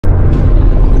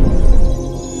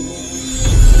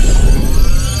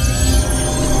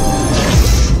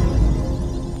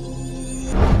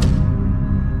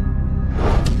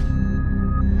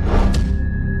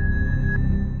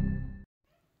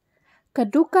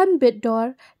Dukan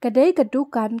BIDYA, kadai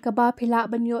Dukan kaba phila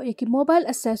banyo yaki mobile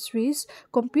accessories,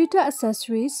 computer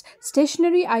accessories,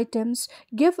 stationery items,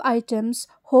 gift items,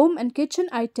 home and kitchen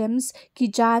items, ki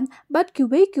jan but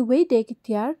kiwe de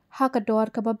kitiar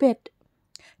hakador kaba bit.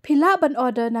 Phila ban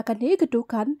order na kadai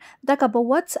Dukan da kaba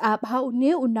WhatsApp ha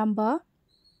une number.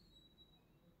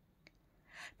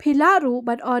 Phila ru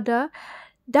ban order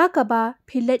da kaba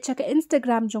philet chaka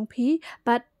Instagram jong phi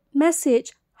but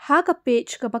message ha ka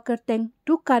page ka bakerteng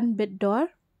Dukan BIDYA.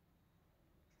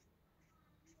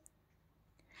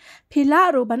 Phila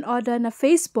ru ban order na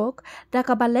Facebook da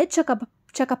ka balet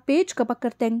chaka page ka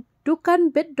bakerteng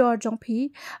Dukan BIDYA jong phi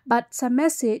but sa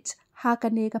message ha ka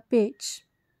ne ka page.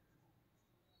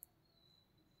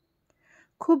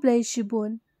 Kublai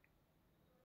shibun.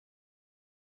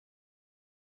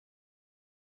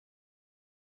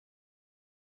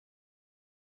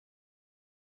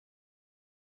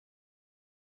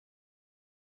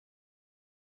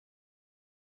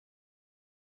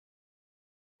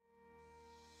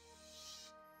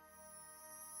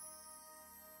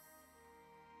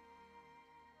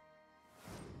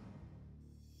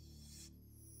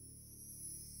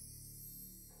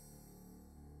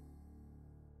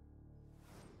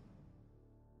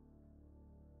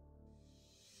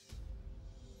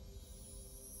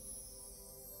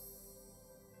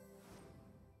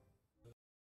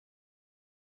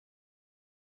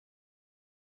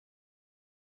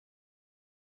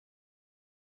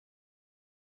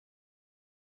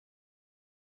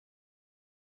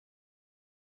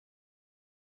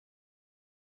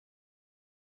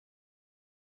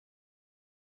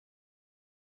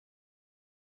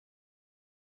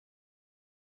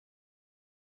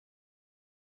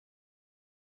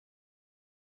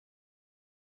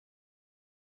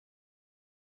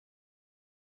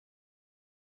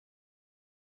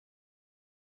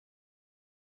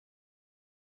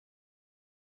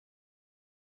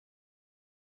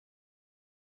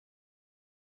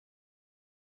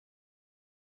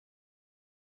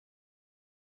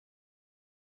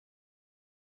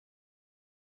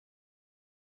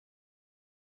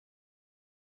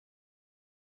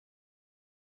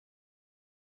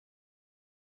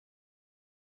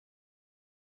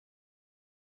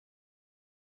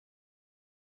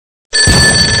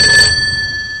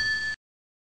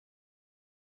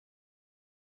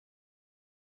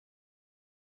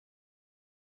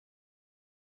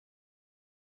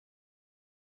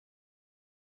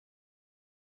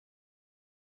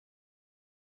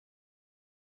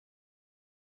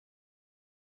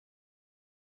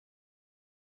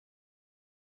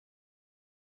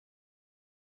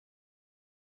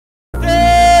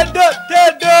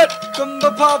 Tedet,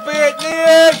 kembali pabrik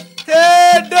ni.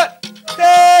 Tedet.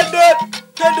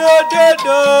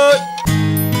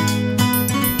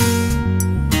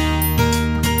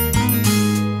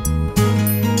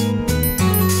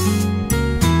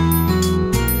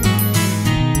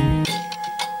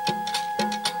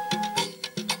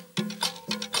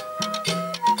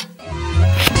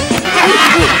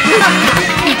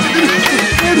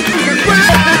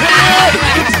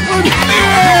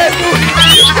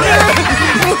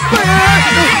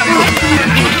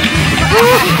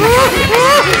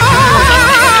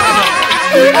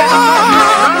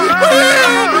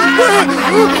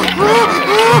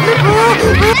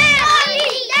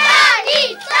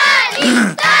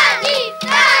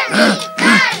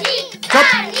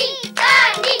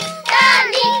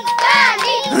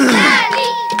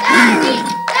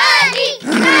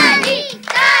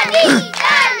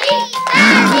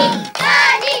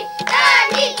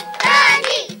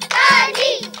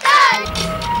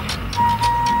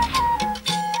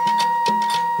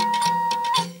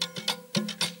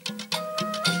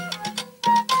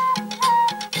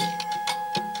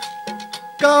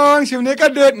 Kang sini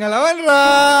kadut ngelawan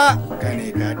ra. Kani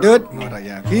kadut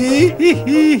maraya hi.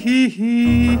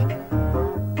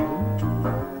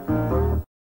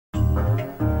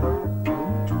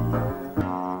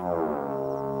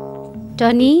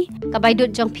 Johnny, kabai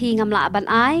dut jong phi ngamla ban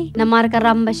ai, namar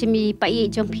karam basimi pai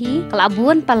jong phi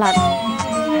kelabun palat.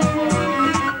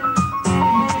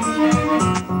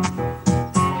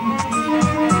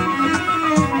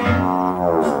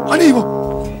 Ani bo,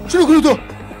 sino kulo to?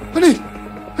 Ani.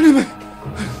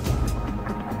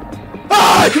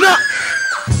 Ai, kena.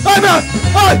 Ai,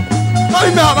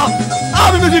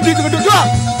 mesti duduk juga.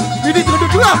 Bidi duduk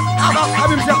juga.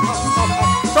 Abi bisa.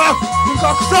 Sah, buka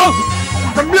kesal.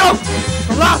 Kembali.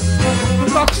 Salah.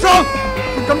 Buka kesal.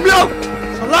 Kembali.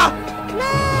 Salah.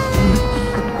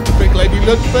 Baik lagi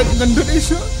lepet ngendut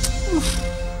isu.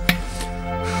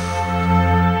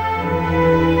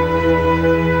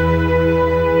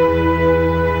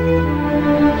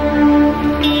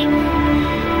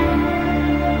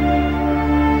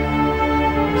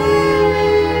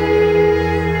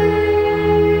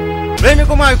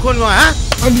 mai kon ngwa ha?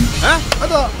 Ha?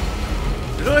 Ada.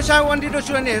 Lo sa wan di do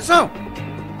suan ni so.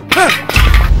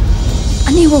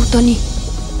 Ani wo Tony.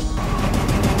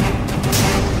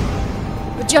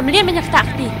 Jam lian banyak tak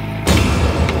pi.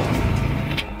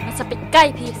 Masa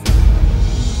pikai pi.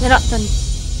 Nyerak Tony.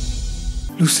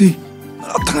 Lucy,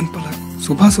 alak tangan pala.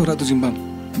 Subha sora tu jimbam.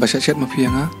 Basyat-syat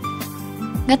mafiang ha?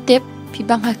 Ngatip pi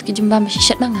bang hak ke jembam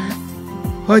basyat bang ha.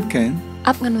 Hoi kan?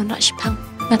 Ap ngan wan rak sipang.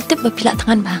 Ngatip bapilak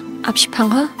tangan bang. Ap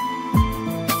sipang ha.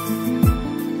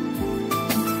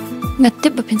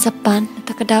 Ngatip bapin sapan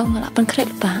tak kedau ngalapan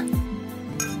kret bang.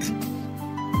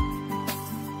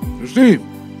 Lucy.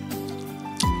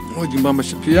 Oh jimbam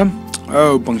basyat piam.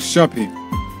 Oh bang siapi.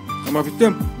 Sama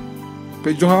pitem.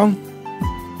 Pejohang.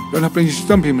 Dan apa yang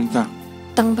sistem pi mentah.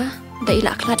 Tang ba, dah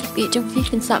ilak kelat pi jom fi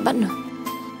fin sabat no.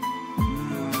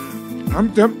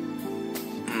 Amtem.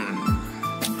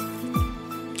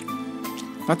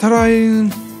 Matarai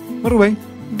marwai.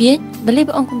 Biet, beli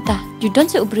ba ong kumta. Judon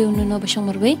se ubri no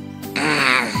basyong marwai.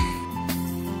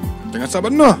 Dengan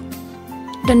saban no.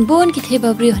 Dan bon kita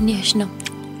heba bri ni hasno.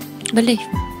 Beli.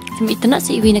 Fim itna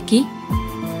se iwi naki.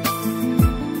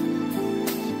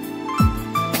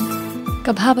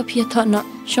 Kabha ba pia tho no,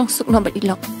 syong suk no ba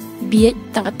ilok. Biet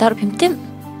tang atar phim tem.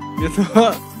 Ya tu.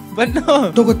 Benar.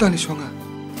 Dogo tani songa.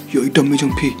 Yo idam mi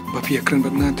jong pi, ba pi akran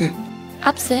bat ngate.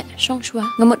 Apse syong shwa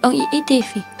ngamot ong i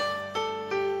defi.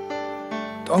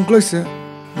 Tong klose.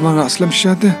 Mang aslam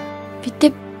syate.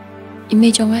 Pitip ime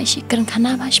jonga isi keren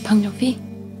khana ba shpang jong fi.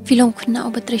 Filong khuna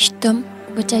obat restam,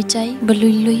 obat cai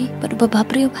belui bar ba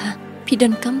babre ba.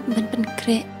 Pidan kam ban pen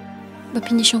kre. Ba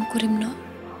pinyi syong kurim no.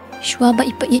 Shwa ba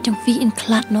ipa ye jong fi in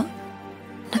klat no.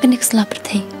 Nakanik sla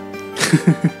perthei.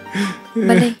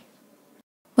 Balai.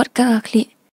 Wat ka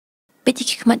akli. Peti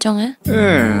ki kmat jong ha.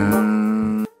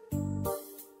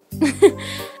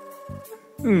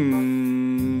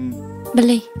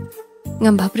 Balai.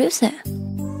 Ngam babre sa.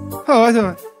 Ha,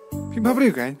 sama. Pi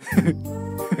babre kan.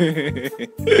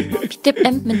 Pitip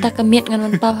em minta kamiat ngan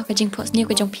wan pau ka jing pos ni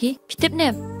ko jong pi. Pitip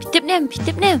nem.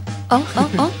 Oh,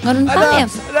 ngan pau nem.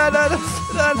 Ada.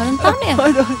 Ngan pau nem.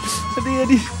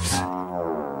 Adi.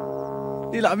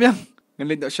 Di lam yang. Ngan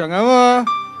lek dak syang apa.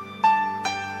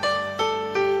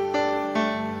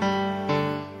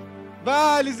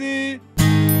 Bye, Lizzie.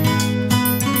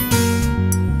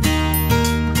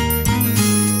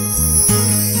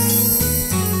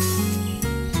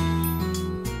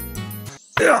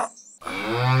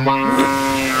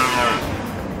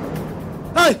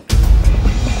 Hai.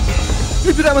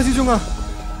 Ni tidak masih sunga.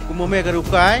 Kumome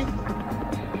karukai.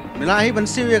 Melahi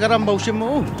bansi we karam bau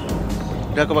simu.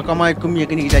 Dah ka bakamai kumya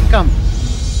kini kijai kam.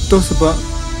 Tu sebab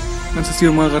ngan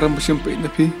sesiu magaram bersyempit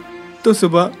napi. Tu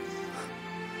sebab.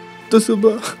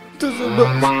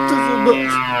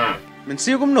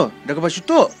 Mensiu kumno. Dah ka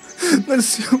basyuto. Ngan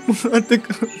sesiu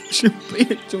mengatakan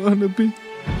bersyempit cuma napi.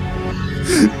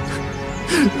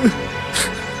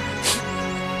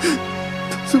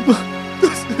 Sebab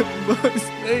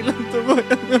Islam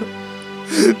terbayang.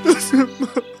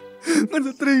 Sebab ngan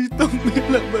satria hitam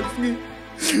melak basmi.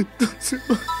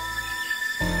 Sebab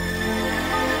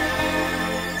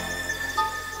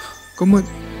Komat,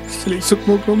 selisuk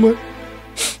mau komat.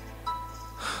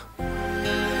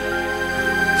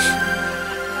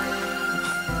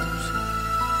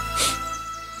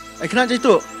 Kena je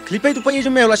tu. Klipai tu payah je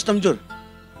meh ulas tamjur.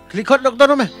 Klikot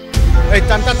doktor meh.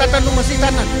 Tan lu masih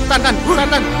tan.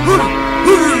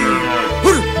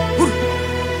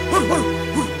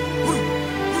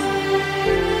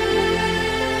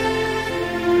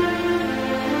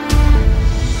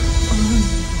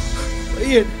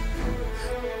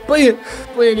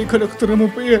 Payah ni kalau doktor mau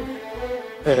payah.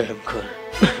 Engkau.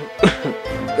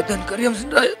 Ketan karyam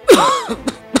sendai.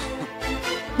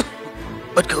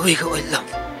 Bat kau Allah.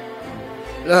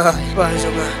 Lah, ibarat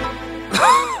sama.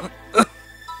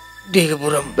 Dia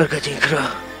keburam berkacing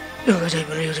kerah. Yang saya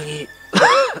beri lagi.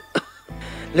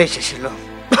 Lesa Shillong.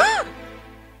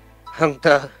 Hang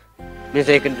ta,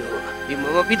 minta kendo. Di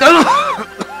mama pita lo.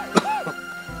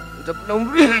 Kita pernah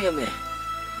memberi ya me.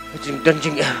 Jing dan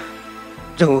jing ya.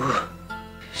 Jauh.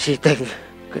 Si teng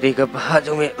ketika bahat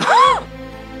jauh me.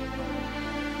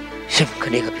 Sim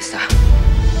ketika pisah.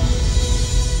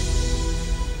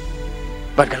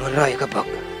 Badan menerai kapak.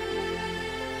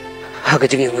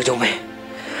 Agak jenging ujung me.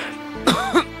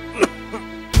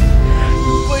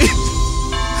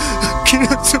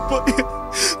 Kena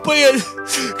sepayat.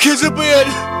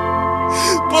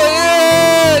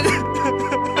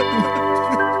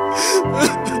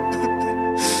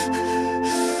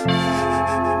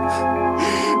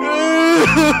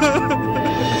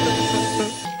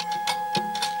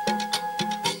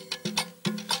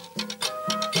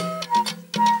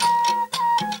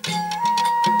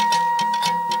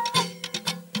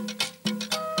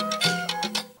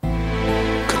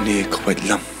 Ini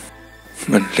KUNJAKESHORE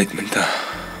man leit menta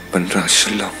ban ra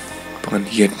Shillong pangan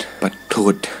yet pat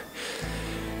thod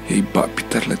ei ba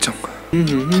pitar la chang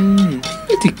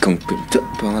iti kang pem ta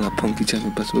pangal apang ki jam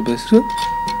bas ru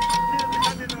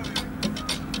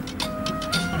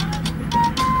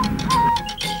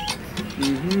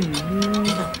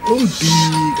oh di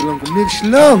kelang kumnek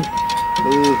Shillong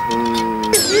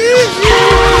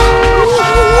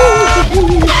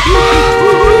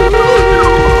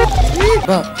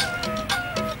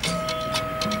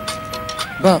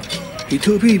Ba,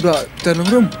 itu pi ba kita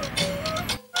Nongrum.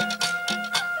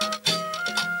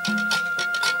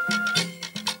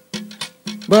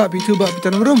 Ba, itu ba kita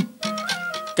Nongrum.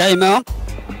 Kai mau?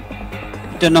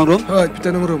 Kita Nongrum? Hai, kita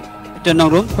Nongrum. Kita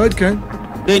Nongrum? Hai kan?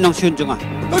 Dei nong syun junga.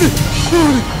 Aduh.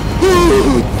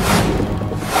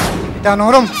 Kita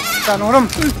Nongrum.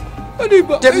 Aduh,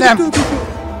 ba. Jep nem.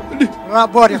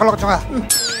 Rabor di kalau junga.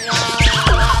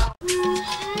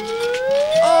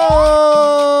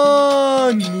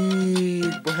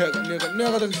 Ni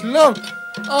kata Shillong.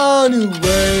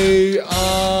 Anyway,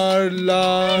 our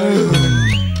life.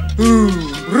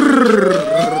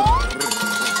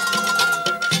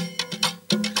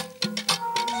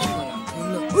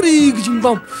 Uri,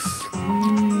 kejimbang.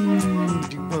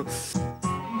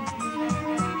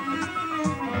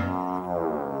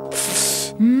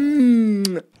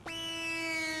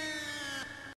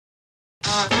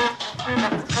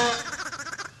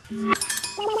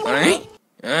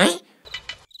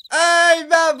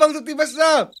 Bang Tuti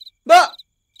Basra. Ba.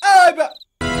 Ba.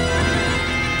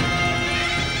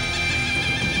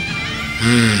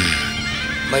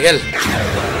 Miguel.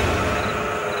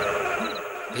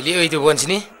 Beli itu bukan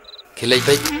sini. Kelai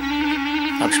baik.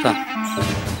 Habis bang.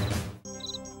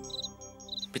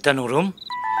 Kita Nongrum.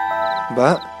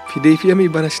 Ba, pidai fiam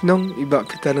iba nasnong iba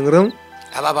kita Nongrum.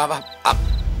 Apa.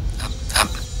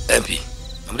 Empi.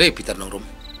 Amre Peter Nongrum.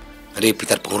 Amre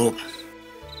Peter pengurup.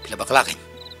 Bila bakalakin.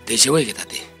 Desewe kita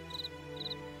teh.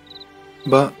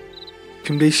 Ba,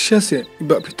 pimdai syas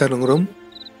iba kita Nongrum.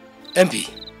 Empi.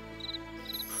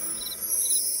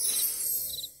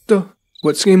 Tuh,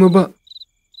 buat sengai ba.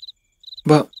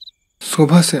 Ba,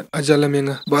 sobha se ajalam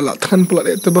yang bala tan pula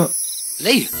itu ba.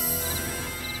 Lei.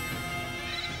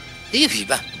 Dia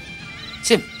ba.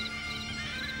 Sim.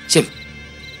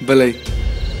 Balai.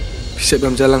 Bisa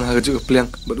bam jalan harga juga peliang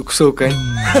baru kusau kan.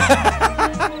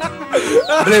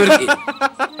 Boleh pergi.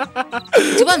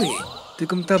 Coba ni.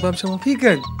 Tikum tabam sama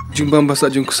pikan. Jumbam basa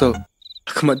jung kusau.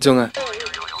 Kemat jonga.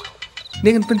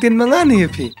 Ni kan penting mangani ya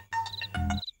pi.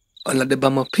 Olah de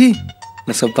bama pi.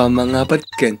 Nasa bama ngapat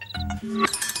kan.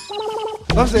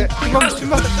 Bamse,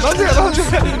 cimbang.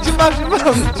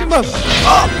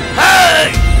 Oh,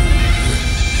 hey.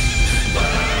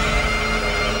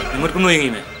 Nomor kuno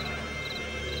yang ini.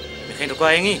 Mekai tu kau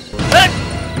yang ini. Hey.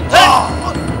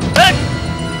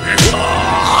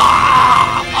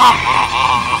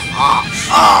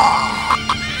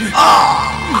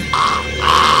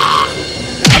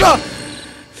 Ada.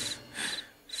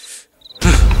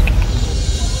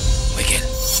 Michael,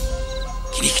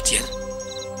 kini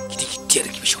kecil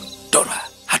lagi bisa dora,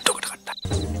 hadok kata.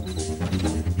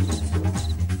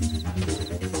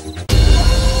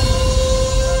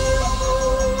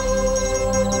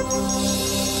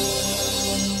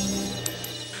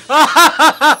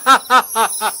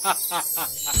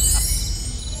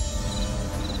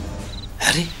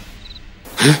 Hari,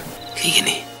 kayak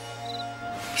gini,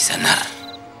 bisa nar,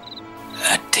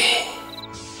 ade,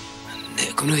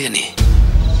 kamu lihat ni,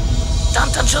 tan,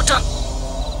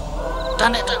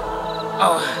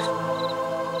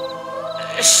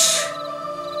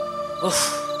 oh,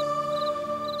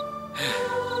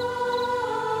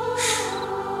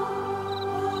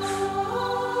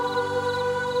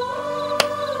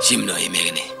 Jimno ini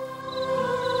megani.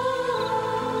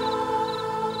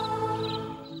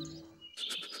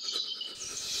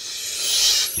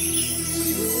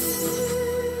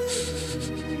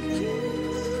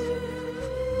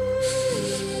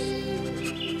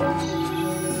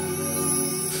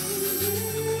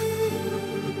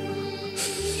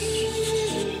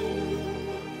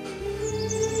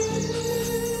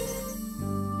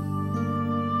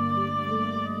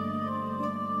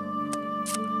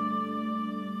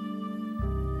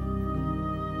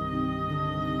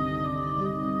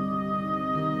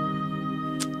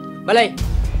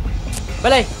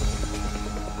 Balai.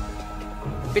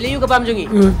 Pilih you ke pam jungi.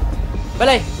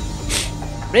 Balai.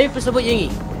 Brave tersebut yengi.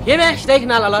 Ye me, kita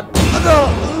kenal alat. Ada.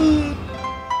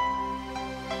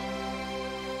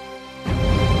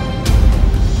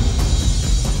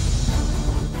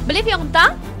 Beli yang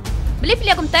kumta? Beli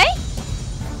yang kumtai?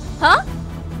 Hah?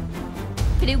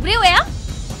 Pilih brave ya?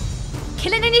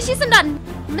 Kailan ini si sendan?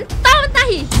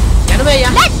 Mentah-mentahi. Jangan ya.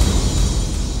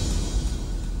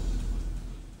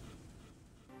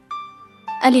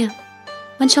 Alia,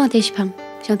 man chong te shpang.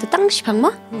 Chong te tang shpang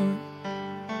mo?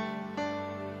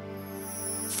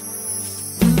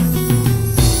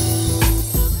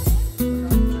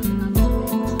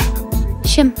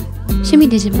 Shimi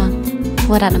de jimang.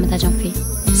 Wara na mata jong fi.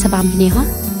 Sabam bini ho.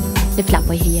 Le flap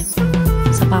boy hiya.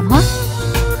 Sabam ho.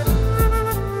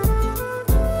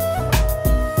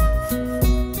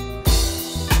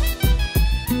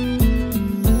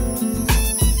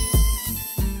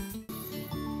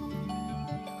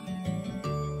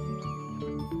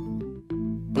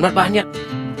 Benar banyak.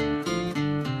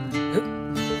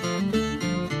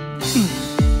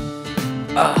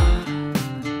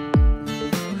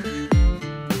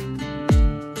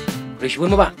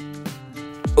 Rishbun apa?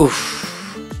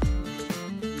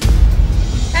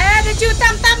 Ada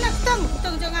tam nak tung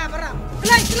jangan barang.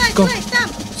 Kelai tam.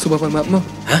 Sebab maaf mo.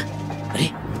 Hah?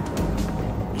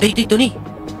 Ari, Tony.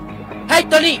 Hai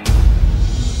Tony.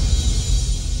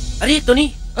 Ari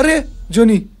Tony. Are,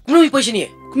 Johnny. Kung posisi ni?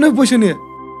 Kung posisi ni?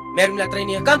 Meron na try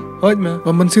niya kam. Hoy ma,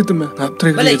 paman situ ma. Ngap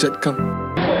try Balik. kerja kam.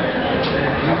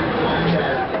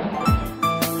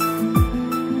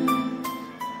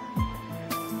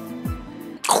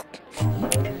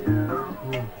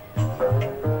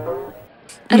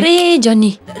 Are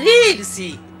Johnny. Ari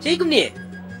si. Cai kum ni.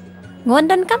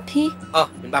 Ngondan kam phi.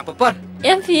 Oh, min bang popon.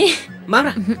 Em phi.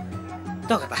 Mana?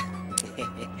 Tahu kata.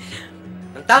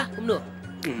 Entah, kum nu.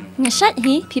 Ngasat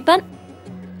hi phi pan.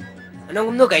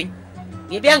 Anong kum nu kain?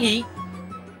 Ni biang hi.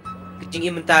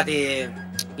 Kecing mentah de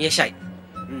ni syai.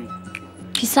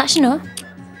 Pisa shno.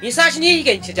 Ni sa sini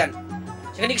kain sejan.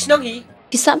 Sekan ni senong hi.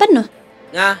 Pisa ban no.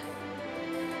 Nga.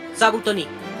 Sabu Tony.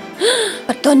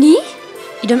 Patoni.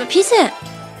 Idom pisa.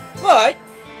 Woi.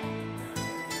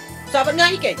 Sahabat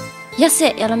ngai kain. Ya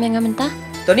se ya lam yang mentah.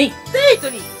 Tony. Hey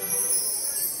Tony.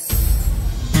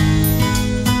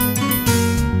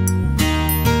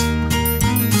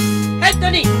 Hey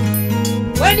Tony.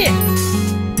 Woi ni.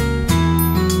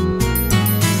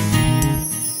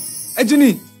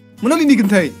 Johnny, mana ni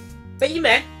kentai? Pergi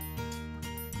meh.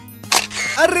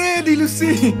 Are di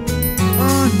Lucy.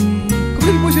 Kau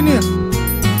ni posisi ni?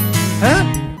 Hah?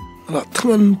 Alah,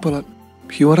 teman palat.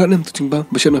 Piwara nem tu cimbang,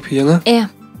 bersama piang ah.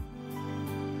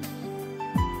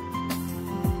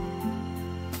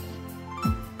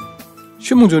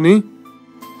 Siapa Johnny?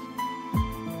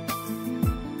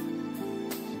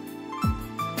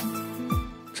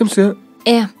 Siapa?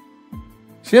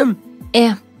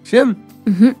 Siapa?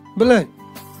 Belai.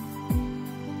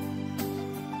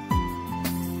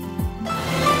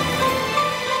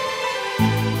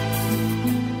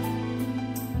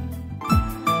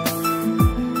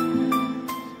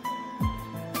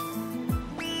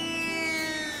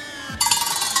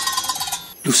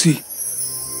 Lucy,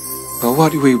 bawa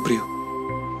di way brio,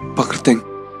 pakerteng,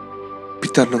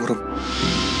 pitar Nongrum.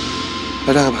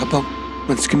 Ada apa?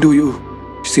 Manskindu yu,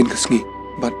 sin kesngi,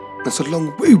 bat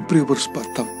nasalong way brio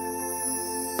bersepatam.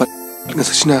 Bat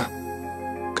ngasasna,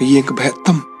 kayeng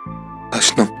kebahatam,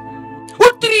 asnam.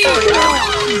 Putri.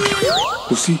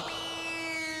 Lucy,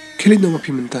 kelin nama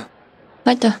pimenta.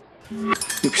 Baca.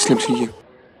 Ni pislam siyeng,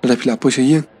 ada pila apa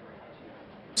siyeng?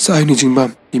 Saya ni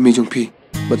jingbam, imejong pi.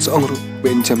 Bat seorang ru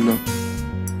bencam no.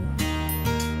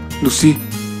 Lucy,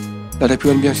 ada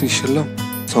pion biasa di Shillong.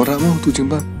 Seorang mau tu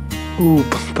jembang.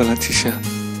 Palat sisa.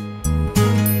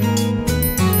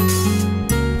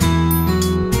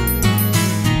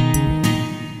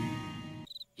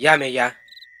 Ya me ya.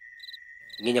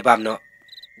 Nginya bam no.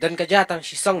 Dan kejahatan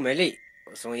si song meli.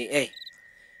 Songi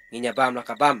nginya bam la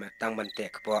kabam tang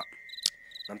mantek po.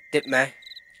 Namtip me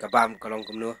kabam kolong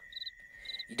kumno.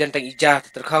 Idan tang ijah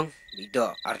terkang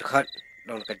BIDYA arkhat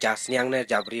dong kerja seniang na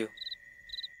jabriu.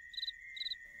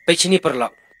 Pai sini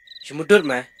perlok. Sumudur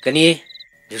ma kani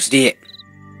dus die.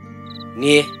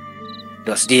 Ni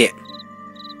dos die.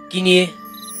 Kini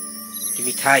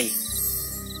kimi thai.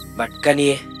 Bat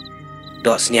kani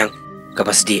dos seniang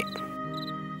kabas die.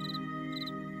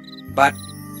 Bat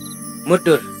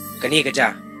mudur kani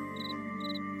kerja.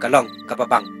 Kalong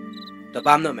kababang.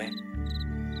 Tabam no me.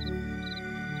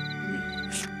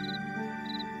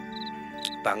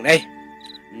 Bang đây.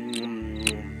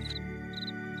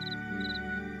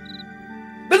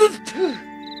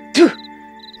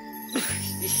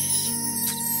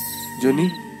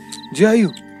 Johnny, Jayu.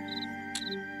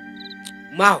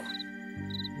 Mau.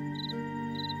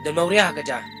 Dan mau ria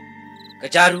kerja.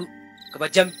 Kejaru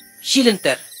kebajam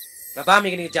silenter. Bapa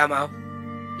mi kini kerja mau.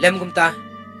 Lem gumta.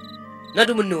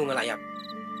 Nadu menu ngalayap.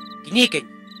 Kini kan.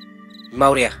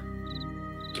 Mau ria.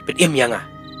 Kipet im yang ah.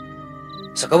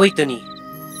 Sakawai tu ni.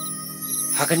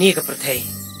 Hakani ka perthai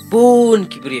pun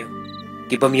kibrio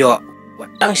kibamyo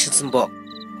watang sembok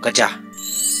gajah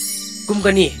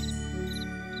kumgani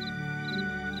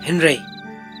Henry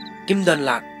kim don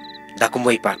lat da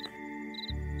kumway pan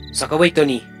sakaway to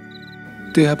ni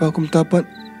Te apa kum tapat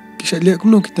kisah lihat kum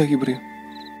no kita kibri.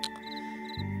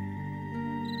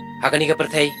 Hakani ka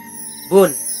perthai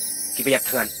bun kibayak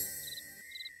tangan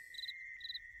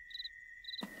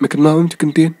Makan malam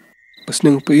cikentin pas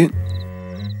nang payin.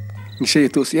 Ni saya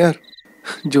tu siar.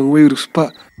 Jong wei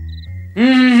ruspa.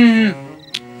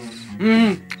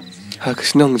 Ha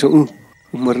kesnang jong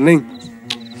umar neng.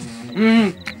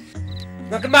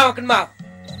 Makan mau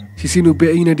Sisi nu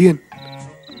be ina dian.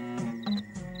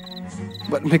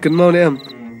 Bat makan mau ni am.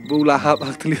 Bau lahap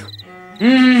hak teliu.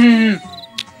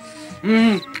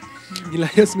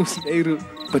 Ngilayas ngus airu.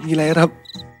 Bat ngilay rap.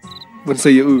 Ban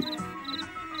saya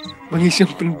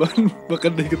Mengisyang penban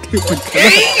bakal dah ketiupan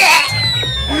kalah.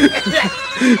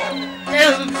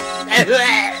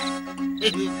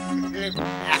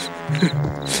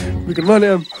 Bikin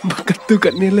mana am? Bakat tu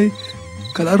kat nilai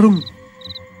kalarung.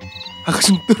 Aku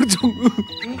sentur jong.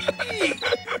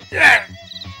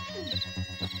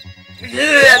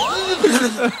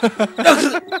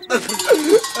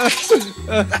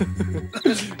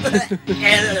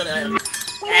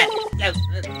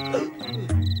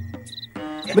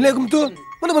 Balik kum tu.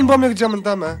 Mana ban bom yang jam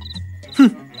mentama?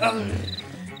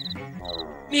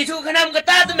 Mi tu kanam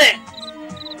kata tu me.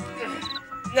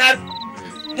 Ngar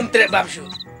ngemtre babshu.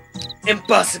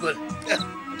 Impossible.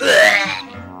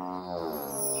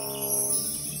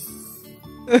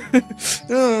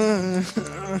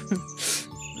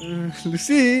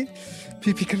 Lucy,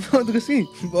 pi kenal tu Lucy.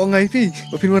 Bawa ngai pi.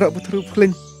 Bapi warak putar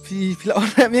pulen. Pi la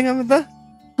orang yang am ta?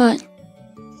 Hoi.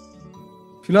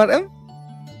 Pi la am?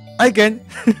 I can.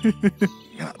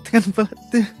 Ya, tekan pelat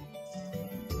tu.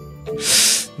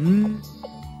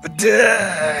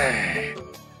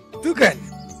 Tu kan.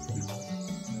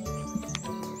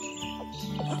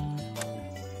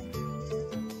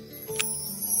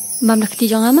 Mam nak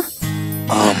ketijong ama?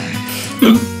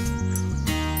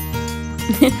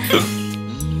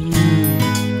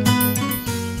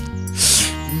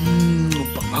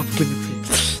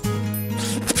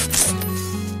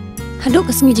 Haduk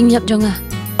kesengi jingjap jonga.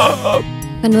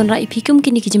 Kanuan rai pikum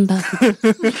kini kijemba.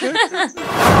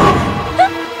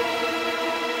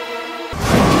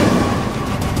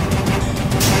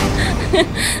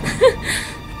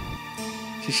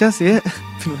 Sisa sih,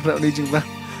 pinara udah jumpa.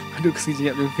 Aduh kesengi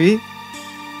jingjap jumpi.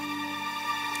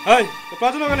 Hai, kepala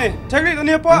tu nak ni? Cek ni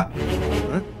ni apa?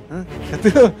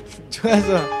 Kata, cuba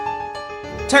sah.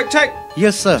 Cek.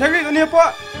 Yes, sir. Cek ni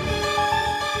apa?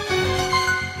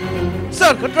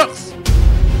 Sir, ke drugs.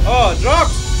 Oh,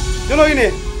 drugs. Jono ini.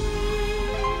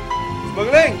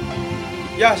 Smuggling.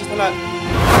 Ya, setelan.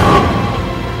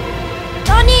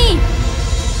 Tony!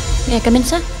 May I come in,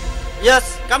 sir?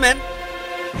 Yes, come in.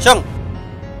 Shong.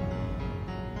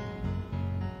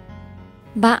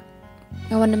 Ba,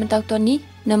 ngawan naman tau Tony,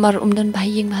 namar umdan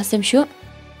bahayang bahasam syuk.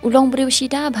 Ulong beri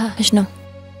wasida bah, Junom.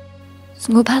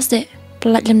 Sungguh bahas dek,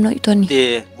 pelat lem noi Tony.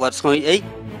 Di what's going on?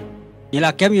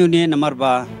 Nila kem you ni namar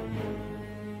ba.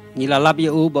 Nila lab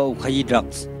you ba ukhayi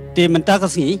drugs. Di mentah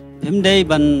kesini, himdai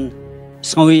ban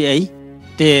sengoi ai.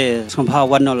 Di sengpa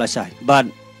wan no lasai. Ban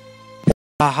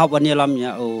hab wan yelam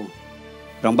ya o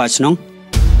rong ba Junom.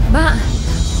 Ba,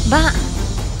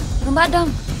 rumba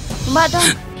dong.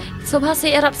 Sobha se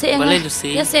Arab se yang. Boleh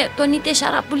Lucy. Ya se Tony te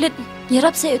syarap bulit.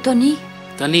 Yarap se Tony.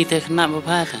 Tony teh kena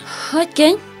apa kan? Hot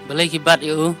ken? Boleh kibat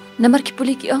you. Namar ki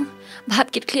puli ki ong.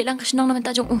 Bahap kit klik lang kesenong naman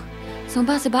tajong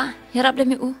Sobha se ba, yarap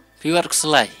demi Piwar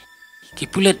keselai.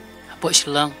 Kipulit apa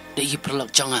Shillong dek ki perlok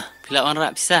jonga. Bila orang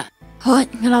rak bisa. Hot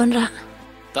ngelawan ra.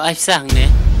 Tak ai bisa ni.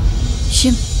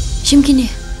 Shim kini.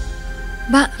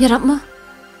 Ba, yarap mo.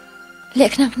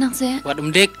 Lek kenang se. Wat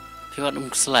umdik, piwar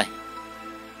keselai.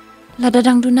 La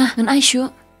dadang dunah ngan Aisyu.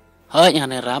 Hoi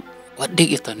yang rap, wat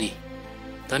dik itu Tony.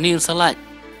 Tony salat.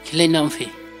 Kilai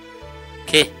namfi.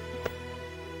 Ke.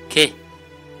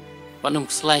 Wat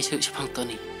keselai syuk sepang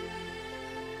Tony.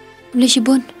 Boleh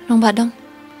sibun, rong badong.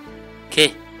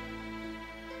 Ke.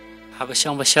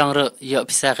 Habashang ro, yok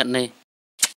bisa kat ni.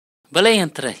 Boleh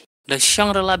yang terai. Dah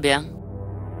syang ro labiang.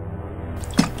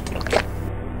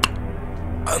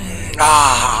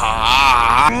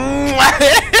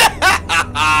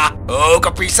 Oh,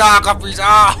 kapisa.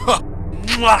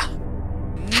 Muah.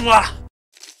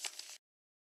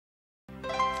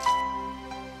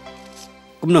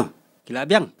 Kumno, kila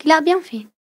biang. Kila bien fi.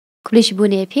 Boleh sibun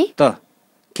dia pi? To.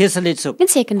 Kesalit sup. Kan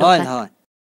second Hoi. doktor.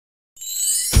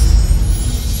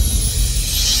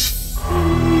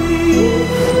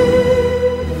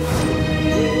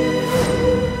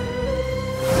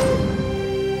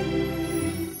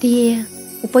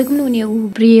 poi kum ni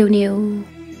brio ni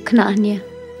khna ni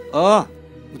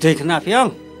udah kena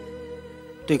piang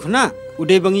udah kena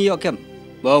udah bangi yo kem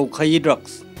bau khayi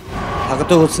drugs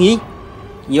hakato singi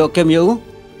yo kem yo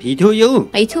Itu you.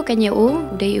 Itu kan you,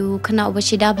 dia kena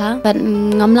bersida bah. But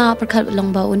ngamla perkat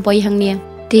long bau un poi hang ni.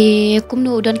 Di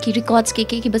kumno dan ki records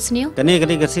ki besniu.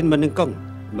 Kani kersin menengkong.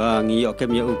 Bang iyo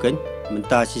kem you kan.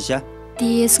 Mentah sisa.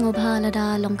 Di sengobha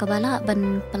lada long kabala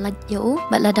ban pelat you.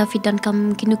 But lada fidan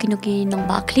kam kinu ki nong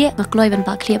bakli. Ngakloi ban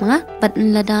bakli manga. But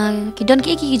lada kidon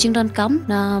ki jingdon kam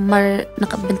na mar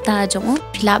nakabenta jongo.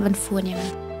 Pila ban fuan ya.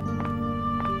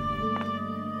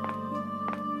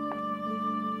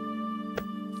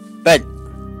 Baik,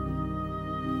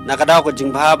 nakadaw ko jing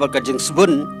bahaba ka jing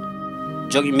subun,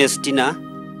 jog imestina,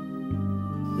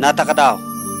 natakadaw,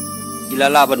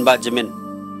 ilalaban ba jamin,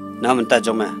 na menta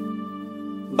joma,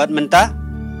 bat menta,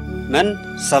 men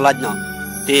salad no,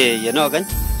 te yano kan?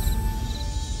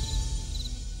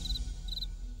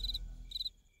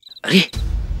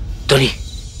 Tony,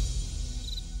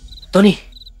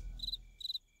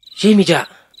 Jamie ja,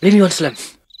 let me one slam.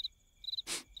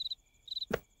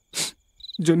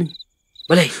 Johnny.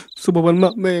 Boleh. Subaban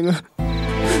mak menga.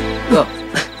 Go.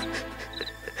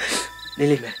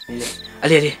 Nili.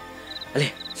 Ali.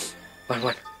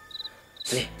 One.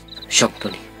 Ali. Shock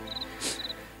Tony.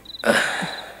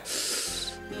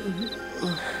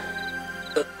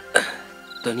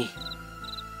 Tony.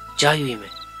 Jayu me.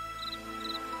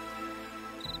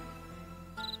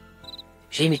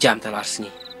 Jamie jam talar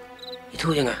sini.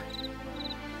 Itu yang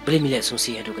boleh milik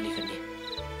sungsi hadu kali kan ni.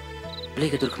 Boleh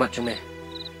ketur kemat cuma.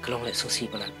 Kalau ngeliat sungsi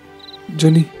pelan.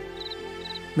 Johnny,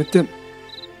 macam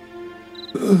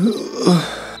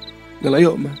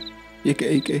ngelayo mah,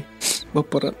 Ike,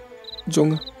 baparat,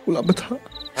 jonga, ulah betah.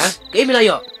 Hah? Kau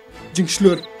melayo? Jing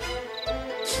slur.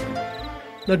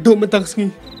 Nado mentang sengi,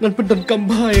 ngan pendan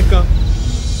kambah ya ka.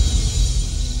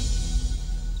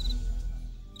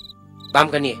 Paham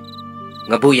kan ni?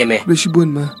 Ngabu ya meh? Resibun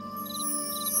mah.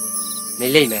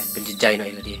 Nilai meh, penjajai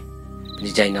nak ila dia.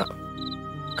 Penjajai nak.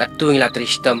 Katu ngila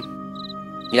tristem,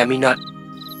 ngila minat.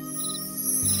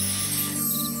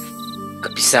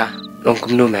 Kepisah,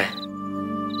 longkum nu meh.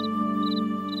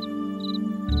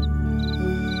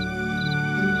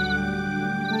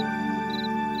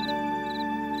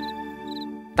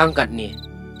 Tangkat ni,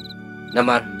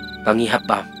 namar bangi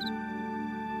hapam.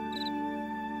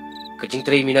 Kecing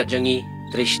 3 minat jangi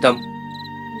tristem.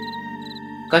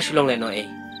 Kasulong leno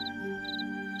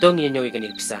Tong nyawi kan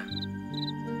pisah.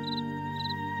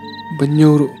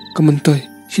 Banyoro kementai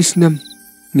sisnam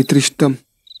ni tristam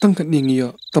tangkat ni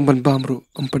ngiya tamban bamro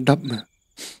ampadap ma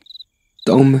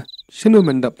taong ma sino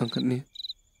mendap tangkat ni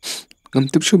ngam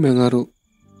tipsu me ngaru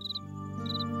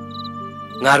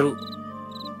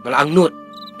malang nut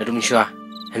nadum syah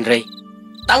Henry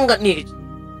tangkat ni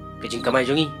kejing kamai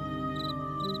jongi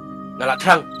ngalak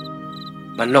terang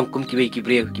manlong kum kibai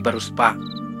kibriya kibarus pa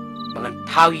mangan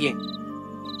tawi yang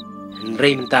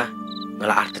Henry mentah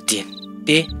ngalak artetien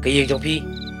Ti, kaya yang jompi.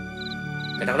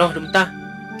 Kadang noh dumta.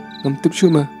 Ngam tipsu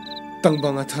ma tang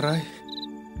bang atharai.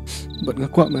 Bat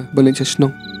ngakwak ma balen sa snong.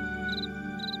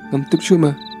 Ngam tipsu ma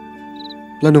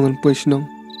lanongan poy snong.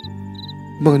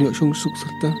 Bangan yok sung suk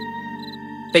serta.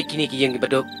 Pai kini ki yang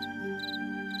ibadok.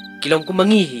 Kilom ku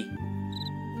mangihi.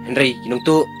 Henry kinong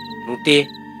tu nung te.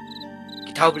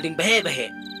 Kitau building bahe.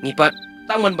 Ngipat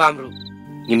tangan bamru.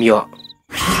 Ngimyo.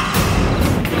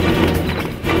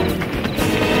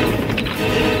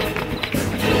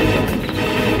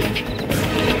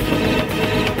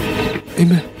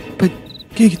 Ema, pat,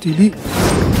 kaya kita ini?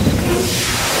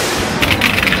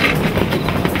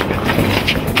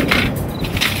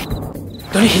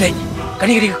 Tony hilai,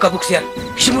 kani kiri kabuk siar,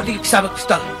 semut di pisah bak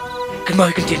pistal, kan mau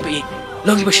ikan tian pi,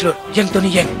 longi berselur, yang Tony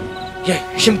yang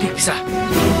semut di pisah.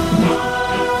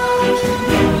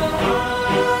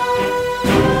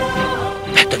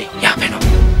 Tony, ya peno.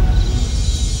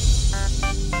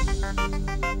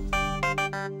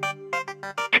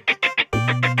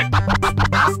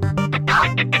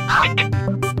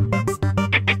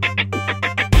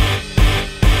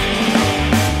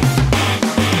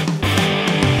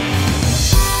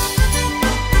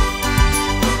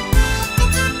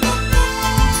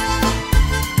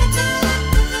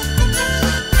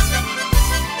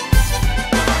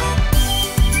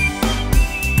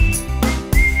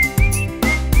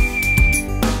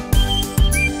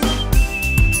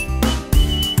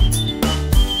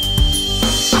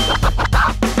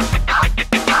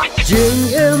 Jeng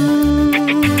em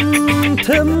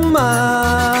temai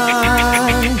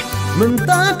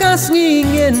mentakas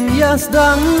ngingin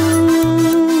yasdang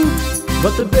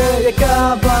Batubaya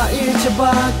ka ba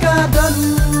ichabakadan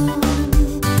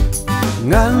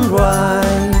ngan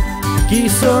roi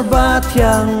kisor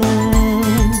batyang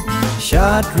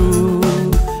Shadru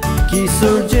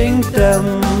kisor jengtem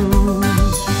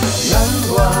ngan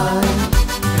roi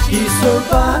kisor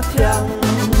batyang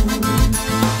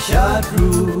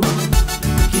Shadru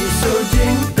kisor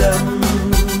jengtem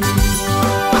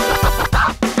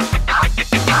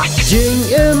jing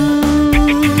em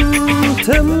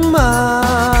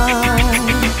themai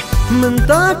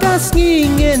mentakas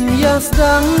ngingin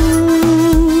yasdang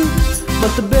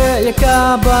Matbe ya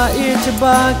kaba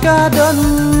ichba kadon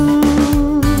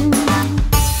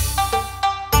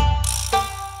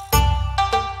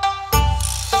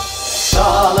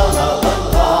la la la la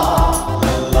la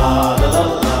la la la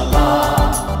la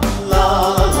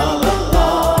la la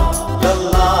la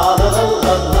la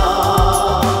la la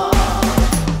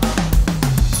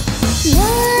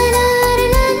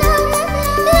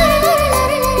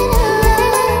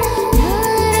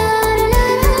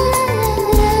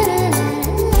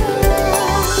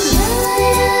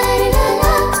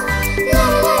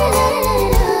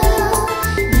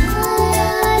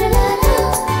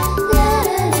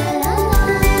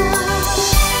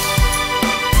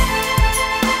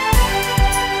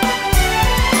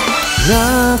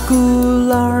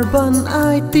Nakularban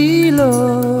ay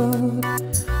tilot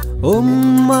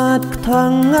umat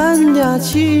tangannya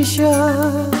shisha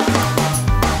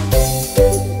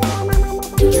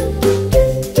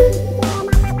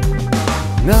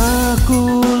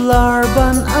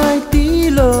Nakularban ay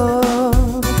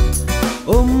tilot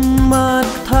umat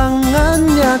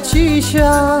tangannya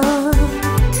shisha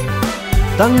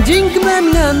Tangjing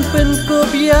kemengan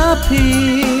penkopiapi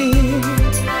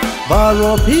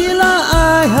Baro pila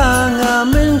ai hanga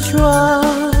menchua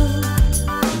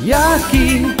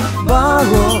Yaki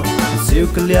baro siu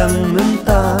keliang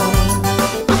mentah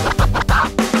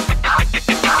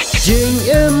Jing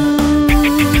em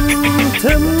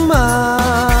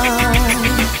temai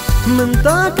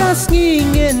Mentakas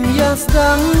ngingin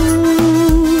yasdang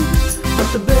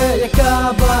Matbe ya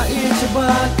kaba ichba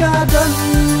kadang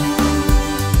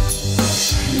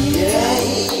Yeah,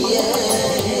 yeah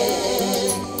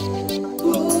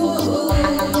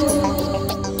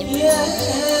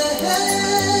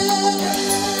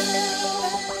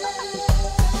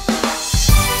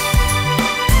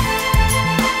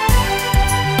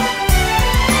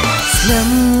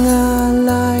Klem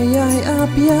ngalayay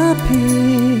api-api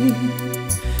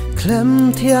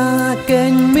Klem tia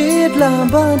keng mid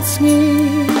labat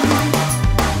sngi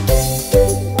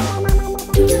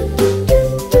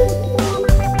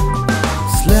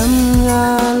Slem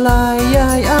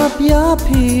ngalayay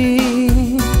api-api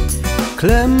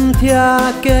Klem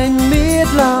tia keng mid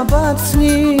labat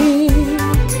sngi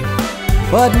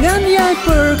Bad ngan yay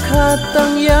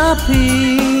perkatang yapi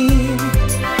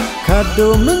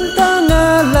Kado mentang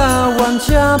lawan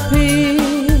syapi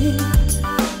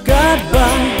Kadba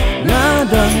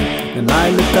ngadan ngenai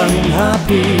lutang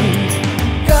hapi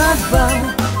Kadba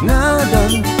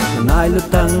ngadan ngenai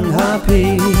lutang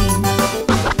hapi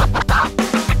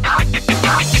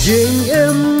Jing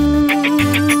em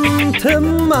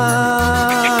temai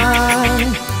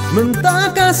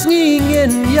Mentakas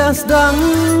ngingin yasdang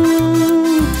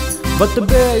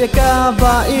Batbe ya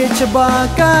kaba ichba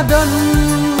kadon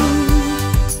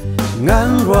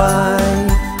Ngan roi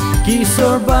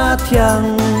kisor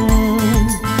batyang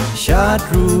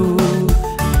Shadru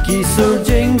kisor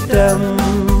jengtem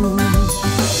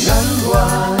Ngan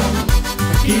roi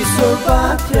kisor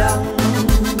batyang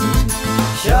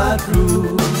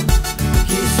Shadru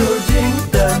kisor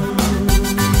jengtem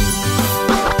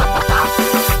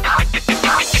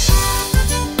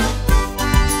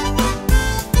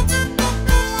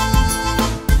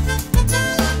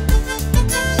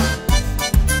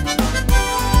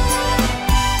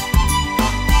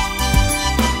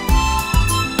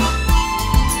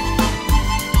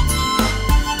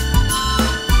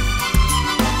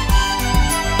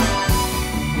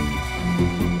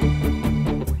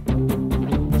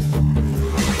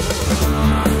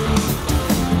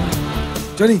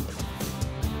Johnny,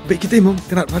 baik kita imam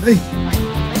kena pandai.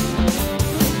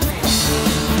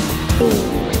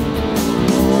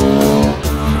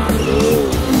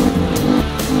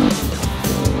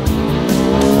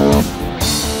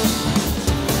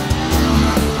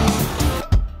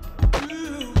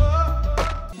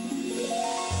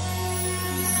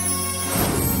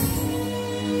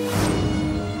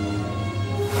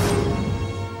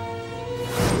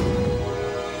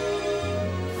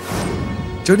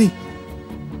 Johnny,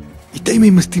 itai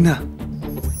may mesti na.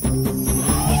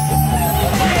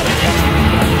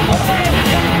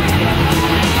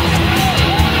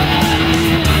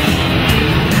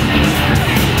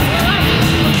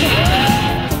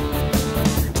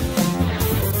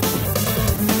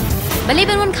 Balik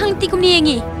ben wan khang ti kum ni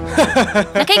ngi.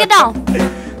 Nakai get down.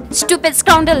 Stupid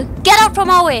scoundrel. Get out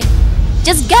from our way.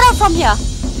 Just get out from here.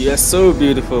 You are so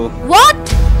beautiful. What?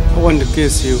 I want to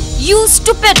kiss you. You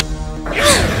stupid.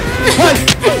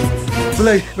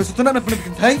 Boleh, besok tu nak pernah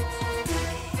bikin thai?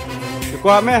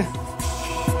 Kuat meh.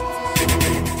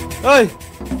 Oi.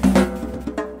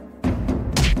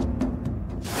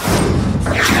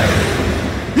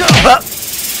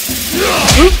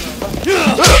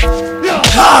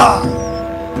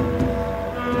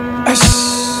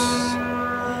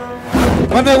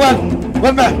 One by one,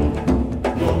 one by.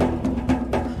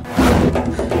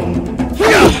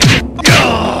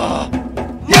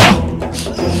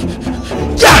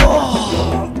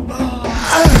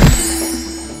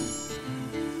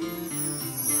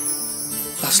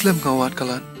 Aslam kawat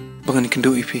kalan bangan ikan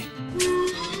do ipi.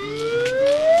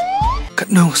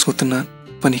 Kat nau sotenan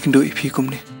pan ikan do ipi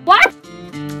kum ni. What?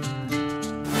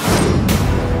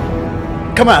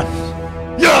 Come on.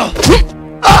 Yeah.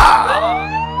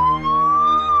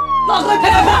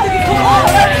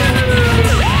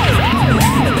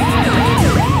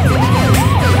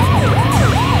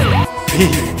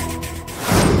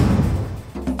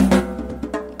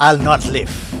 I'll not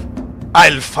live.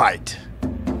 I'll fight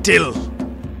till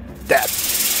death.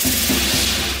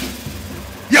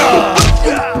 Yeah.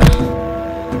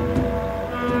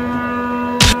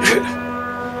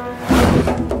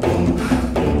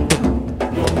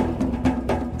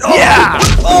 Yeah.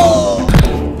 Oh.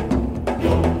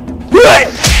 Right.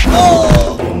 Oh.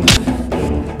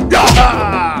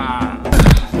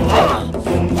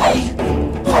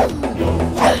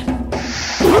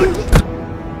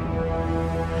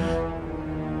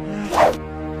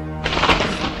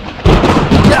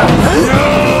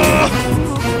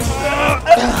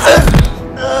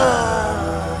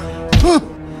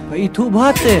 Itu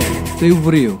bate, tu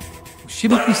brio.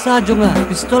 Usim pisah jongar,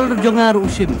 pistol jongar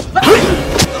usim.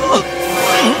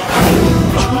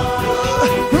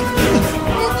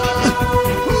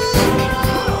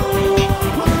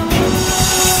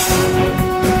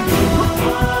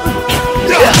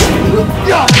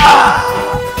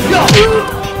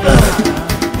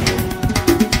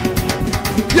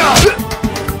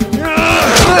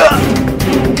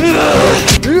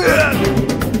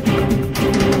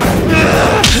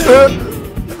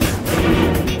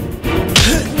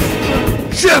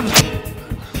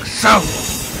 Sao?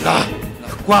 Là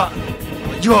qua,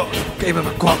 vô cái mà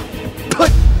qua.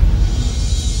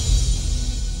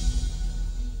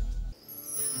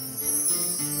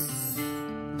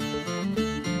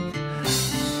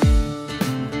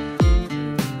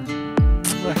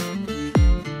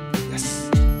 Yes,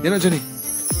 dia nak Johnny.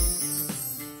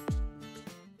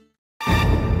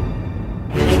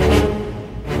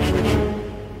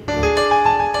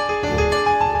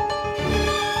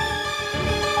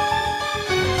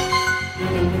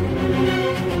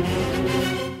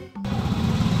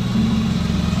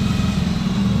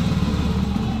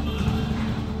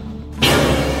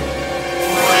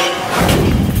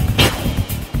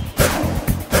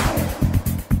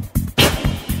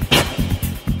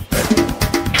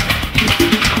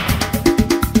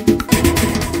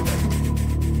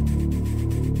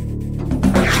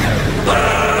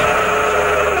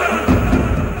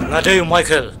 Ngadai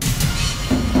Michael,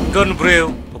 gun brew,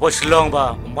 apa Shillong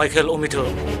ba Michael umito.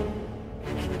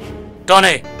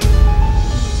 Tone,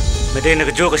 medai nak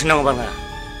jo kesenang banga.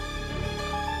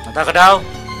 Nata kadau,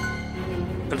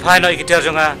 penfai nak ikitar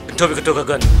jonga, pentobi ketua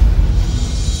gun.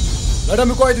 Ada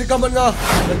mi kau itu kamar nga,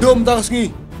 dom tak sengi,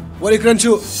 wali keren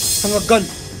cu, sangat gun.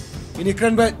 Ini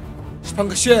keren bet, sepang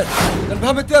share. Dan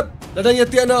paham tiap, ada yang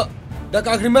tiap nak, dah ke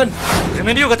agreement.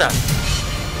 Agreement dia kata.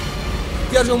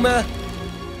 Tiap jong me.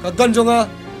 Kagan jonga,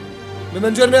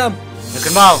 memanjer me am. Nak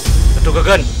mau, ketua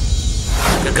gun,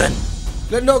 gun.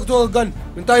 Let nak ketua gun,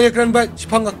 minta ye keren bet,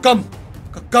 sepang kakam.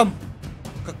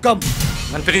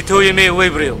 Ngan pedi tu ye me way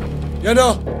brew. Ya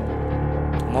no.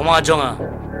 Mama jonga,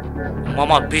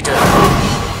 mama Peter.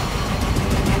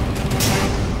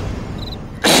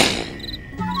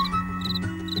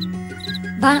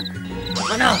 Ba.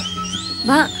 Mana?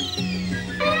 Ba.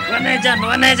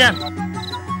 Wana jan.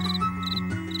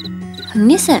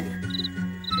 Ni se.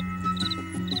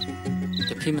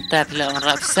 Tapi mentah pila orang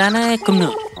rak sana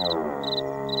kumno.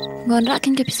 Ngon rak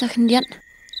kan ke pisah kendian.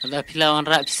 Ada pila orang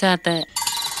rak bisa te.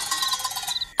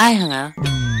 Ai hanga.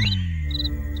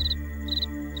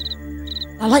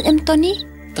 Alat em Tony.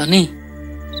 Tony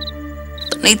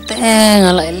te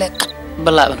ngala elek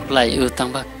balak pelai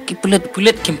utang ba. Ki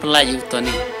pulet kim pelai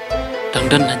Tony. Dang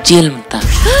najil mentah.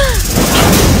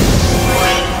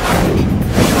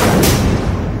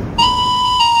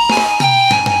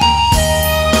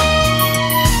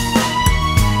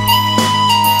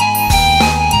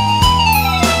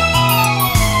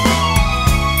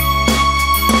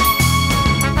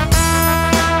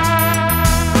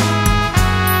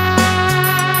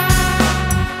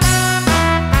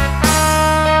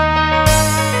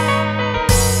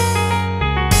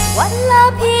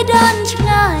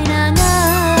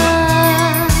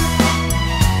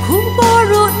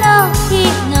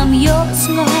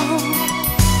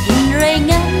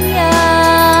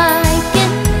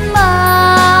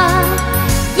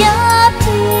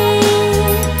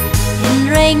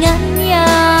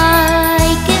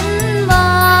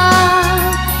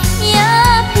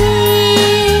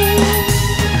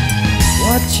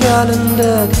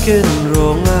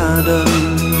 rongadan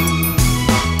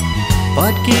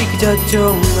Patki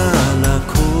kejajong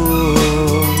anakku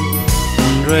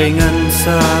Rengan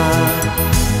sa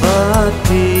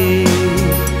patpi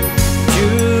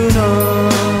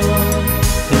Junom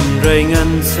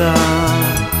Rengan sa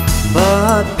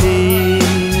patpi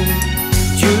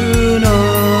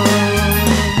Junom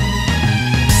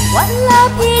Wala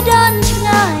pidan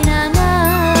cngai nana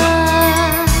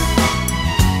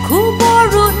Ku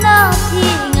boru na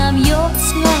ngam yok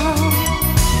snow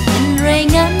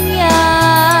Rengan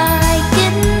yai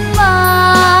kin ma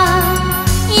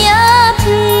ya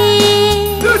pi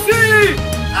Lucy!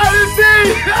 Alicia!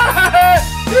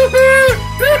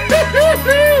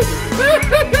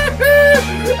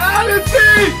 Alicia!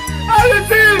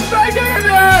 Alicia! Back again!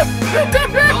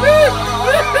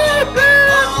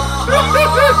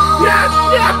 Yes!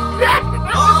 Yes! Yes!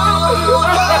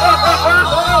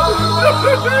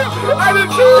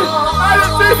 Alicia!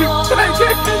 Alicia! Back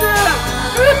again!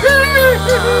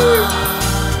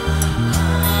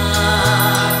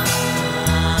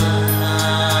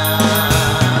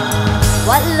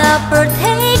 Wala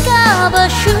perteka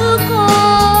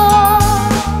bersyukur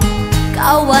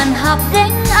Kawan hap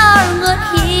deng arngot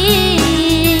hi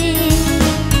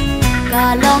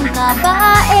Kalong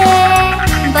kabae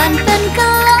Banten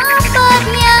kelapat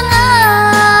yang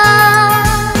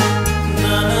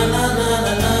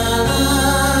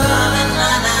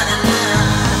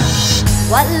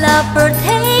Wala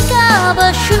perteka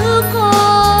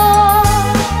bersyukur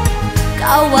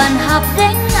Kawan hap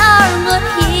deng arngot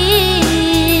hi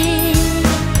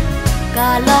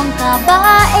Kalong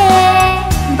kabae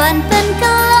Banten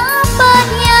kelapat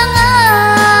yang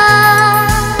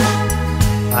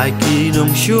Aiki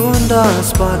nong syun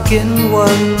das pakin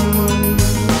wan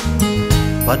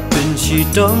Pat benci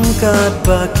tongkat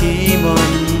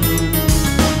bakimon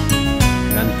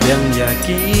Ngan piang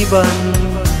yakiban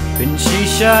Benci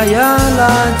saya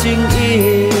lajing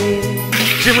i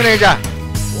Jim mana aja?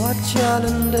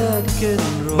 Wajalan dekin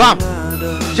Bam!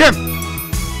 Jim!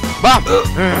 Bam!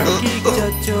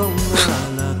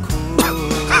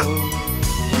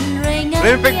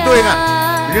 Rempek tu ingat.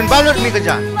 Bilin balot ni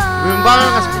kerja. Bilin balot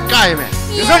ngas kai me.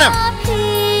 Junom.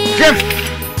 Jim.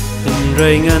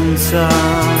 Rengan sa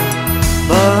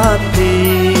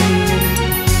bati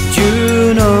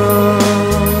Junom.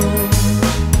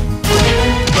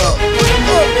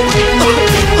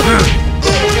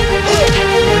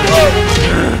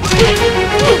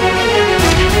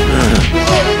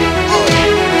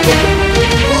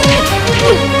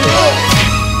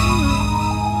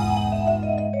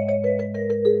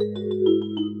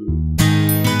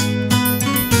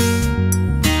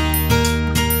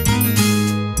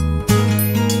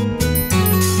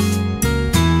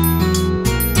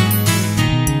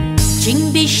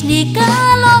 Bishni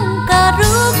kalong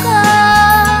karuka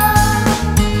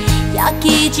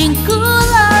Yaki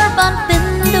jingkular ban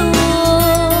pindu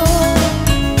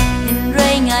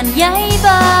Hinrengan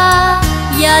yaiba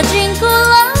Ya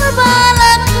jingkular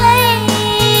balak lay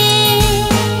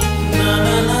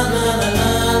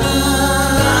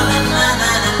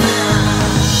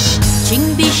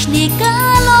Jing bishni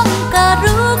kalong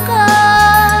karuka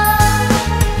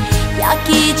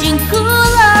Yaki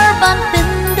jingkular ban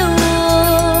pindu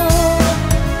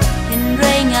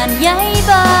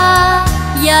Yaiba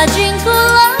ya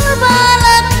jingkular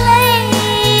balak lay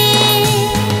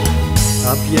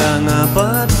Ap yang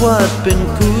apat buat pen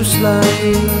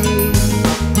kuslay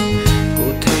Ko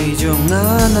thei jong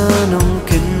nana nong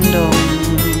kendong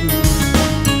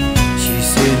Si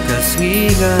sen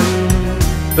kasngigan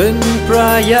pen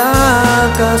praya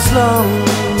kaslong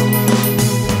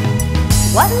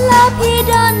Wala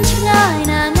pidan cngai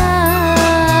nana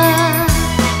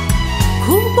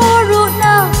Ku boru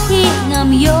na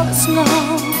ngam yok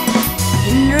snow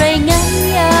Rengan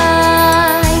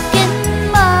yai kin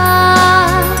ma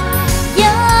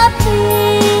ya pi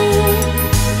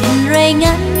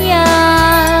Rengan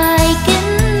yai kin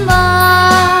ma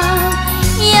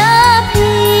ya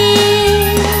pi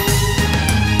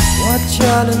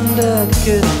Wajalan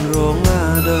dekin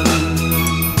rongadan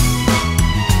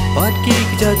Patki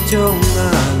kejajong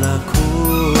anakku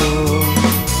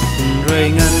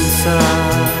Rengan sa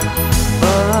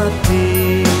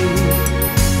pati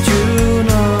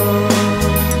Junom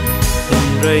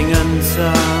Rengan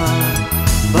sa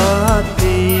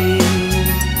pati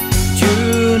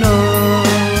Junom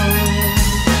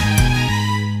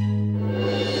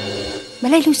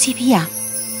Malay Lucy Pia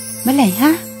Malay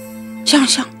ha Sang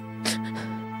sang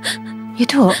You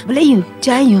thua Malay you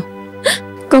Jai you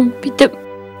Kong pitap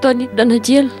Tony dan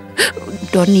Hajil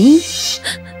Doni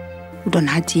Don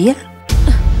Hajil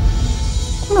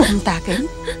Kuno entah kan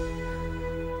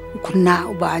คุณนา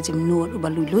อุบาจำนวนอุบา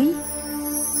ลุย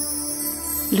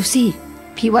ลูซี่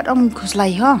พี่วัดอมคุสไล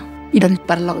ฮะอีดันป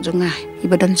าร์ลอกจงไงอี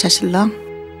บัดันชัชลอง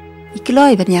อีกลอ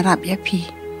ยบัญญารับยาพี่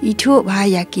อีทั่วบา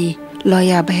ยากีลอย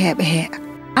ยาแบะแบะ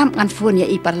อ้ำกันฟูนยา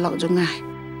อีปาร์ลอกจงไง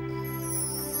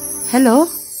ฮัลโหล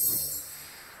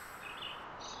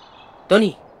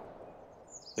Tony,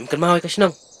 makan mau ikan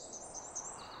senang.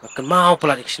 Makan mau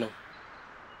pula ikan senang.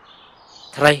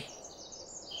 Try,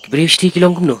 kiberi isti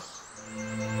kilong kumno.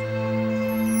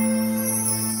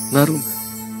 Narum,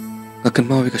 makan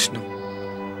mau ikan senang.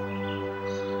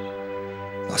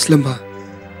 Aslam ba,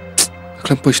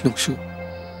 aklam pa senang shu.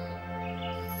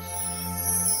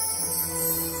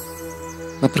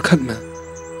 Naperkat ma,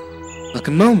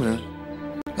 makan mau ma,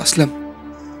 aslam,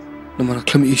 nama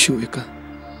aklam isu ika.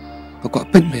 Aku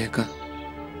apa mereka?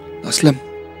 Aslam,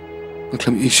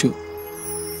 maklam isu.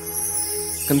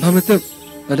 Kan paham tak?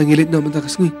 Ada ngilit nama mentah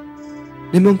kesini.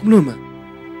 Memang kumno ma.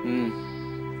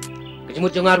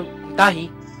 Kejemut jongaru,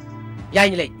 tahi. Ya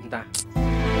ngilit entah.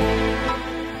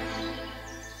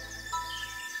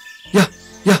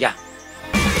 Ya.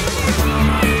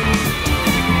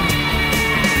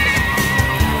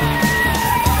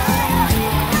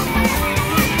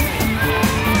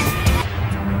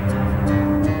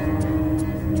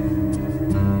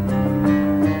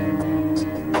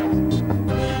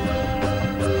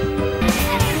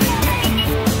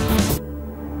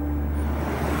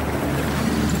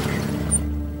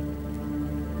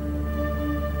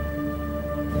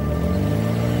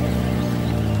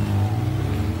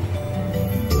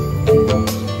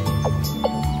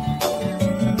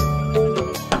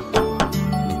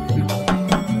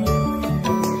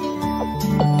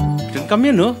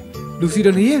 Kami no? Lucy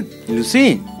dan Hieng.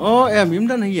 Lucy? Oh,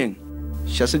 Mim dan Hieng.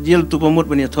 Saya sejil tu pemut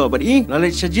punya thau beri,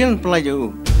 lalu sejil pelai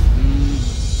jauh.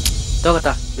 Tahu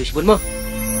kata, bisbun mo.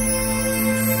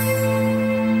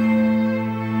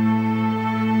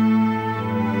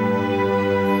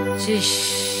 Si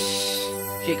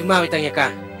kemau itanya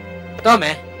ka. Tahu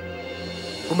me?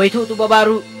 Kumai tu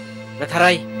baru na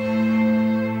tharai.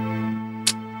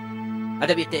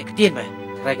 Ada bitek ketien me,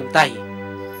 tharai kemtai.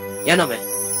 Ya no me.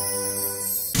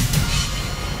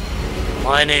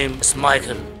 My name is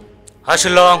Michael.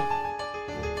 Shillong.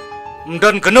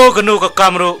 Mdan kanu ke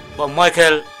kamru ba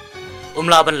Michael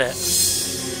umlaban le.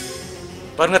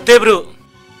 Par ngate bro.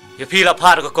 Ye phila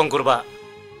phar ka kongkurba.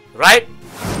 Right?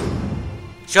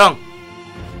 Shong.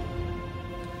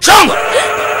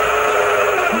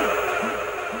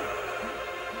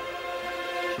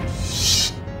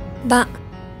 Ba,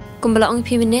 kumbala ong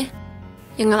pimene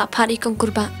yang ngalap phar ikong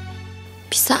kurba.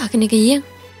 Bisa akene kayeng.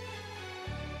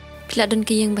 Pila don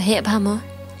kayeng bahe bahamo.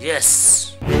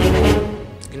 Yes.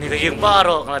 Ini kayeng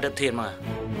baro kang ada tin ma.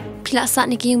 Pila sa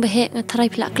ni kayeng bahe ngatharai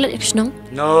pila klet iksnong.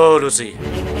 No, Lucy.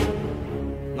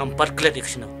 Ngampat klet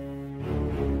iksnong.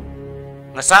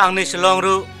 Ngasa ang ni Shillong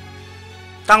ru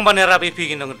tang bane rabi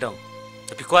pigin dong dong.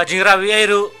 Tapi ko ajing rabi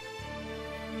ai ru.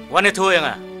 Wane thu yang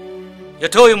ya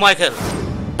thu Michael.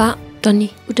 Pak, Tony,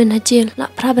 udah najil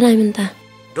la prabanai menta.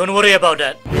 Don't worry about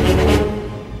that.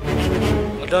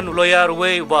 Don't lawyer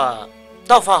way ba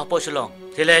tafa po Shillong.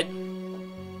 Tilet.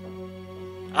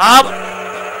 Ab.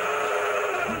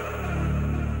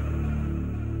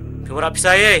 Kemara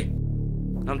pisai.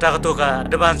 Namta katu ka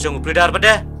depan sung pridar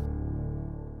pada.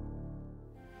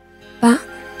 Pak,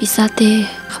 bisa te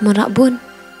kamera bun.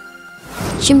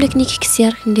 Shimlek ni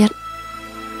kisiar kendiar.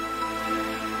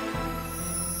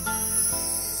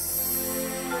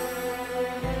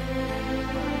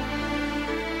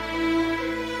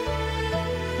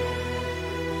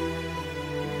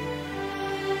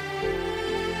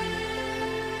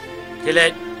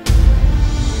 Tilet.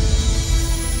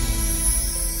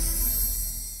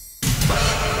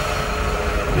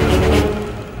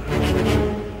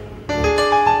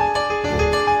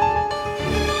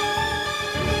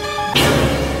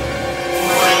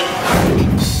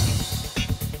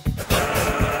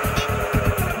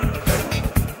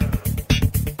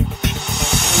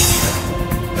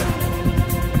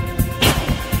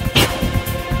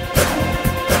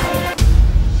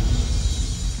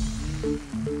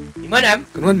 Madam?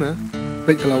 Kenuan ma,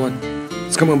 baik kelawan.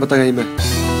 Sekarang bertanya ima.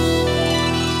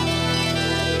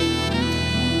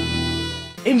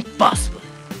 Impossible.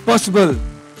 Possible.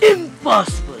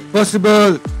 Impossible.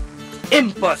 Possible.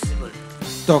 Impossible.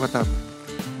 Tahu kata apa?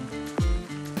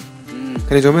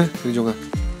 Kani jom kani jom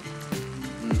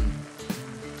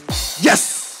Yes,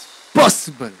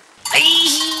 possible.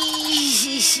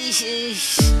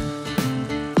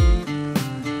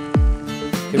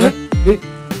 Gimana?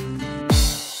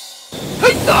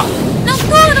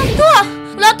 Nongtua!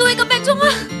 Wala tuwi ka pekso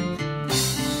nga!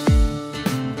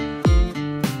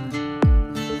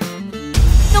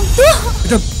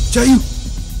 Jayu.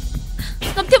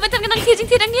 Ngam tiap betul nang ti jing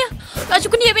ti dang ya. Laju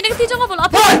kun ye benang ti jong apa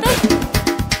apa.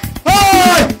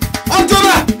 Hei! Om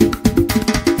coba.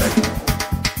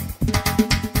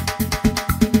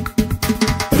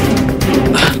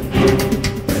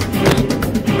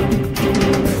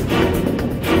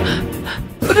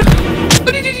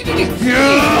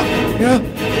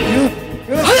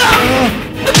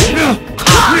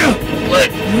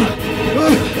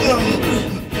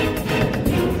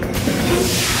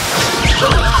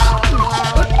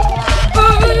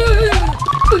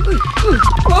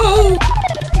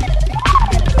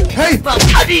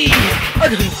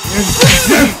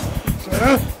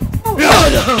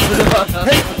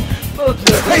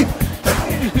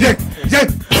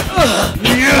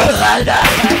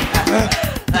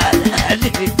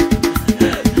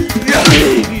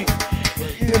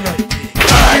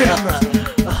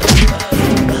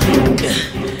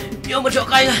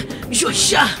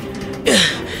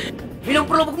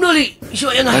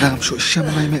 Barang so syam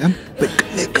mai mai am baik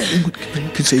lek ingut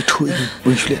mungkin saya itu ini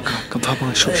boleh lek kan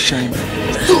faham so syam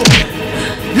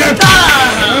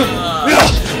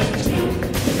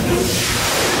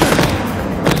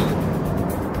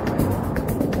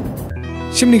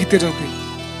Sim ni kita jumpa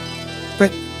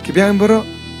baik kibiang bro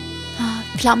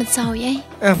Selamat sao ye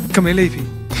kami lagi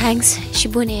Thanks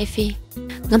shibun efi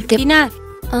ngam tip Tina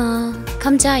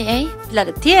kam jai ye la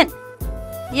tien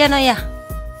ya no ya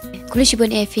Kuli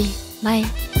shibun efi bye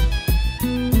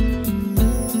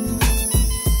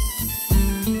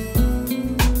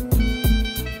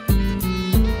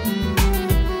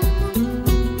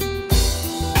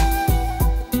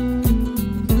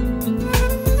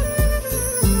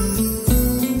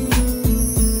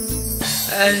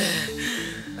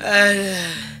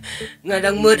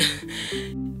Ngadang mud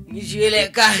ngisi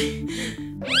lek kai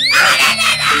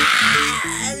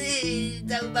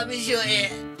tahu babi show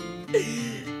ya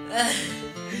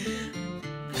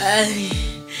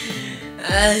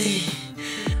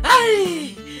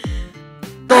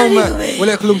Toma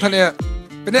boleh kelum tan ya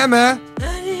benar ma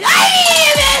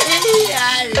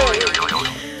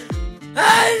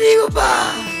Ali upa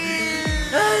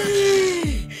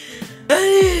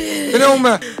benar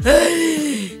ma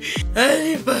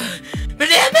Ali pa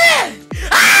benar ma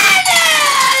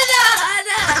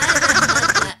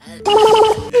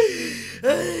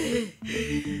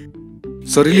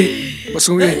Sorry li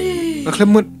masuk ni nak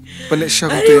lemut balik syah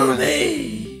tu yang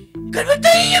kan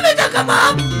betul ya betul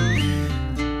kamam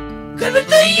kan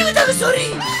betul ya betul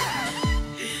sorry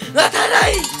nggak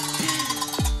tarai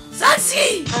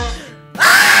sanksi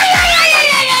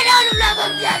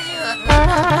belakang jadi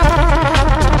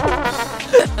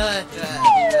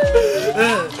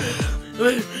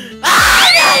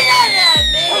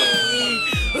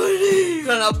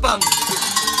kalapang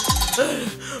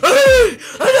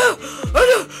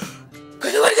aduh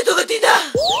kawan ketua ketina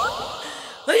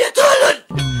ayah tolong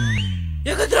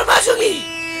yang kan termasuk ni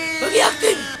bagi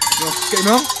aktif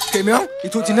Kek Meong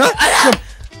itu Cina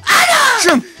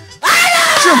Syam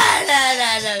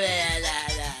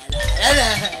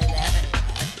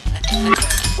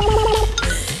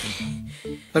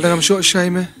Ada ngam syok syai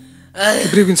me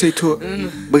Ibribin saya itu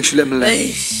bagi syulek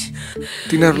melek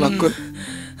Tinar lakut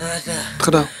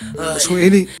Kadang Semua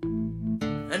ini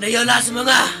Anda yang lah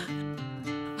semangat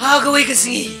Hagawai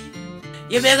kesini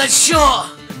Yang mengangat syok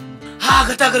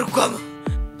Hagata gerukam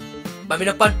Bami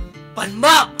depan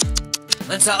Panmak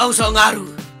Ansa au so ngaru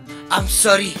I'm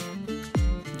sorry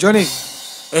Johnny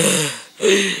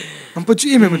Ampo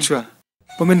cuy me mencua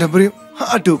Pemain dah beri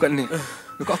Aduh kat ni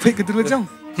Kau apa yang kedua jam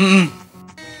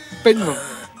Pen mo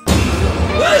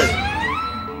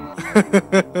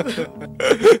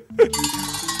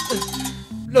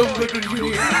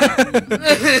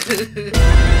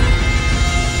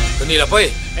Tani lah boy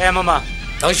mama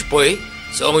Tang si boy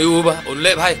Seorang ibu bah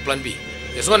Ulep hai plan B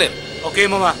Yes one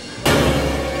Okay mama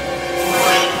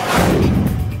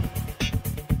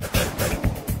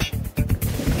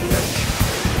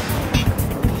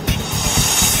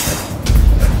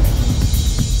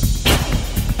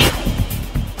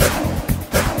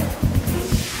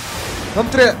Ngam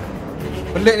teriak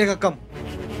Balik ni kakam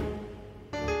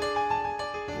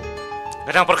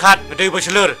Kadang perkat Medai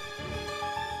berselur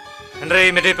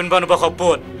Henry medai penban ubah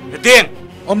koput Netiang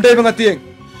Om Day mengatiang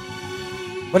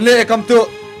Balik kakam tu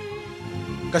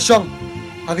Kasyong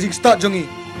Hagajing start jongi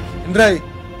Henry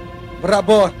Berak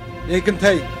bor Ia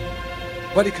kentai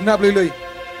Buat ikenap lui-lui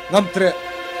Ngam teriak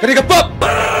Kani kepap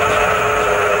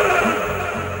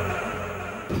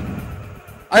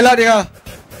Ailah dia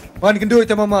Bahan kendui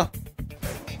ta mama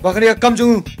Bahkan dia kam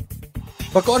jungu.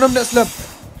 Baka onam nak selam.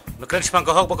 Makan sepang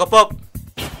kahok baka pop.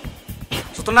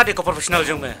 Setelah dia ke profesional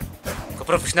jung me. Ke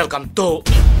profesional kam tu.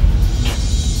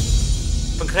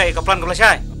 Pengkrai kaplan kau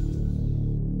Syai.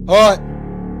 Hoi.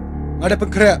 Ada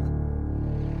pengkrai.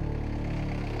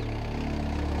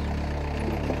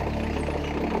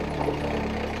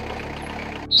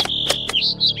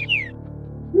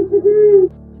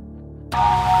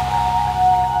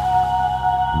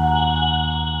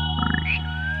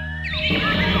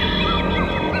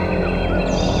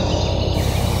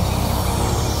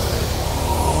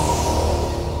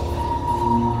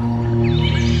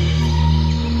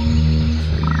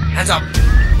 Hands up.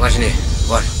 Watch sini.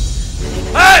 One.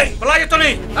 Hey, pelajur tu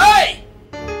ni. Hey!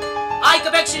 Ai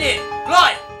ke back sini.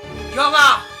 Chloe.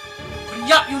 Yonga.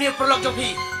 Penyap unit perlok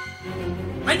jopi.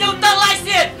 Menyutang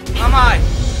license. Amai.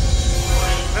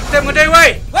 Nanti ngedai wei.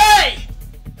 Wei.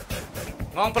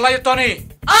 Ngong pelajur tu ni.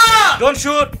 Ah! Don't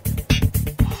shoot.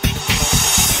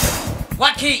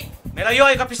 What key? Melayu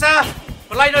ai kapisa.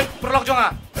 Pelajur perlok jonga.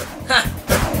 Hah.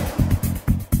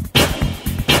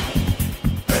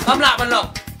 Kamla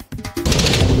perlok.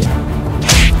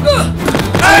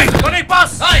 Hey, Tony,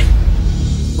 pass! Hey!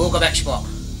 Buka back spot.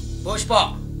 Buka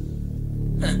spot.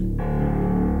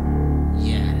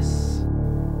 Yes.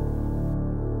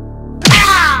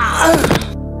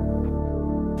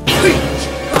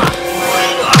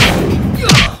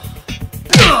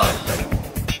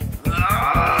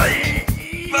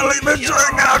 Balai menjual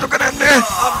ngau tu kan ane.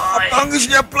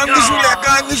 Angisnya pelan disulia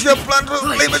kan, angisnya pelan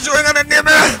balai menjual kan ane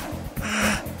mah.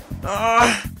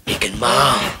 Ikan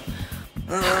mau.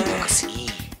 Aku kesini.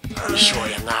 Show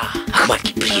yang amat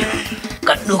kipriu.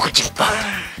 Kat nu kecimpa.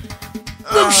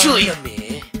 Ngam show yang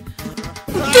me.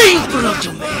 Ting pulau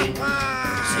cuma.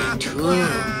 Saya tu.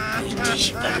 Itu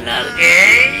sebenar.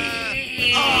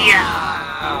 Iya.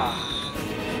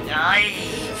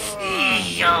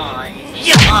 Iya.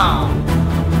 Iya.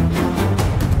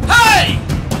 Hey!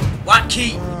 What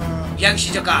key? Yang si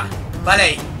jaga.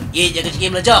 Balai. Ye jaga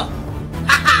game lajang.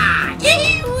 Haha.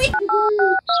 Yeay.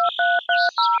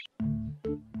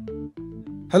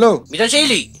 Hello. Minta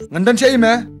Shelly. Ngandan siya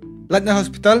ime? Latnya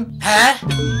hospital? Hah?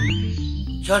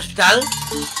 Di hospital?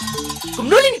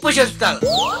 Kumnuli ni po sa hospital.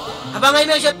 Habang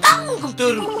ay may siya tanggung kum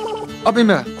turu. Apa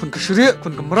ime? Kun kesiri,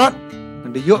 kun kemerat.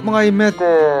 Nanti yuk mga ime te.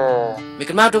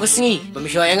 Bikin mau tu kesini.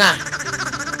 Pemisyo yang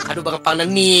Aduh bang pang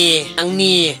ni, ang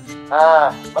ni.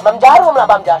 Ah, bam jarum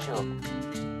lah bam jasu.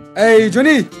 Hey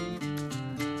Johnny.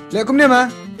 Lihat kum ni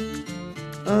ma.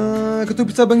 Ketu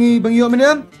bisa bangi yuk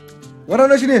meniam.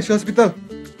 Warna sini si hospital.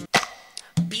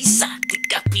 Bisa,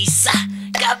 tika bisa,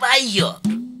 kabayo,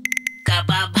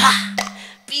 kababa.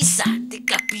 Bisa,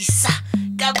 tika bisa,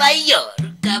 kabayo,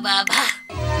 kababa.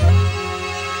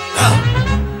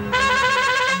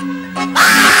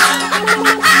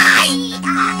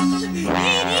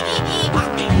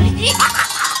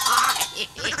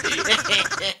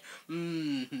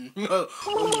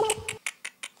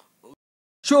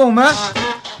 Show ma.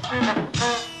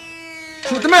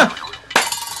 Show tema.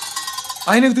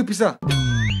 Akhirnya itu pisah.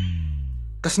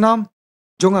 Kesenam,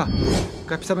 jonga.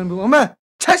 Kau pisah ben bunga ma.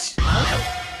 Chas.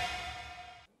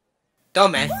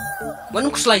 Tahu man,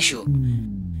 manuk slice show.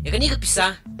 Ya kan ni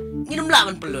kepisah, minum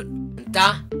lawan pelut.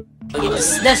 Entah, bagi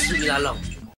bisnes tu bilalong.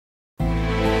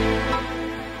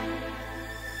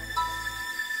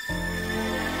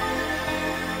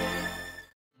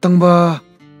 Tang ba,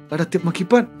 ada tip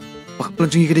makipan. Pak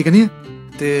pelancungi kedai kan ni.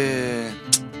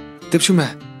 Tip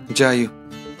cuma jayu.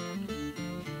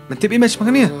 Nanti image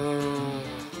makan ni.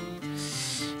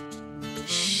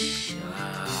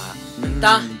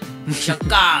 Entah,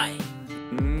 Shanghai,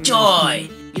 Joy,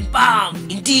 Impang,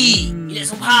 Indi, Ilek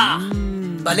Songha.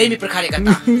 Balai mi perkara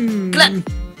kata. Kelat,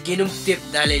 kinum tip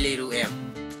dalai leru em.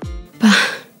 Pa,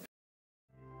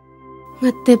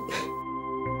 ngetip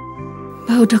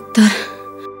bau dokter.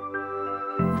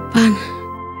 Upan,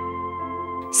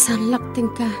 sanlak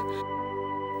tingkah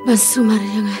basumar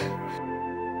yang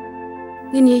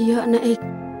ngini yo naik.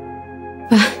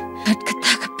 Pa, kat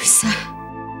kata kepisah.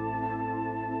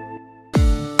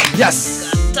 Yes.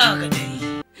 Kata kadai.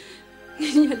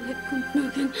 Ngini lek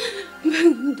kumpulan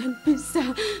bangun dan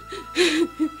pisah.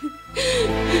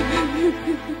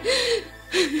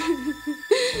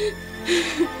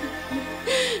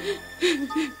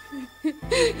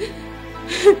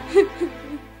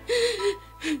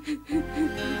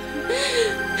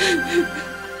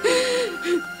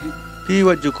 Pi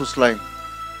wat ju kuslai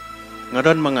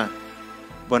ngadan manga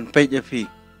bon pej ya fi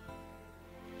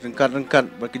rengkat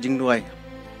berkejing duai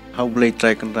hau boleh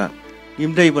try kena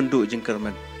im dai bandu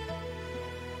jengkerman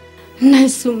Nai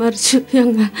sumar ju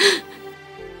yang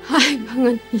hai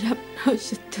bangan yap nau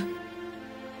situ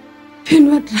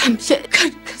pinwat ram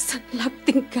syekar kesan lak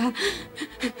tingkah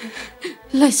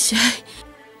lasyai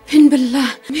Pin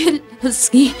bela mil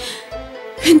hasgi.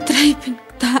 Pin try pin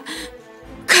ta.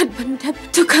 Kat bandap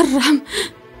tu karam.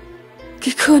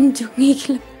 Kikon jungi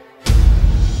kilap.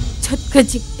 Chat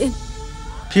kajik.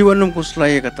 Piwanum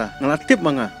kuslay kata ngalatip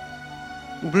mga.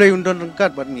 Boleh undon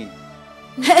rengkat bat ngi.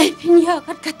 Nai pinya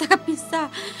kat kata kapisa.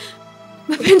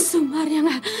 Mapin sumar yang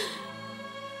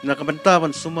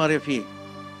Nakabentaban sumar ya fi.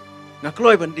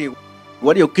 Nakloy bandi.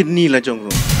 What you kidney la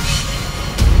jongro.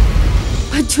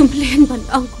 Wajumlen ban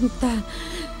angkumta.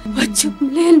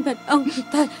 Wajumlen ban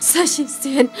angkumta sashi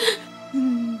sen.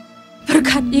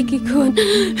 Berkat iki kon.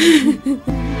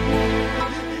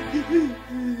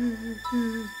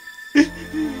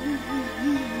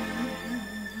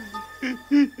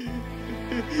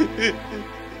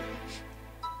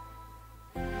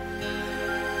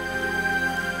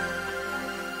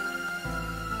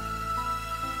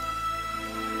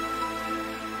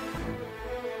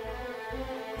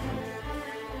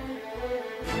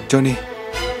 Johnny,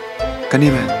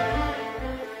 kani man,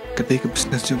 kadai ke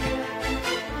business juga.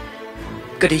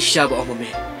 Kadai siapa om me?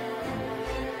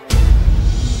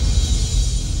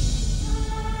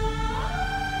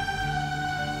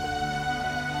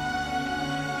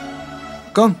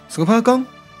 Kong, sengapa kong?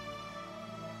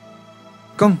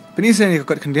 Kong, penis saya ni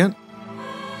kau kendian.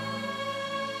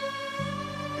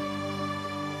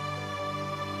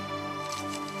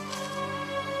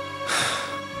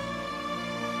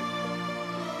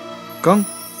 Kong,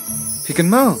 hikan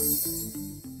mau.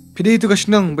 Pidi itu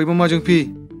kasenang bagi mama jong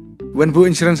pi. Wan bu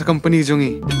insurance company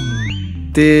jongi.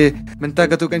 Te minta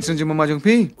katu insurance mama jong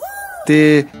pi.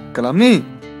 Te kalam ni.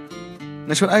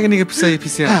 Nashwal aja ni kepisah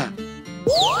pisah.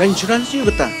 Insurance ni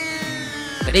betul.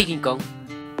 Kadai king kong,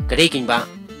 kadai king ba.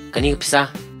 Kani kepisah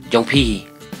jong pi.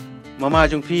 Mama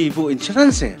jong pi bu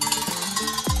insurance.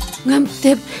 Ngam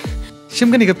tep. Siam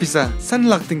kani kepisah. San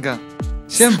lak tingka.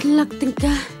 Siam. San lak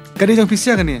tingka. Kadai jong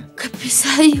pisah kan ya?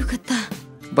 Kepisah you kata.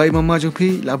 Baik mama jong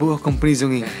pi labu company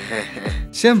jongi.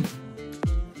 Siam.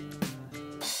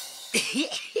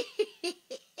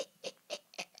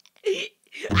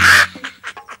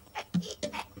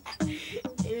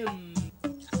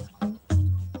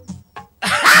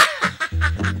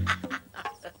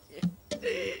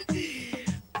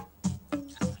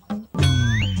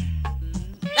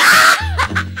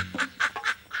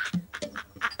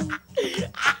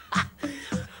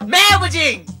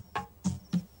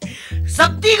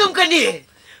 Sakti kau kani,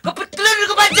 kebetulan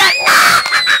kau baca.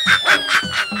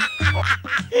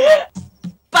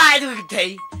 Pai tu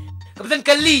kita, kebetulan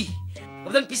kali,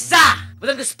 kebetulan pisah,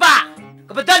 kebetulan kespa,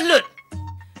 kebetulan lut,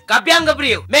 kabiang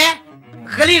kebriu, me,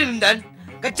 kali rendan,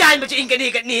 kecain baca ingkar ni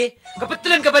kat ni,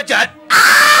 kebetulan kau baca.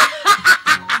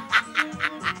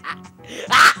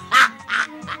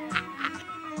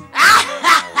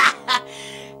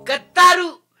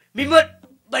 Ketaru mimut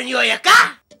banyoya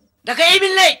kah? Dah ke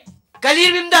Emin lek,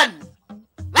 kalir mimdan.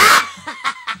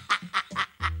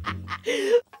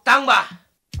 Tangba,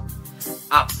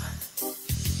 up.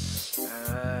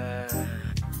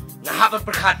 Ngahap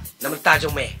berkat, nama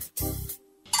tajong me.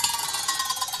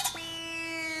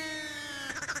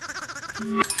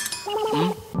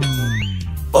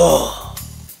 Oh,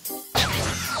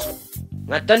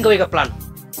 ngatan kau ika plan,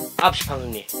 up sepang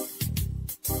ni.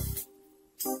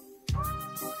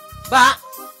 Ba.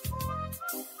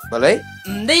 Balai?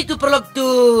 Hindi itu perlog tu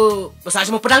basa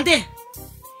semua pedang teh.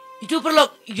 Itu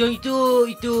perlog itu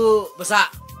basa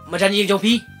madan yang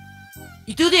jompi.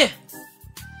 Itu dia.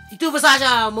 Itu basa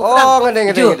aja mau pedang. Oh,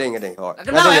 ngadeng. Oh,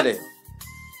 kenapa ya?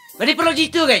 Ngadi perlog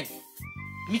itu kan?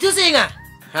 Itu saya ngah.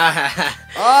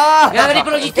 Ngadi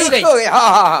perlog itu kan?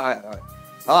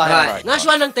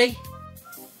 Ngasuan nang teh.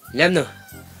 Lem no.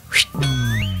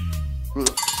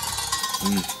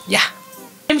 Ya.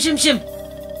 Sim.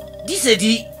 Di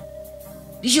sedih.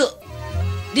 Di syuk.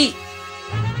 Di.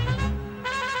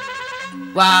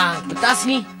 Wah, pentas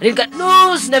ni. Ringkat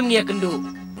nus nam ngia kendu.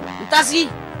 Pentas ni.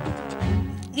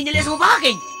 Ni nyelek semua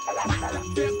pakai.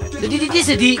 Jadi di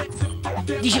sedih.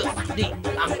 Di syuk. Di.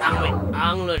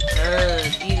 Ang lut.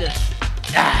 Di lut.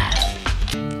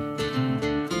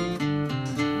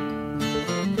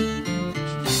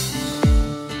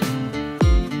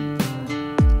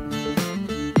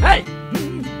 Hey.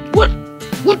 What?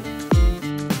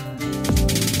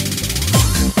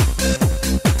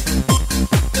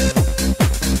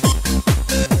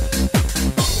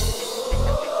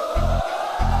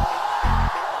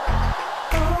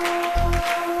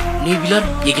 Ni bilang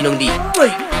ye kinong di.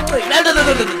 Oi.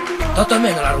 Tahu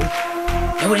me ngalaru.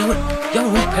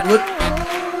 Jangan, Edward.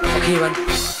 Okey, man.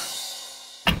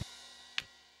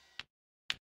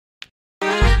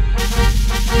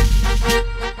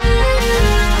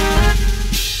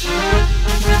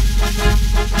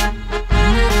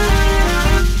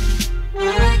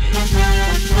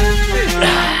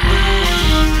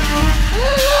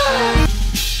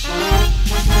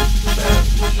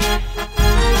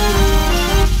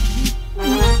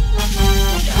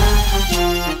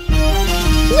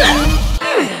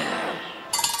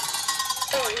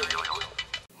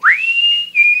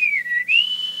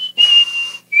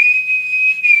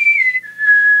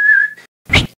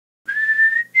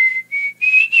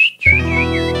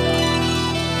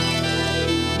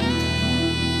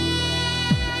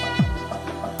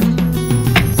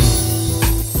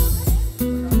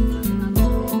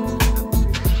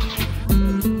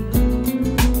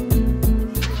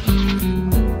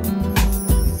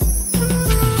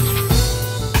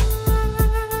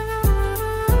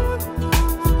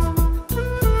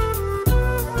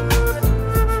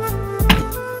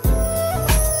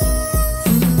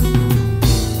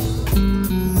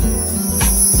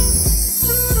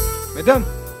 Madam.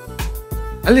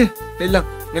 Ali, lelang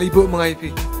ngalibuk mga IP.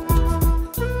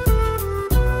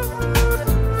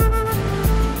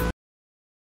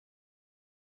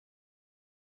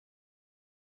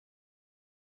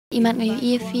 Imat ngayon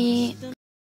IFI.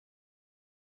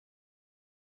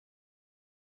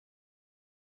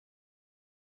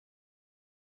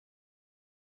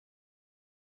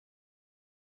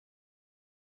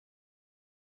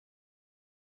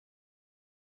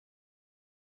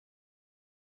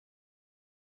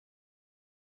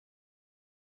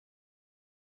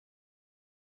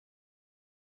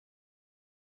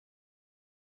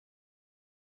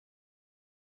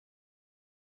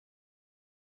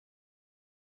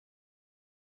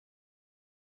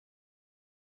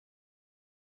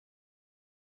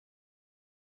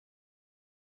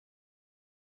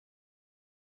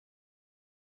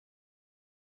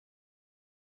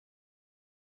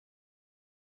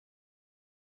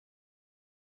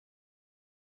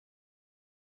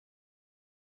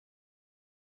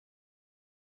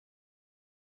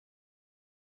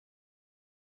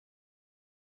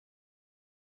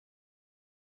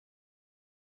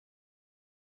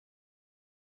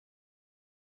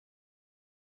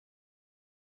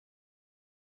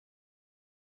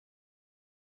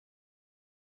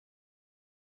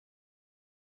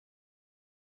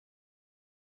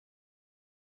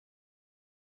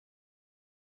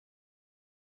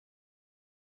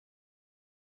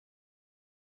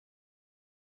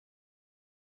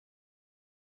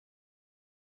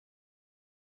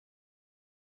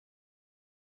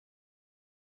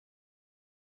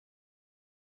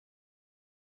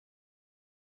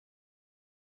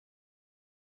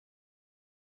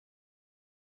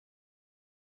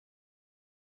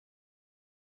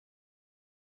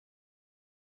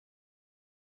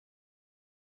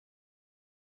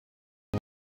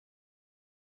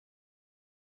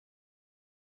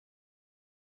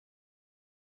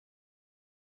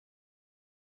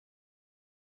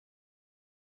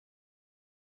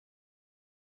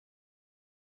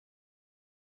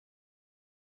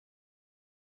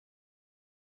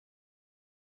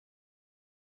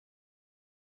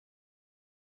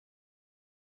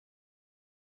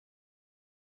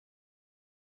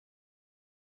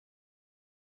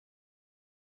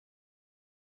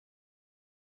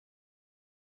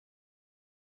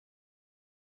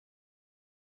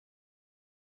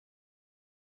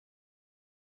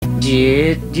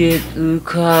 Jet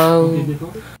kau.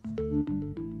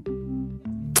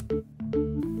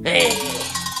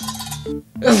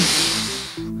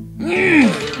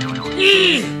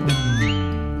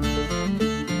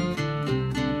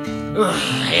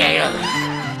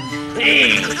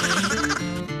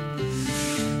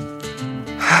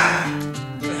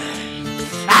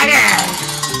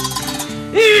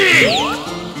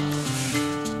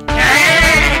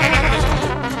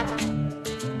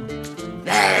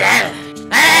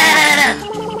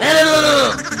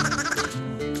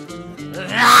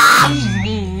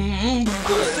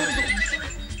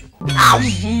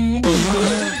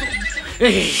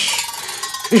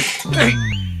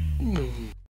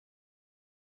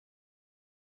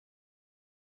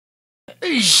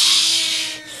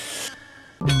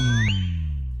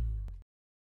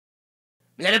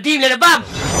 Let a team, let a bum.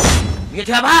 You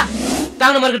have a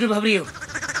down the market to Fabrio.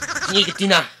 Sneak it,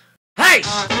 Tina. Hey!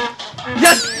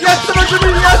 Yes, yes, teman Juni,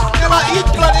 yes. Kalau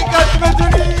iklan ikan teman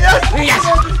Juni, yes. Yes.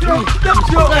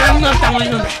 I'm not tanggung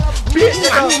ini. Bisa.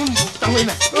 Tanggung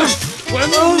ini.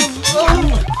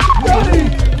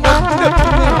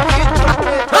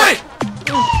 Hey!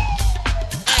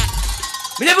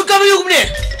 Mina buka biu kumne.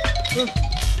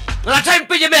 Ngelacai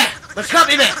pergi me, berskap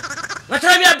me,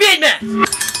 ngelacai me abis me.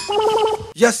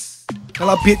 Yes,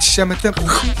 kalau bitch saya metem,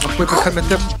 apa pekat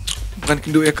metem, bukan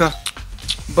kindu eka,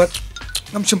 but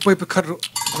ngam sampai pekat ro,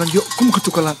 bukan yuk kum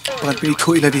ketukalan, bukan pilih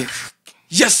kau ilah dia.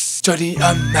 Yes, jadi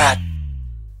I'm mad.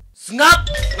 Sengap,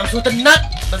 ngam sudah tenat,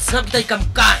 bersengap kita ikan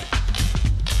kai.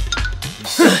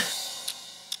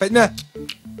 Baiknya,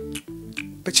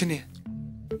 baik ni,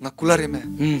 ngakular ya me,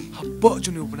 apa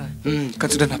juni upnai, kan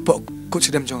sudah nampak kau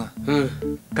sedang jonga,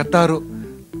 kata ro,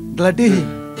 geladih,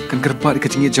 kan kerpat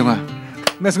dikecingit jonga.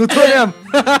 Mas ngutul yam.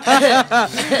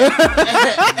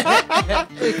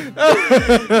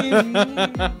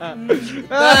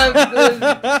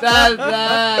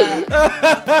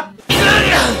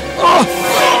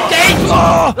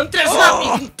 Ang tersenap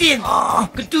ikintin,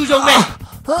 kentujong me.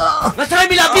 Masalah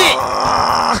milabi.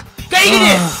 Kayak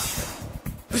gini.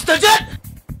 Setuju?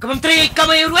 Kamu menteri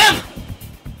kamu UM?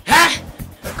 Hah?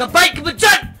 Kebaik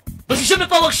kebejat. Bersiap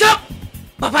lepas workshop.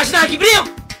 Bapak senang lagi beliau.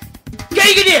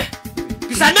 Kayak gini.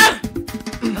 Di sana,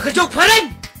 aku jauh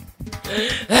paling.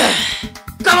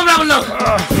 Kamu melawan lo.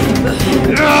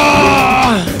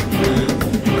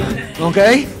 Ông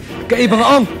cái bằng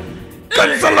ông cần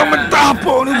sao lòng mình ta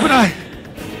bộ nữa bên này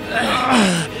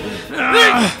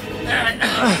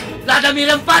Là đã bị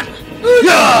lâm phát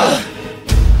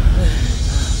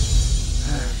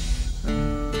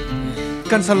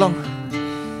cần sao lòng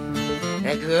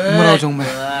Good. Mau trong mẹ.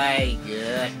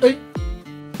 Good.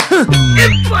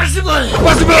 Impossible.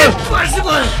 Possible.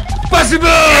 Impossible.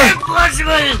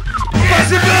 Possible.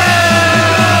 Impossible.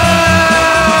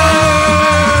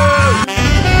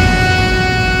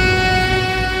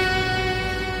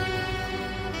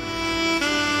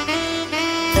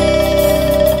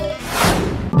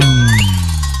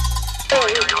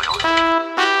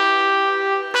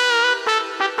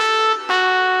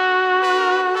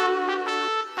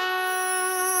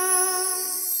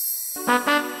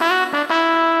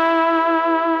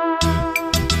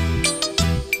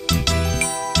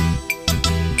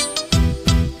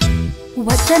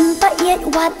 Wajan payet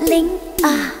wat ling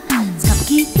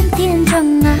Sabki kentian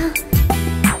janga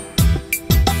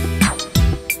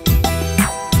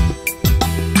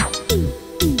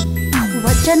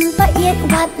Wajan payet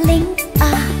wat ling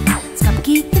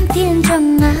Sabki kentian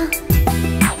janga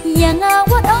Yang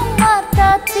awat ong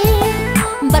matati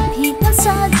Bat hitan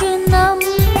sa Junom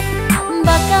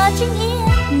Baka jingi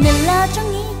nila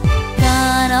jangi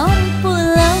Kanong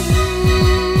pulang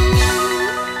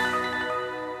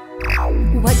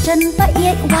Wajan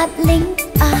payet wat ling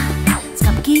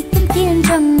Sabki kentian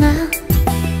janga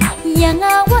Yang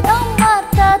awat ong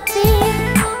matati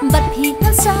Bat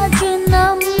hitan sa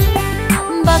Junom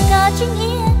Baka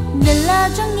jingi nila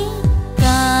jangi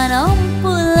Kanong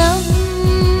pulang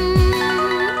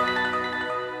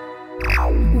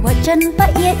Wajan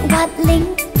payet wat ling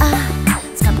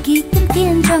Sabki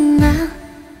kentian janga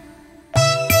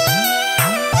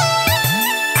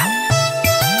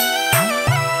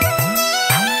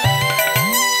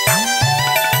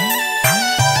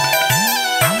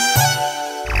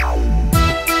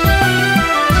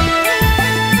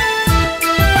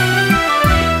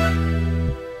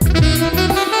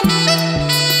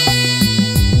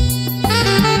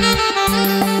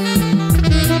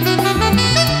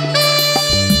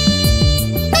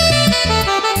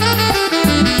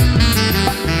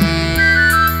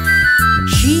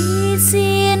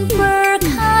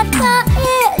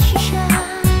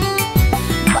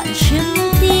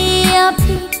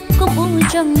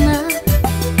Janga,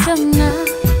 janga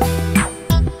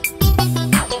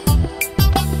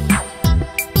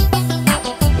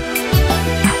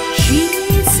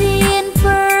She's in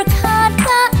berkat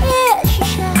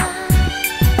Aisyah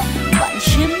Bạn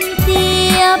xin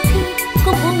tiap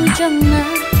cũng janga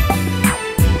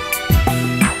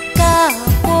Ka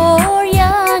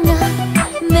poryanga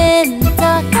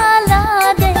menta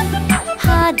kalade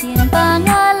hadin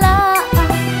bangala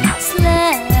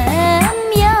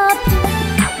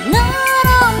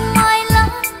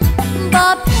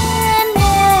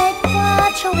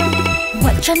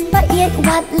Wajan payet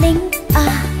wat ling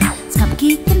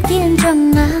Sabki kentian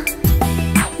janga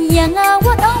Yang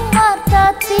awat ong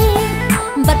matati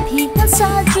Bat hitan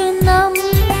sa Junom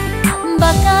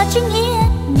Baka jingi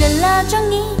nila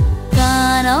jangi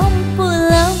Kanong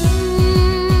pulang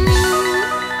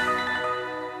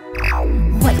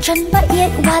Wajan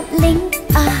payet wat ling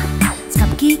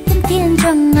Sabki kentian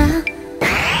janga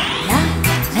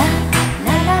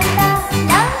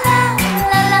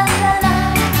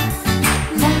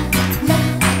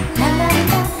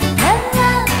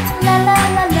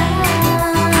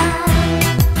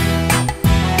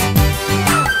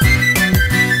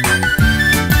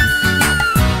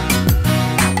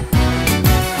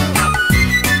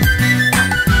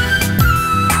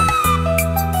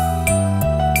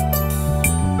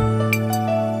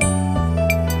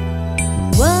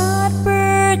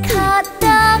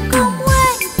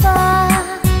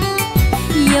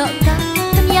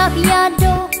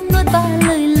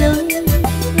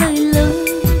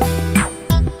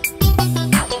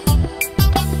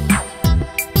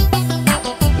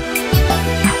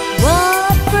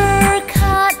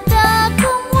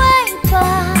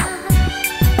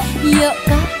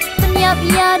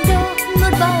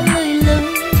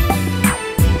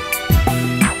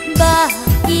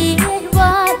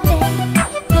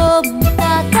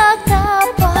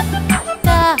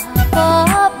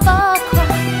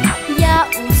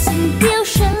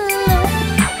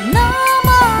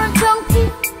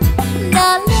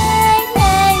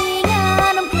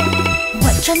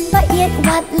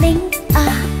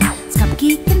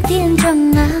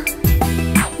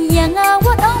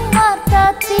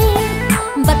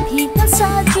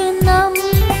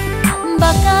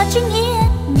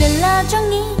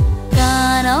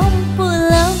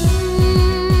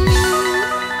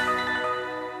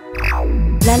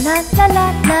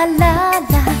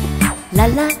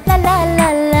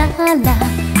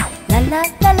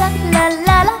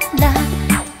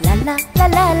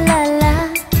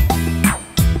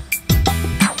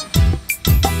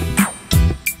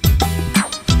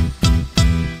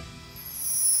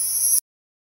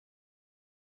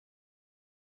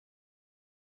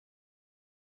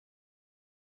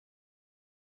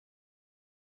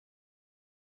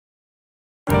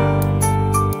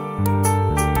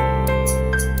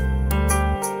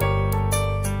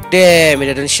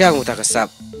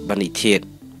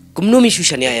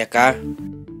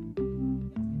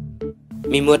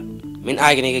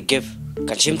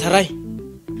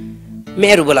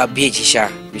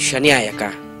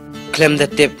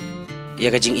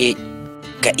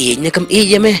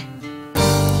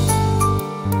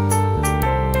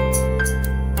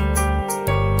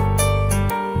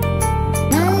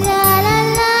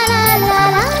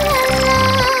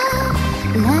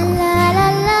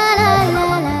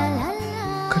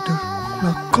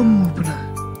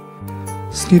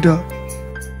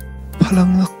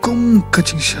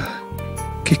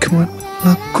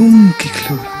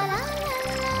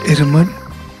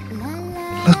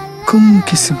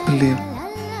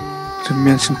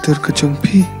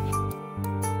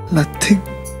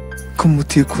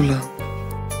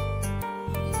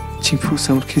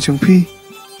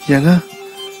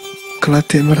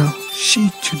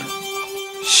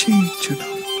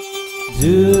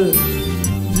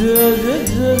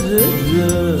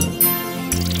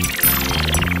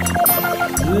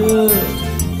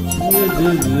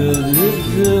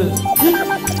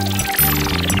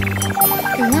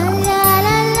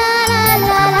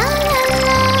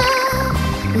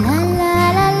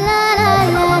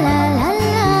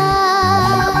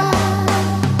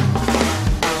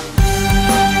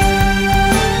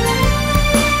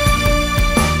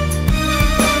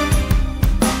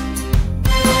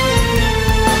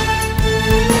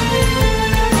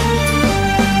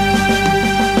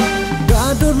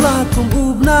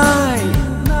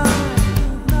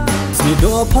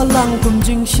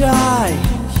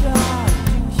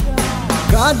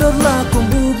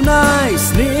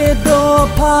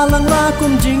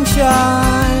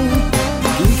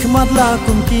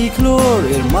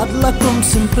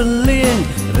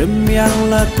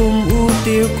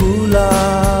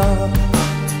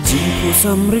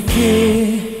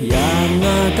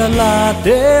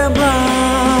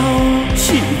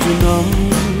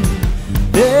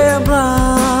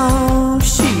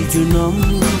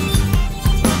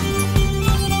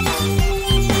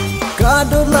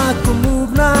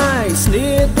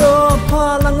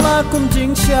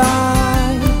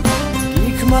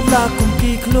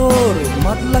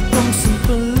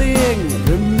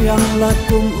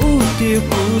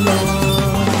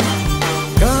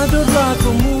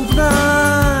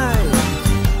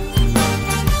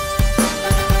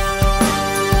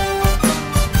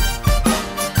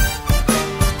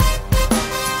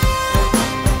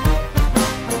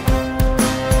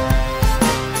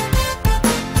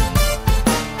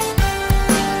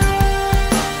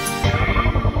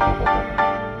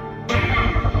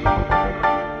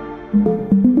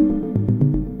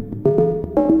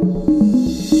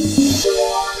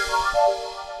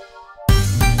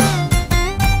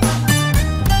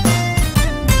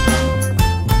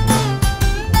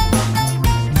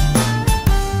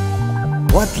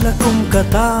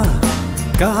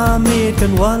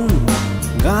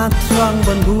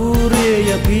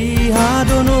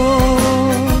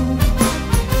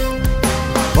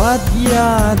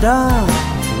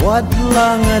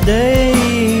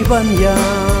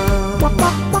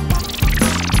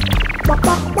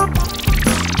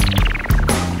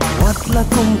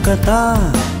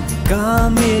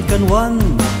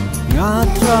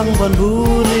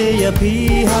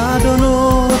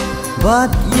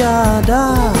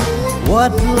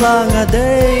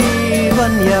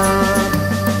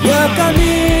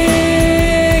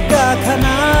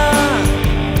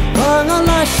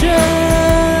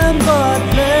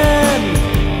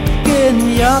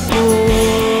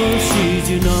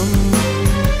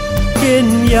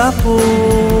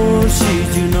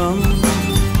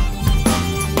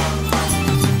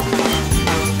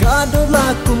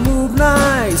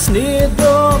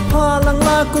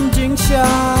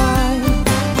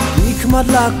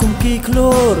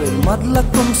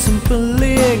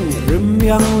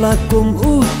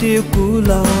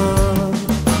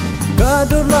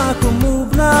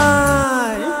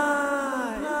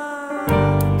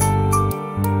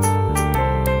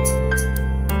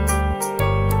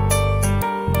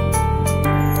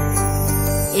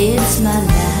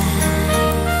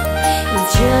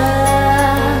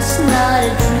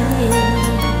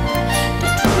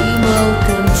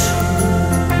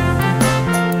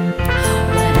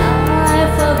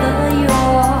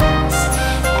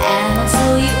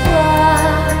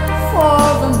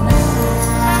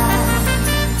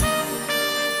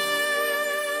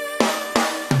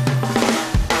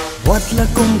Wat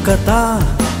lakum kata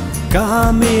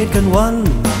kami kan wan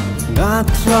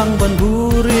ngatrang ban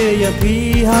buri ya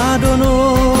piha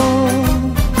dono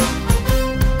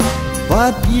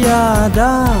wat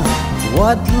yada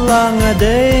wat lang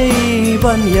adai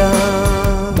ban ya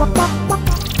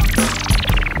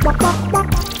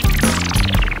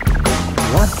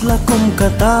wat lakum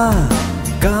kata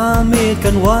kami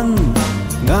kan wan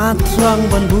ngatrang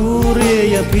ban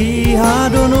buri ya piha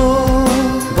dono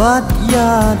wat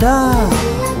yada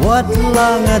wat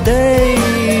lang adai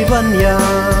ban ya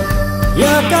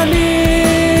ya kani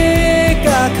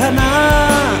kakana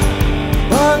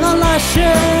bangala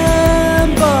shem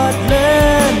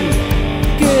batlen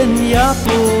ken ya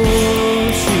po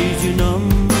si Junom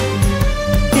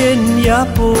ken ya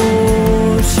po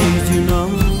si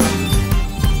Junom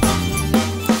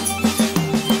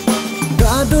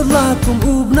kadurlah kum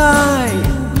ubnai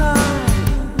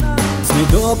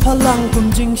snido palang kum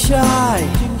jingshai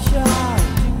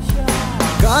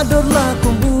kadurlah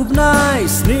kum ubnai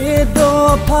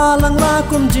snido palang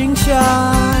lakum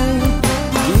jingshai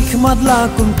ikmat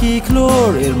lakum ki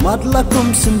klor irmat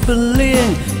lakum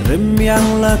simpeling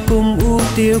remyang lakum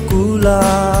utiu kula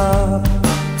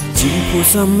jingpu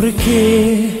samrike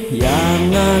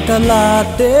yang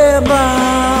akalate ba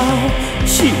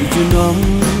si Junom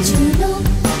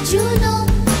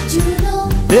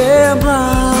Debra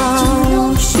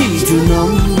si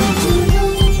Junom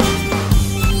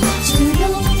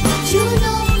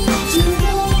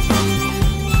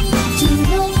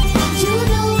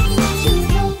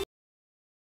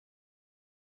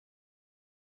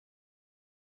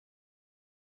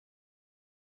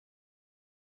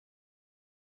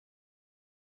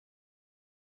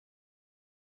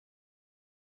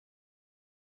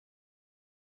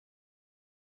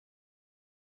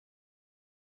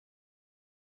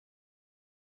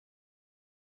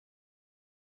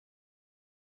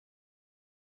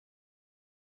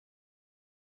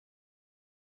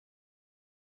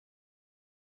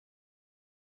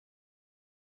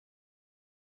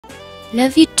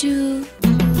Love you too.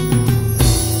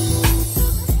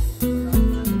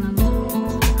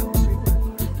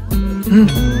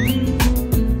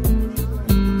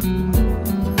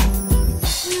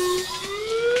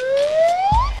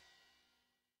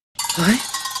 Hai,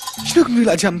 sino kung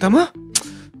nila jam tama?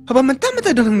 Haba manta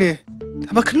mata dong ni,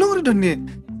 haba kelong dong ni,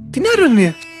 tina dong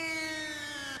ni.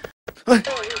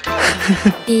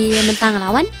 Di mentang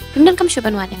lawan, kemudian kamu siapa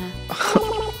nuat yang?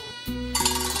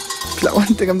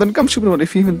 Lawan tegam dan kamu siapa nuat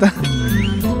fi menta.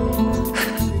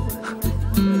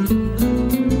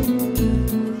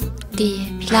 Di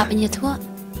pilap punya tua.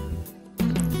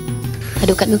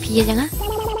 Aduh kat nupi jangan.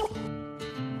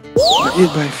 Iya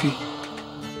baik fi.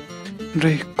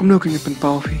 Ray, kumno kengin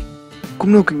penpau fi,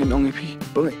 kumno kengin ongi fi,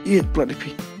 bangai iet pula de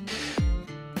fi,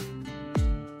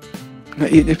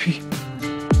 nggak iet de fi.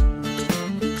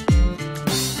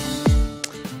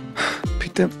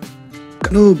 Pita,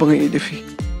 kano bangai iet de fi,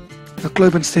 nak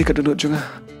keluar ban stay kat duduk juga,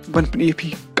 ban pen iet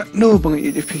fi, kano bangai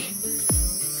iet de fi,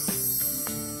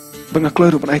 bangai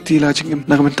keluar ban IT lah jengem,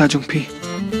 nak mentar jong fi.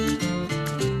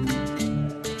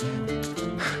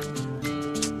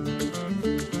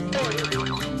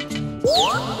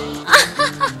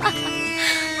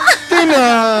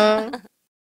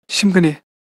 Sim kan ya,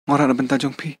 orang nak bentar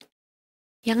jong pi.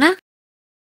 Yang ah?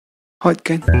 Hot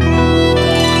kan?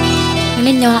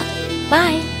 Mungkin nyawa.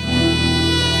 Bye.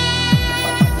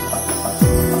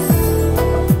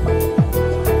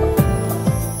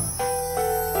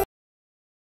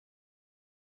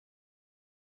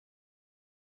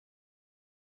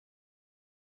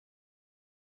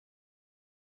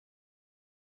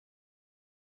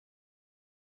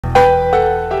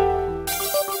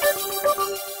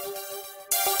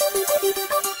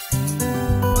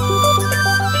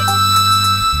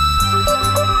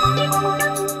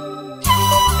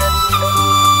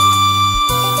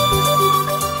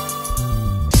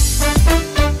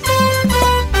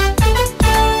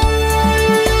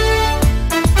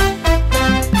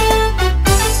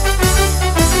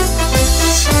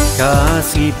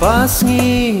 Khasi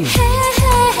pasngi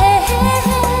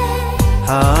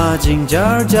hajing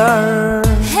jar jar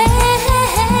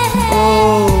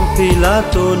oh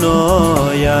pilato no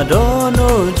ya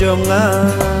dono jonga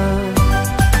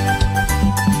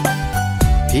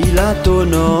pilato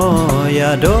no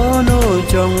ya dono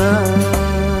jonga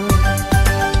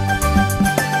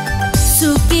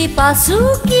suki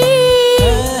pasuki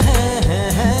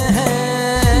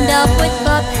dapat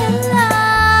bapela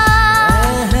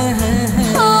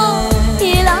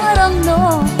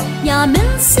nhà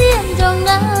mình xiên trong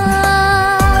ngã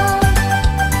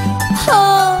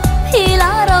ho hi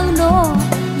lá rong no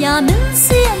nhà mình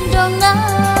xiên trong ngã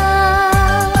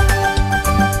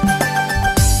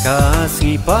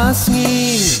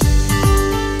pasngi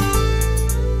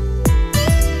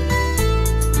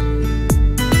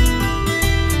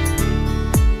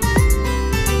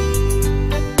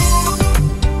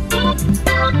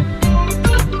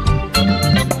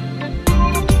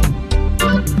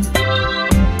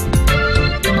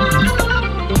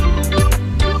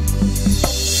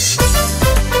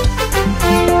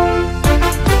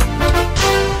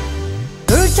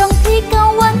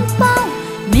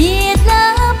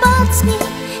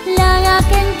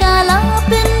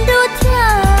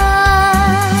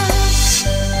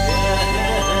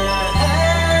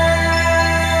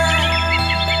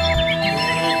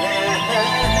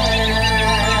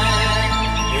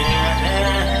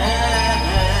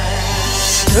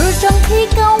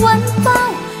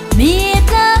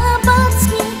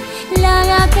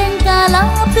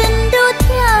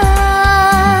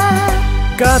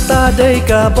Kata day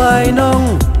ka bay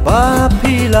nong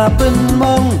papila pen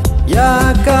mong ya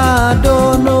ka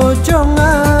dono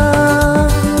jonga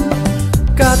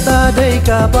Kata day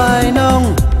ka bay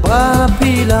nong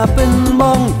papila pen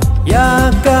mong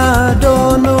ya ka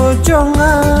dono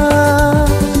jonga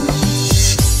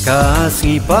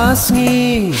Kasngi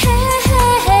pasngi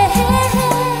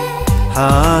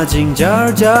hajing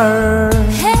jar jar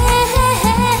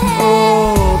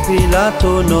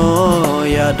Pilato no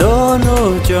ya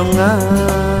dono jonga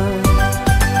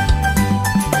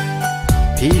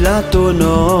Pilato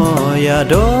no ya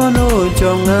dono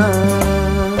jonga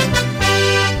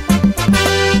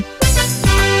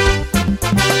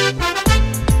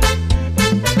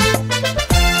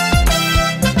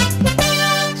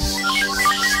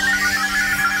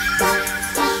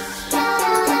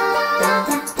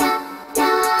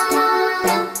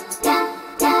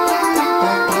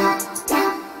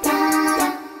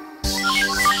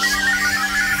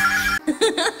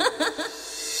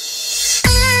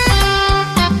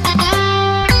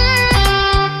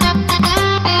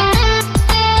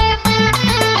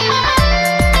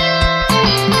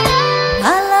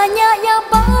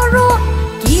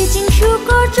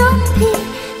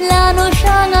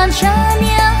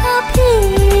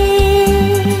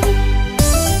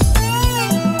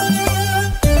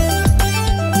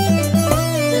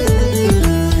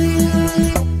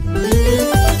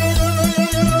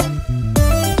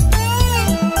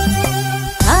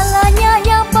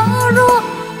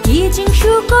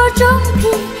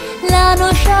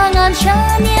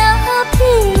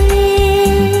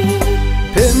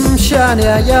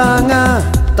Shania yanga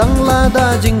tang la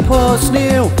da jing pos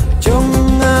new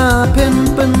jonga pen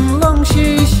pen long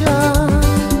shisha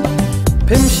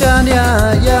Pim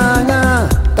shania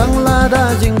yanga tang la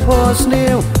da jing pos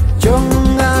new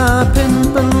jonga pen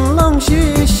pen long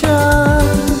shisha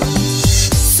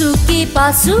Suki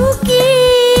pasuki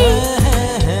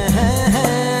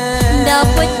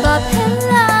dapat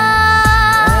bapela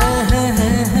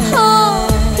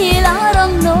Oh pila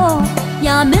rong no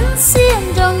ya min sim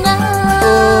jonga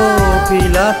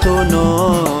Pilato no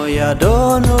ya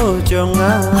dono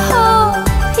jonga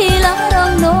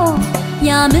Pilarong no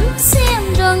ya min sim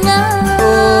jonga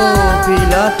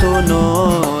Pilato no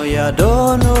ya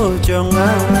dono jonga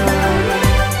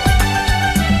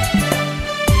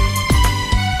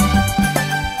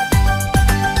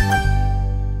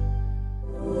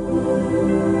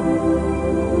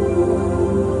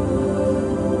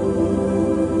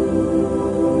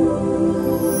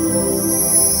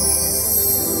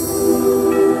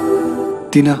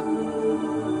Tina,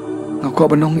 aku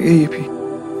apa nong pi?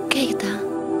 Kita.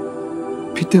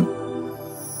 Pitem.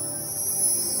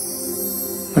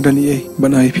 Ada ni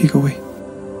banai pi kau.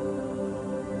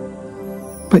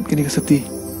 Pait kini kesati.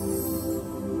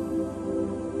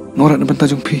 Norak na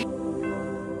banta jong pi.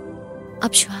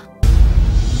 Abshwa.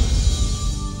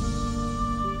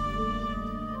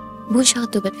 Busha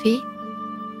tu bat pi.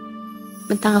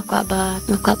 Bentang aku apa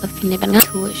film ni bangat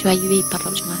tu shwa yui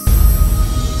parlok cuma.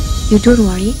 You don't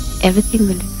worry, everything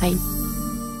will be fine.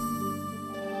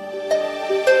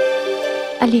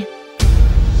 Ali.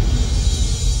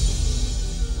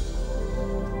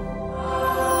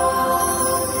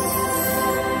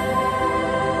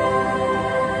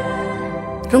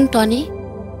 Rung Tony.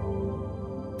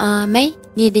 May,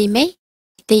 ni day May.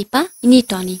 Day pa, ini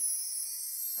Tony.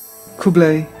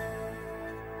 Kublai.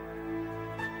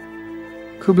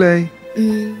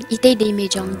 Itay day May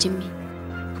jong Jimmy.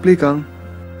 Kublai kang.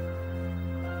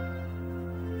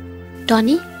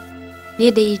 Tony,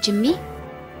 ni day Jimmy,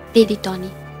 day di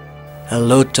Tony.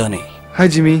 Hello, Tony. Hi,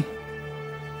 Jimmy.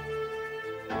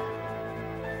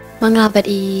 Mga bat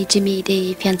i Jimmy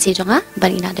day fiancé jonga,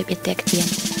 bat ina da betek tiyan.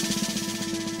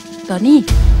 Tony,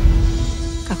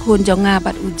 kakun jonga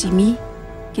bat u Jimmy,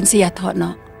 kin siya thot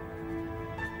no.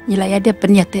 Nilai ada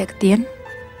penyata ketian.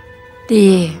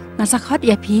 Ti nasakhat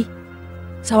ya pi.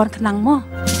 Sawan kenang mo.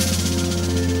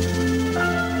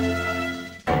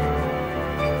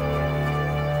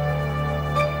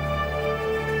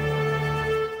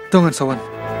 Tongan sawan.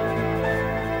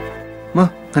 Ma,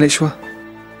 anik shwa.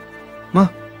 Ma.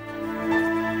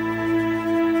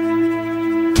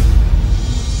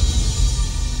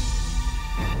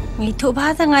 Ngai thu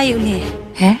ba ta ngai uni.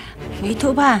 He? Ngai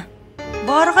thu ba.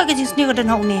 Bor ka gajis ni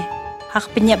gadan haune.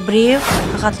 Hak penyap brief,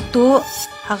 hak tu,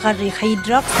 hak ri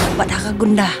hydrox, bat hak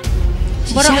gunda.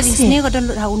 Bor ka gajis ni gadan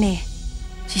lut haune.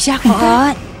 Sisa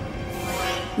kan?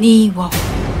 Ni wow.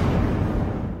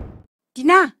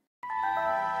 Dina.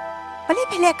 Balik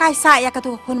pelek kai sa ya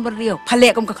katu kon beriu.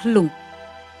 Pelek kom ka kelung.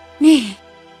 Ni.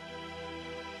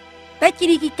 Baik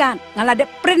kini kikan ngala de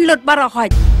print lut barahoj.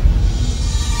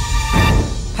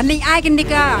 Paning ai kan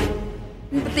dika.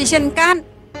 Petition kan.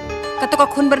 Katu ka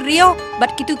kon beriu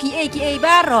bat kitu ki ai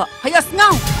baro. Hayos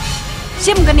ngau.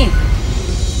 Sim kan ni.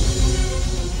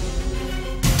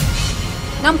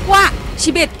 Ngampua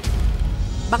sibit.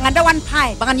 Bangan dawan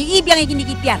pai, bangan yu biang gini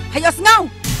kipian. Hayos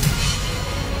ngau.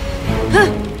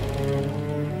 Hah.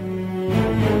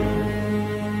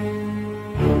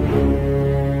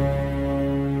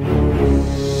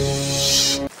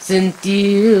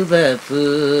 Sentiu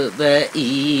bapu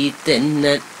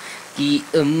tenat ki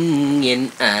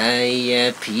yen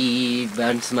ayah pi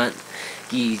ban smart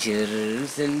ki jer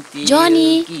sentiu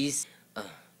Johnny.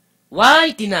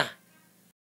 Why Tina?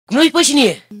 Kenapa pas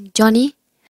ni? Johnny.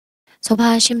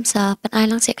 Soba shim sa pan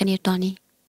ai lang se kan Tony.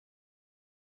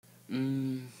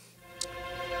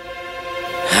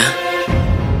 Hah?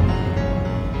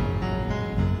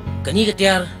 Kani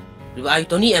ketiar riba ai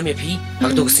Tony ame pi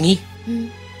hak tu kesini.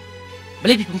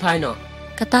 Balik pi pumpai no.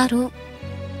 Kataru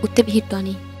utip hit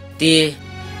Tony. Ti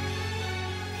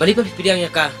balik pi pidiang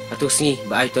yaka atau kesini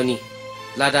ba ai Tony.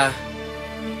 Lada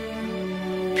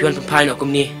piwan pumpai no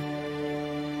kumni.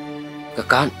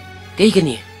 Kakan, kei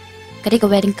kani. Kadi ka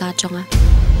wedding card jonga.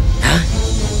 Ha?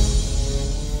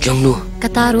 Jongnu.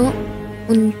 Kataru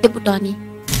untip Tony.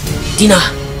 Tina.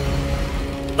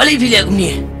 Balik pi lihat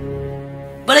kumni.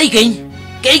 Balik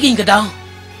kei ka daw.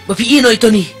 Ba pi ino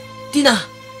Tony. Tina,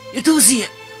 itu sih.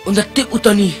 Unda tip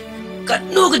Tony. Kat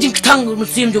no ka jing ketang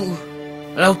musim jong.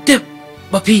 Lau tip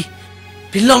ba pi.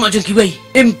 Pilong ajong kibai.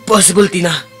 Impossible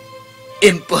Tina.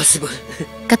 Impossible.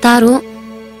 Kataru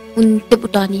untip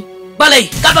Tony.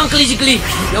 Balai, kabang keli-keli.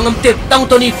 Yang ngam-tip, tang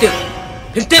Tony tip.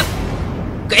 Hintip.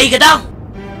 Kei ka daw.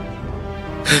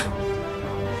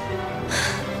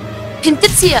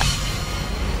 Hintit siya.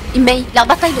 Imay,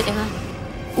 labatay do nga.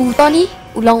 Tony,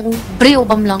 ulang brio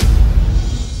bamlang.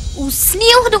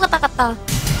 Sniyo ka do kata-kata.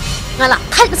 Ngala,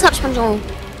 kahit masarap siya panjong.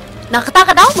 Nakata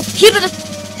ka daw, maghiro na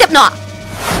tip na.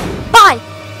 Bye!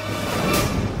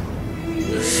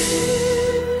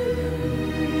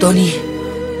 Tony,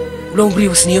 ulang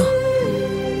brio sniyo.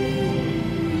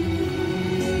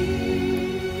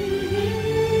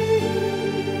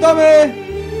 Tommy!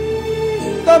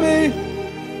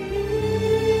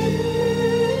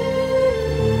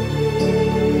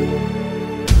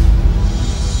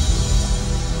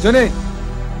 Johnny,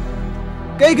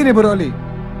 kei kini beroli?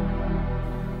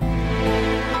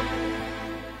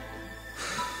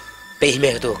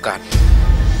 Pehme tu kan.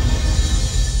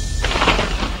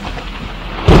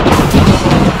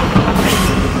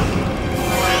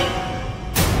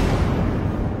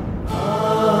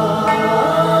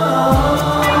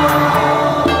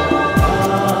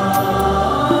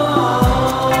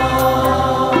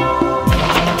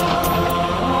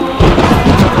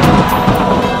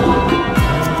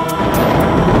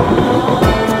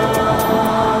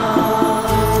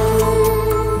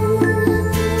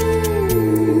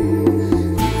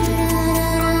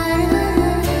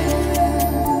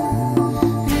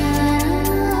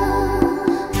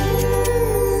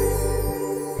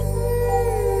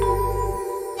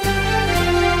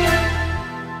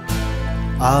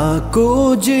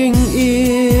 Aku jing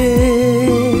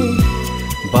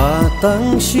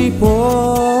batang sipo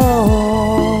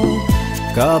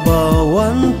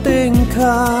kabawan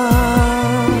tingka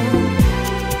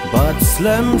bat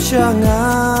slam syanga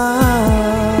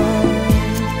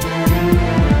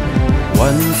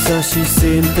wan sa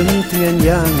sisin tentian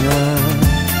yanga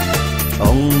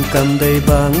ong kam dai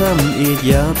bangam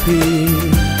idyapi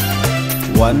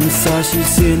wan sa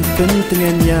sisin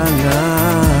tentian yanga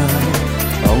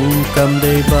ong kam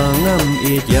dai bangam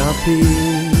idyapi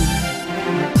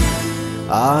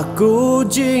aku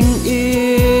jing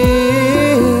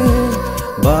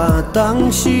batang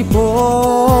sipo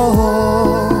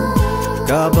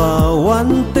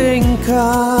kabawan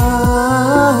tingka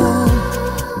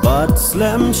Bat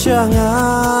slam shanga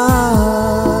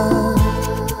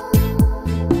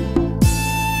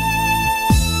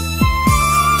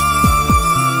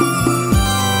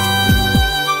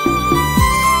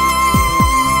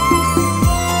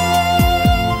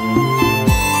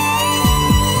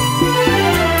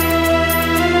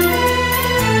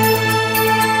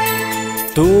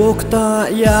Tuk ta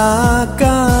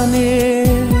yakane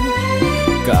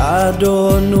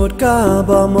kadonut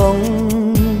kabamong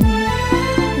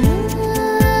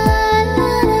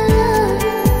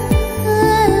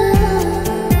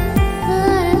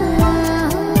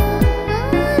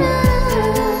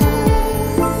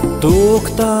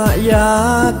Tuk ta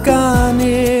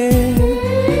yakane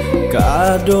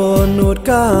kadonut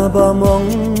kabamong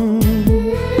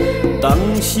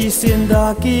Tang shi sin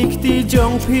da kik ti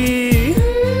jong pi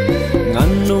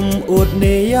Nganum ut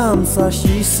ne yam sa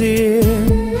shi sin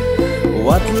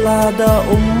Wat lada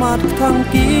umat thang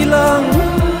kilang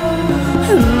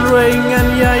Rui ngan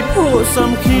yai po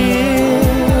sam ki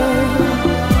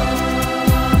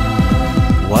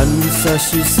Wan sa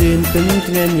shi sin pen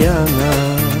ngan yanga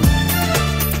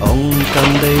Ong kam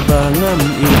dai bangam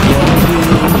i yami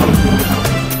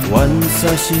Wan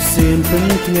sa shi sin pen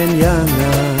ngan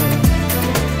yanga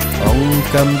Ong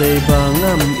kam dai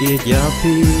bangam i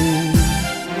yapi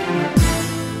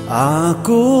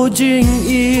Aku jing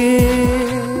i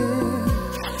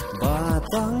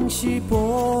batang sipo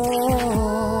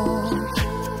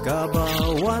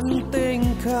kabawan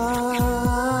tengka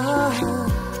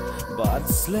bat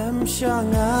slam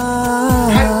shanga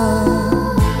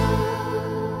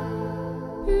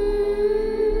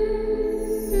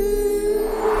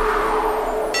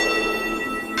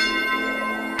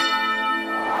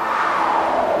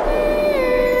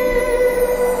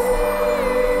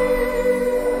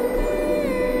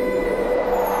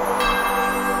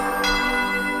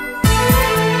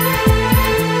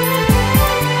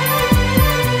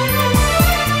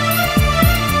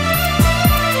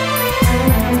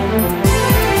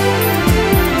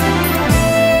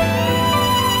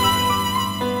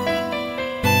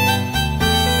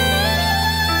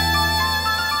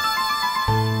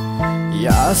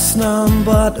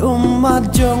Nambat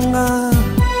umat jonga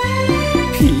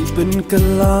Pipen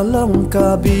kelalong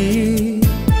kabi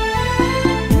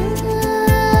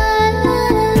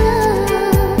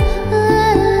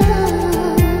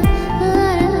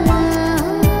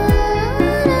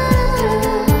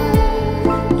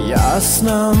Yas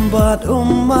nambat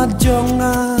umat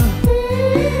jonga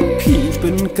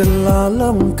Pipen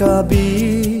kelalong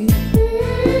kabi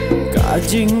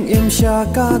Kajing imsya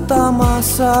kata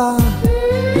masa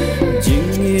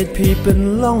Jingit pi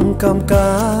pen long kam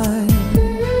kai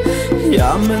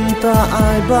Ya menta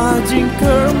ai ba jing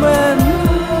kermen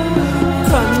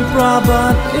Kan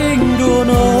prabat ing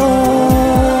duno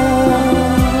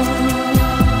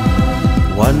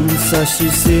Wan sa shi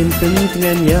sin pen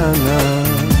ngan yanga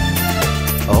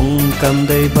Ong kam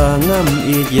dai bangam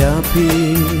i yapi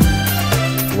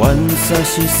Wan sa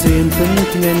shi sin pen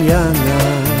ngan yanga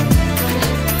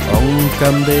Ong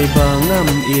kam dai bangam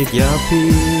i yapi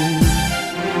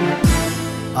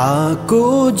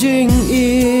Aku jing i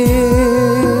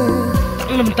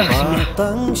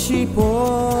batang sipo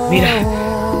Mira,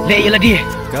 le ialah dia.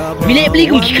 Milik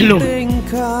beli kau kelum.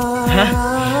 Ha?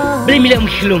 Beli milik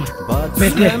kau kelum.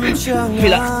 Betul.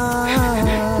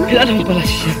 Bila dong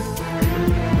palasnya.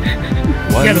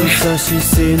 Wansa si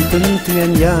sin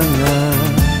pentingan yanga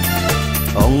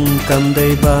Ong kam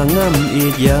dai bangam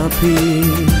i yapi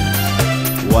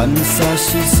Wansa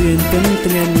si sin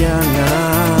pentingan yanga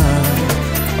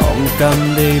Ong kam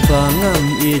dai bangam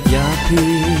i yapi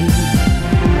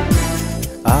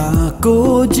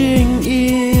Aku jing i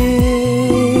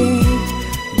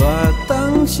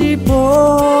batang sipo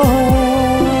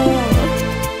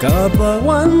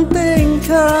kabawan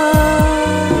tengka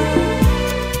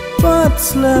Bat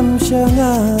slam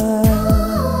shanga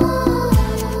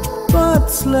Bat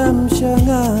slam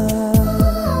shanga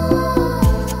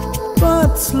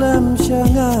Bat slam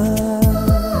shanga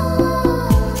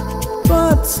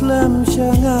Bat slam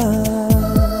shanga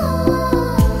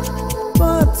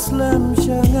Bat slam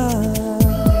shanga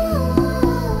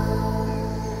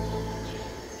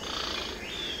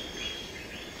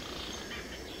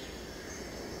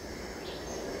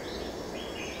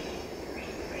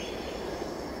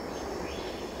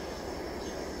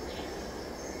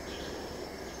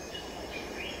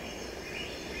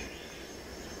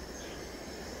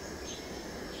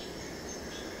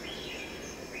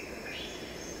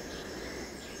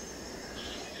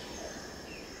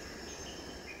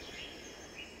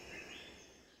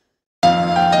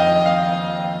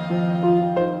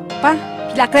Pa,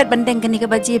 pila kret bandeng kani ke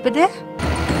baji apa dia?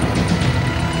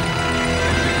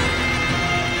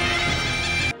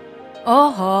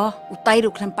 Oh, utai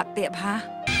ruk lampak tiap ha.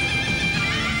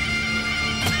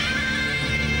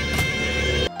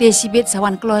 Desi bet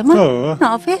sawan keluar mah.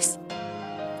 Na office.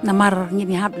 Namar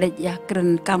ngini hab lej ya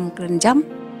keren kam keren jam.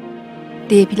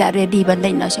 Di pila ready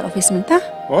bandai na sa office mentah.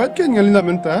 Oh, kan ngalin nak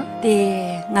mentah. Di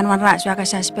ngan wan ra swa ka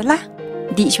sa sepela.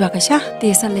 Di swa ka sa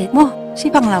di salet mo si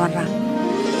pang lawan ra.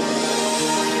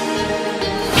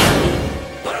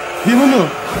 Di mana?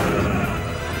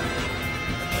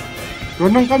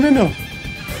 Ronong kami no.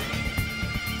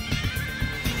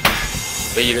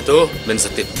 Bayi itu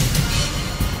mensetip.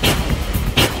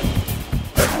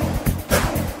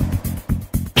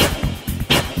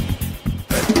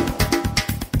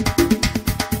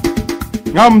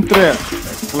 Ngam tre,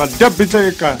 ladap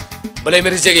bicara ka. Balai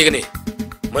merijek ini.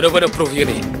 Mana proof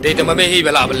ini. Data mame hi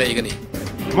bela balai ini.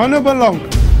 Mana balong?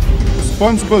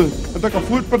 Responsible atau ka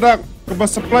food product ke bas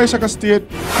supply sa ka state.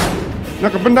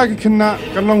 Nak benda ki kena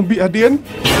kanong bi adien.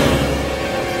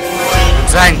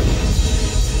 Sang.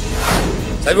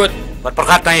 Saya buat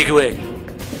perkataan gue.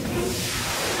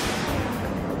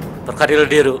 Perkadil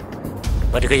diru.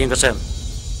 Badi kayang kesem.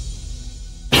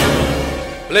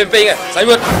 Lempeng ah,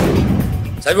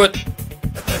 saya buat.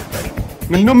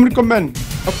 Menum recommend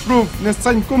approve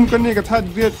nesan kum kani ka third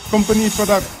grade company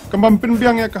product kembang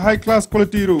pinbiang ya ka high class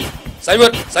quality ru. Saya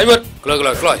buat.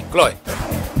 Kloy.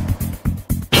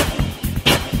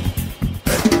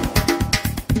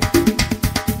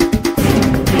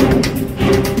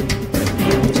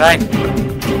 Sang.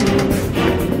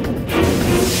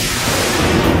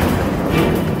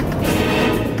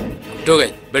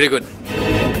 Okay, very good.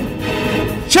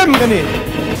 Cem kani.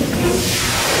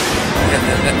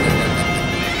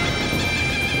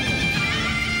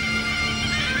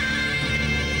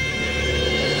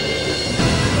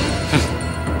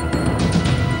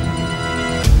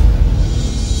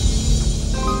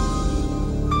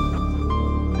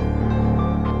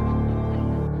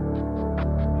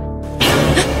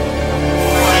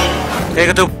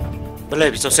 Kayak gitu,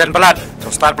 boleh bisa sen pelat, so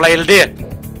start play dia.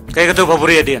 Kayak gitu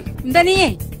favorit dia.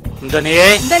 Ndani.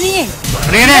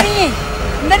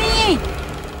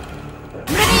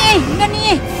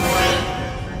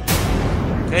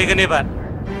 Kayak gini, Pak.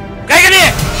 Kayak gini.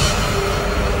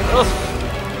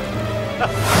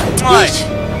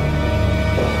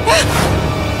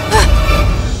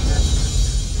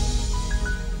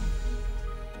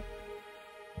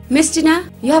 Miss Gina,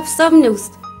 you have some news.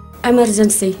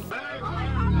 Emergency.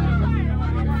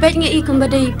 Baiknya ikut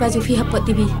badai baju fi hapot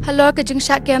TV. Hello ke jeng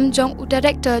syakam jong u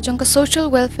director jong ke Social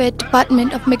Welfare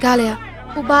Department of Meghalaya.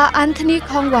 Uba Anthony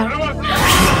Khongwar.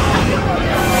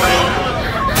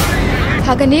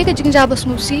 Hagani ke jeng jabos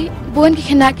musi buan ki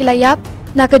khena ki layap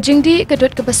na ke jeng di ke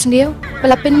dot ke basneu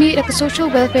balapin mi ke Social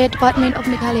Welfare Department of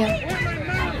Meghalaya.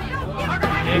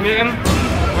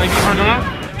 Mai bi khona.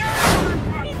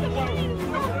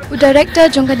 U director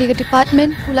jong ke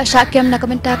department ula syakam na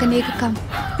kamenta ke ni ke kam.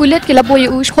 Pulit kila boy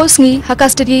us hosngi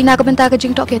hakas tadi nak benta ke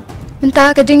jing toket. Benta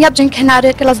ke jing yap jing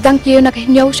kenaret kelas dang kieu nak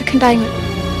hinyau sekendai.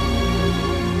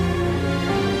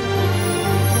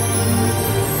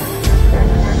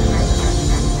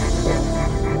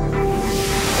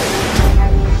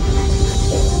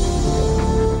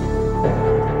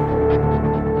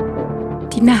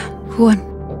 Tina, Huan.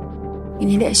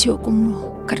 Ini dah syuk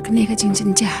kumno kat kene ke jing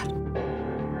jenjar.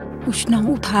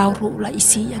 Usnang utau ru la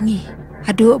isi yangi.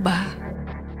 Aduh ba.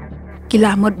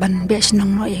 Kila mod ban be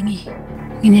senang no yangi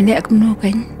ngine ne akmno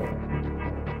kan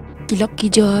kilok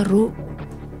ki joru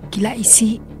kila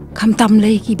isi kham tam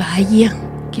lei ki bahaya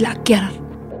kila kyar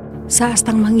sa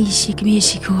stang mangi si kmi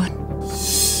si kon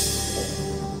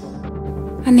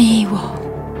ani wo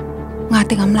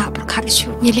ngate ngamla perkhat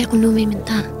shu Nyele aku nu me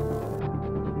minta.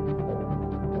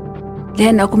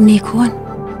 len akum ni kon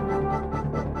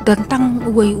dantang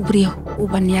uwe ubrio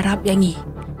uban yarab yangi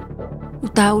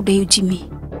utau de Jimmy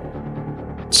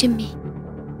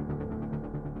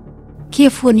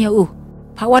Kia phun ya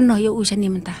pawan no ya sani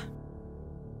mentah.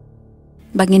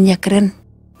 Bangin ya keren,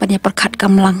 banyak perkat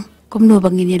kamlang, kumno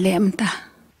bangin ya le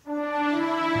mentah.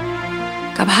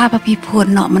 Kabah papi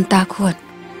phun no mentah kuat.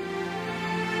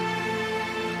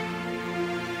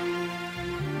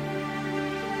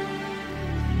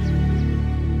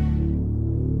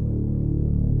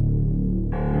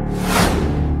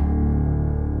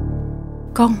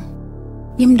 Kong.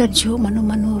 Yim dan syu manu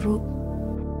ru.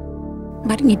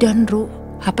 Bat ngidan ru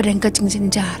apa dan kacing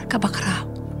senjar kabakrau.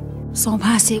 Song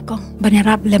phasi kong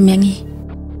banyarap lem yangi.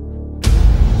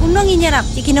 Kumnong inyarap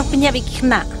ikinok penyap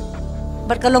ikna.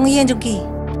 Berkalong iyan juki.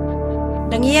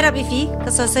 Dang inyarap ifi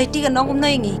ke society kan nong kumno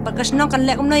yangi. Berkasnong kan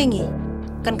lek kumno yangi.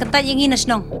 Kan kentat yangi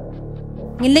nasnong.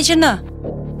 Ngin le chana.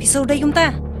 Pisau dai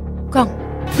kumta. Kong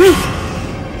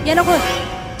Yan ako.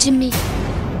 Jimmy.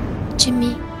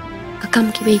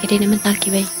 Kakam ki bay kade na menta ki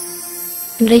bay.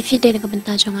 Nrai fi de na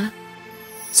kabanta jonga.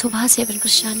 Subha se ber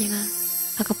kurshani nga.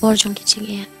 Akapor jong ki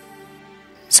chinge.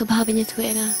 Subha benya thue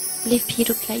nga. Live fi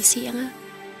rup lai si nga.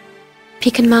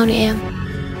 Pikan mau ni em.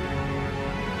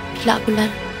 Pila bulan.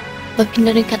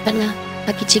 Bapinda ring kat nga.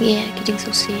 Bagi chinge ki jing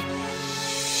susi.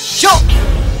 Sho!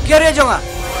 Kere jonga.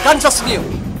 Kan sasniu.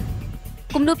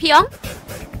 Kumnu piong.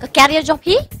 Ka carrier jong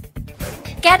pi.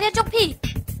 Carrier jong pi.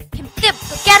 Kim tip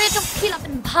ka carrier jong pi la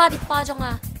pen bha di pa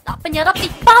jonga. La penyarap di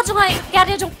pa jonga ka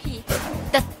carrier jong pi.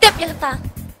 Da tip ya ta.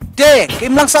 De,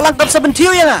 kim lang salang kap sa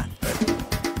bentiu ya nga.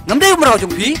 Ngamdai umrau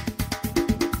jong pi.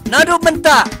 Nadu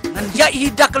menta ngan ya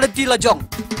hidak ledi la jong.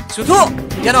 Sutu,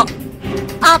 ya no.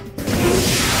 Up.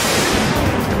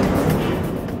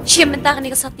 Shim menta ni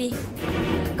ka sati.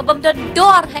 Kabam da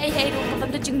door hai ru, kabam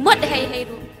da jing mot hai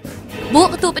ru. Bu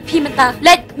tu bet pi menta.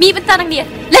 Let mi menta nang ni.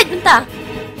 Let menta.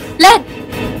 Let.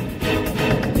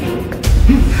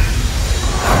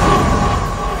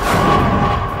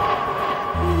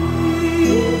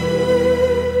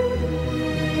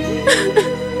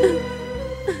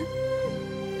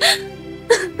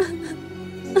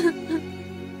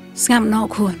 Ngam nọ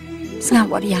khuôn ngam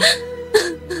bỏ đi à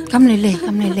cắm lề nè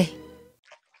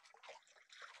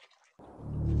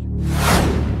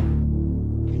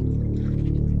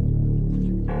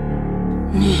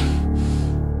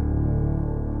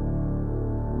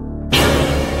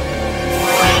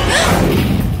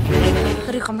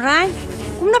Kari kamrai.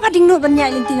 Kumna pading no banyak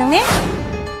linting nang ne.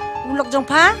 Ulok jong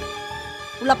pa.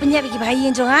 Ulap penyak bagi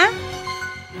bayi jong ha.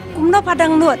 Kumna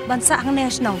padang nuat bansa ang ne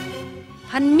snong.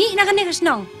 Pan mi na kan ne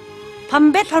snong.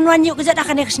 Pambet panwan yuk kejat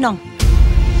akan ne snong.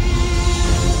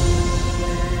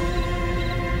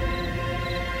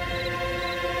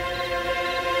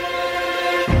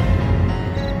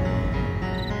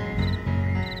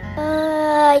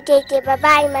 Oke,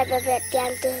 bye-bye, my baby,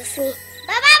 tiang tu si.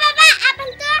 Bye-bye, apa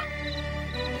tu?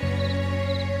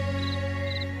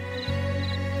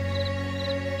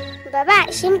 Baba,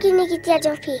 sim kini kita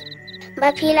jompi.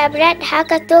 Bapi la berat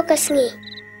haka tu kesni.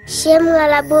 Sim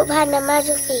ngalabu bahana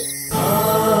majufi.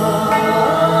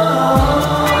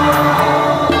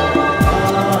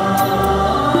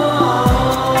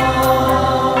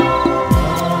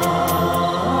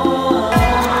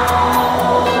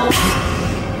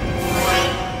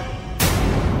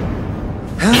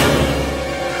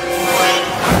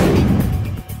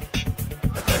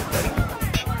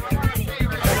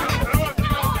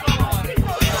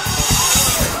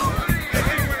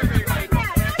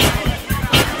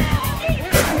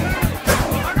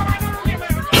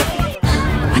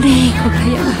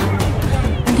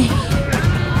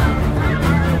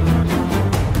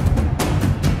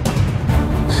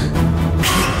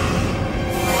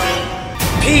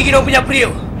 Kino punya priu.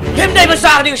 Hemdai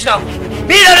besar ni senang.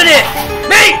 Bila ni?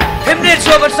 Mei, hemdai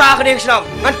semua besar ni senang.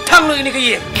 Ngantang lu ini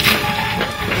kaya.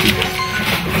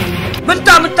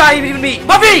 Mentah ini mi.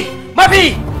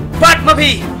 Mafi. Bat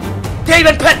mafi. Dia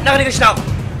ben pet nak ni senang.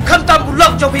 Kam tam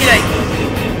bulak jauh pilai.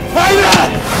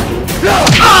 Baiklah.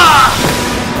 Ah.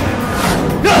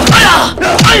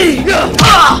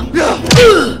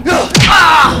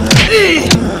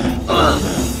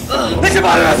 Macam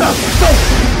mana sah?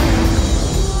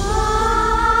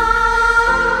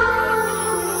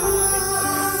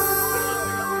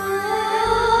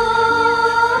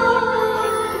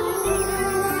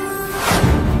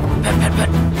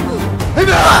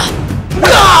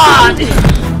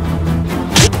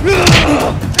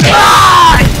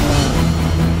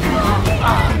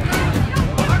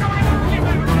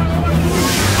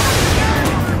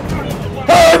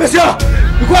 Hei, Mesya!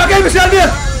 Kau akan Mesya ni?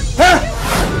 Hah?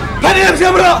 Mana Mesya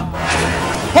bro?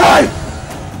 Hei!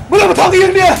 Mula bertang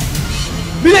yang dia.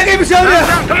 Bila akan Mesya ni?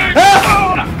 Hah?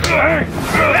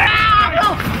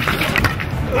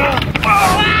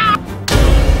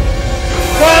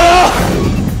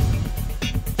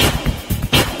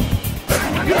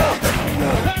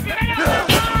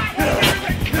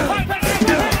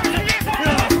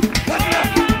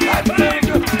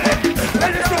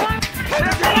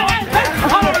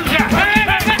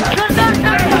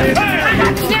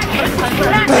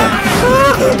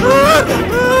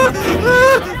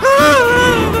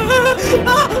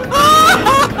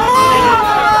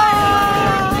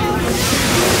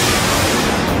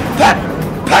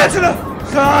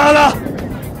 Salah.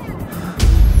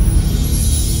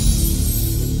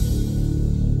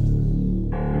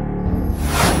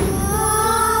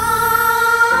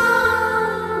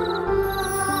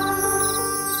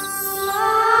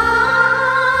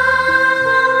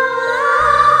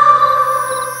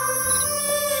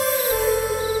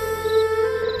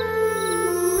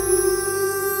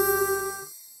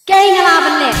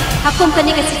 Akum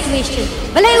kani ka situation.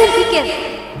 Balay pikir.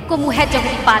 Ko mu head jong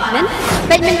department.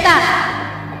 Baik minta.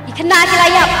 Ikna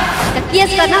dilayap. The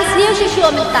case ka nang senior shishu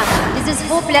minta. This is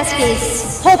hopeless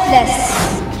case. Hopeless.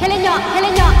 Helenyo.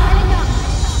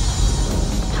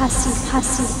 Khasi.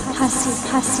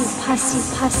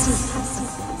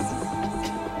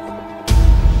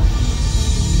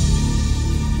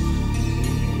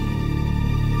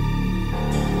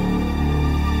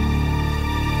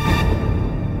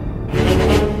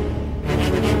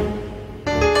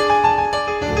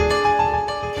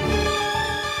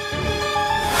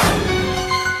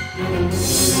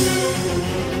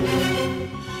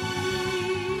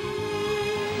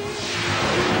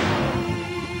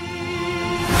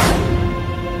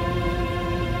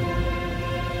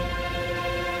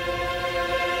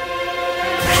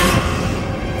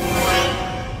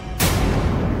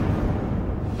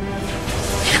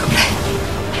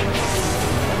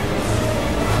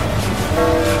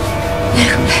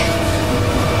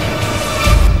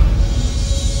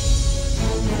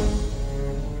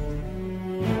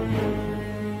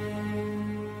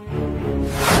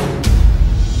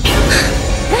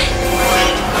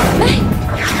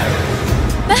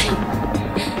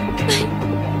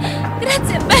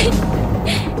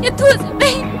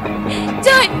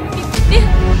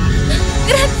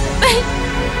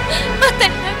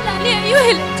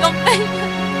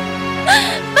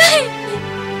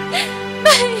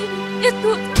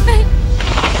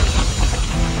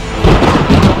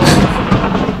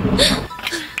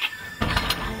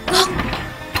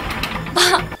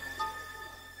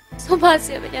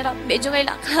 Bahasa menyerap meja ngai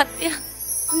lakhat ya.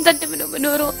 Tante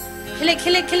menuru. Kile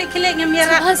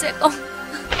ngamira. Bahasa kong.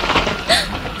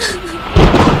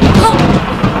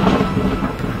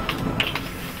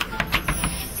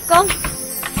 Kong.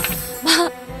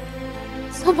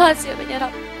 Bahasa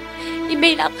menyerap.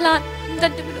 Email lakhat.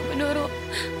 Tante menuru.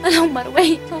 Along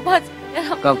marway. Bahasa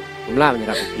menyerap. Kong, umla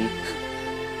menyerap ipi.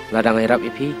 Ladang menyerap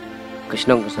ipi.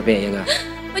 Kesenong kesabe yang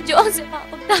Majawab siapa?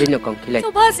 Sino kong kilay?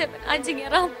 Coba siapa anjing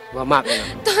ya Ram? Maaf ya.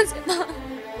 Tuhan siapa?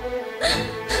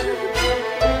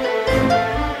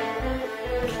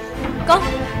 Kong.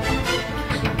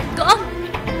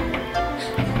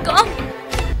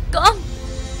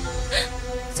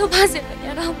 Coba siapa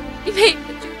ya Ram? Ibu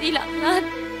mencuti laknat.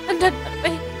 Andan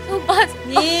berbaik. Coba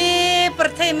siapa? Ni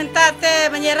pertai minta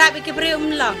te menyerap ikibri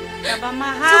umlang. Kaba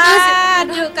mahal.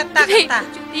 Duk kata-kata.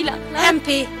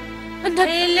 MP.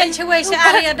 Hilen cewek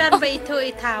searya dan beitu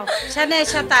itau. Sana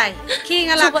satai. Ki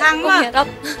ngalah kang mah.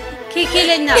 Ki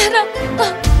kilenya.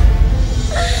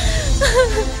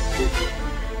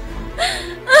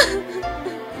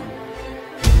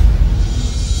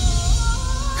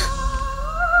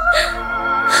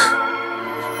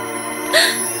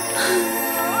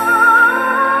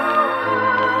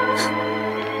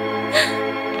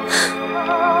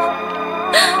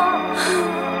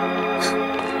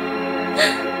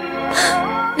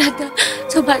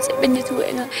 Coba saya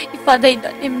penyesuai dengan ipada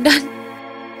dan imdan.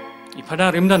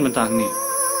 Ipada rimdan mentah ni.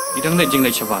 Idang nak jeng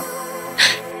nak cepat.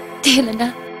 Tidak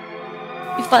ada.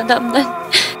 Ipada imdan.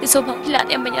 Isoba hilat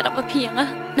yang menyerap api yang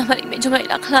nama ini cuma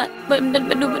hilat kelat. Imdan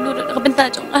benu nak bentar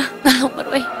jong ngalong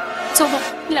berway. Isoba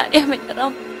hilat yang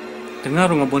menyerap. Dengar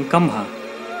ngabun kamha.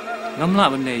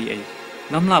 Ngamla benda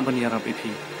Ngamla menyerap api.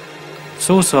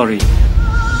 So sorry.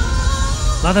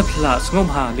 Lada pila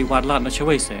ngomha liwat lat nak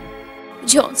cewek se.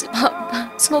 Jom sebab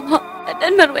semua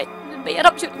dan merwet dan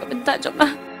bayarap juga bentar jom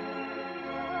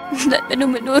dan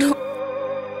menurut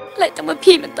lai cuma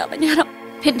pi bentar menyerap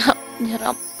pinhap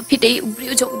menyerap pidai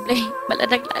ubri ujung ubli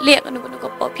maladang laliak anu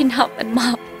kau pinhap dan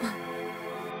maaf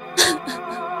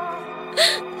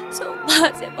soba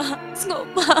siapa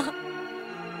soba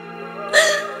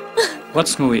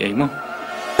what's ngui mo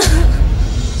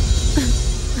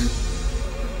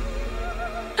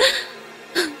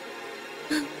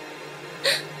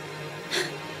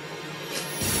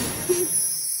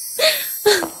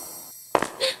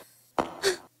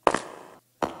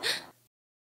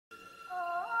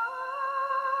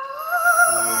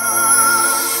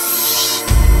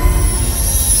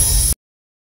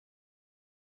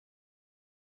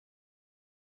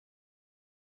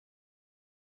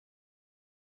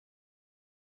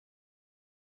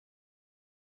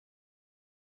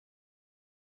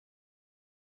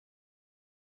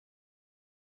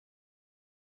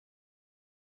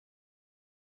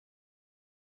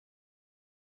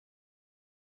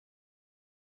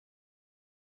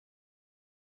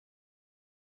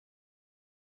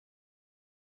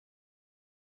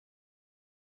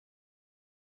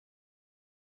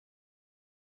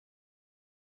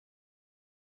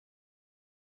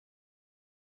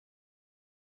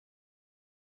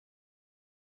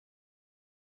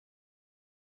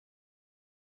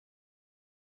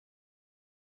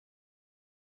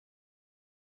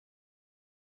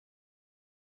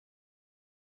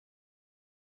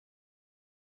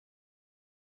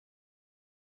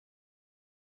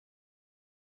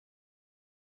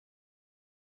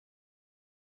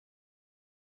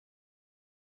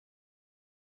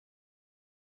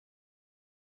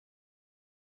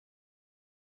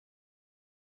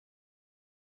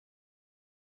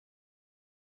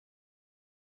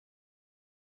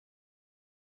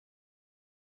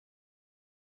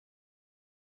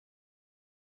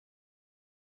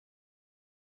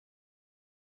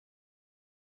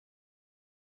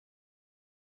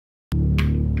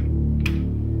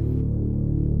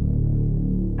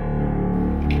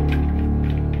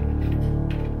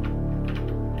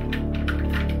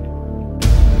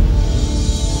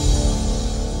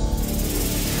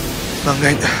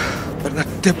Nangain,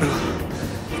 bernatip bro.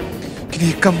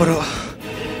 Kini ikam bro.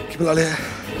 Kibal ale,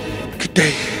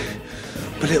 kidai,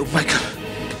 balik Michael.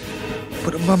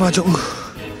 Pada mama jauh,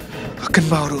 akan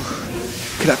baru.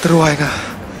 Kila teruai ngah,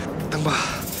 tambah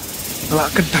ngelak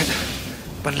kentai.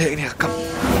 Balik ini akam,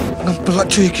 ngampelat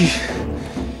cuy ki.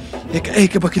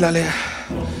 Eka bakil ale.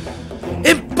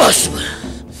 Impossible.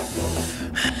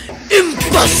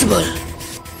 Impossible.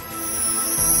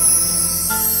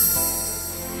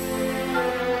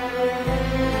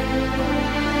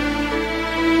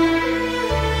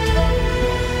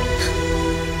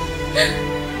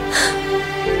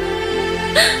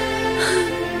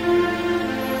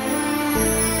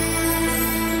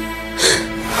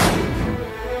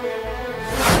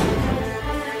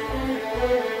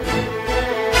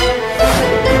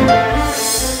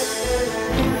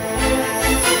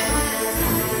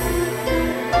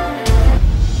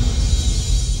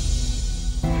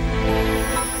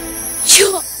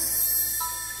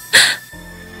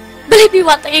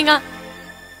 Biwat ang nga.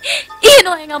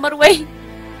 Ino ang nga marway.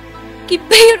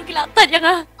 Kibayo kilatan niya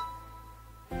nga.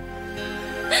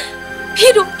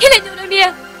 Pero, kailan nyo lang niya.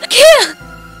 Kaya!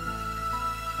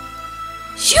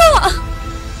 Sure!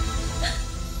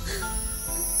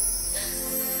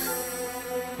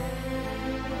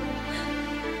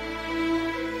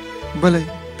 Balay,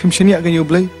 pimsini agan yung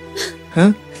blay.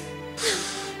 Ha?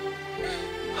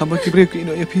 Habang kibre ko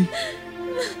ino yapi.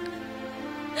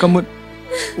 Kamot,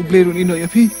 ublay ron ino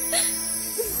yapi.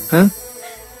 Ha?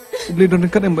 Ublay ron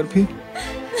dekat yang berpi.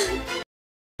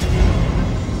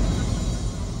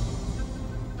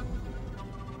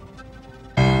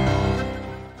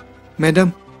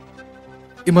 Madam,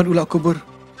 iman ulak kubur.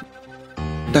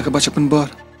 Dah kebaca penbar.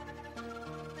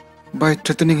 By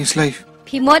threatening his life.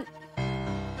 Pimot,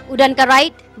 udan ka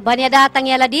right, banya datang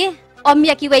ya ladi, om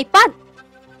ya kiway pat.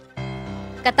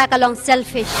 Kata kalong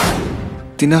selfish.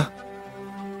 Tina,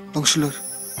 long sulur.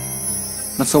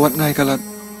 Nasawat ngay kalat.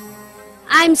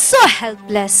 I'm so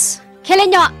helpless.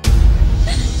 Kailan nyo?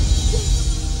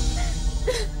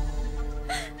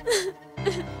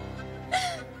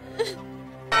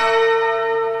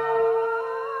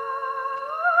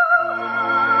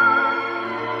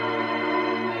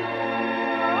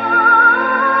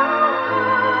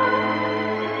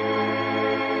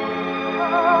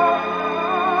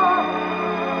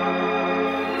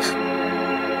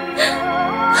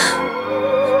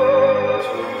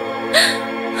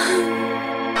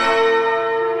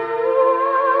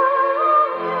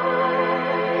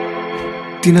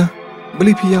 Tina,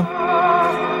 beli piyam.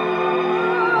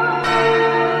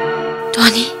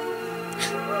 Tuani,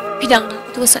 pidang na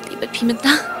ako sa libat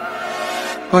pimenta.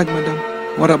 Hoy, madam.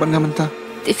 Waraban nga menta.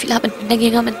 Di filaban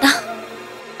pinagay nga menta.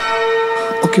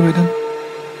 Okay, madam.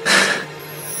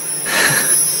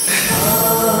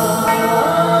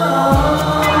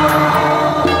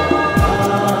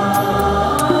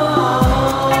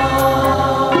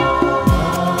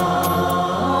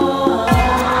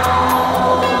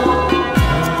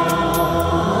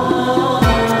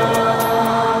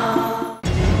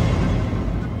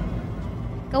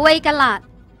 Kaway kalat,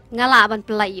 ngalaban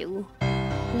pelayu.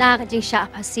 Na kajing siya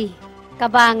pasi.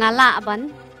 Kaba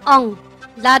ngalaban, ong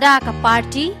lada ka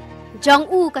party, jong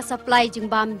u ka supply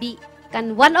jing bambi.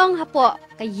 Kan wanong hapo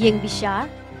ka yeng bisya,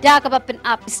 da ka ba pin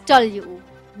up pistol yu.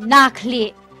 Na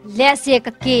kli, lese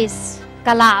ka case,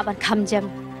 kalaban kamjam.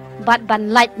 Bat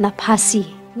ban light na pasi.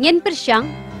 Ngin persyang,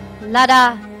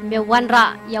 lada me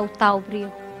wanra yaw tau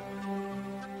brio.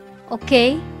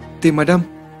 Okay? Ti, madam.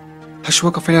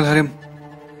 Haswa ka final harim.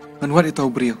 Anwar itaw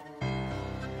brio.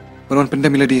 Marwan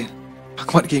pendamila dia.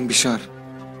 Hakmat ki yang besar.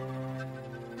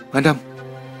 Madam,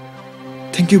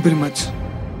 thank you very much.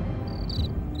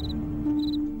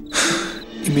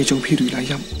 Image jong phiru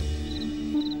layam.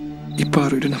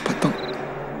 Iparu ida na patong.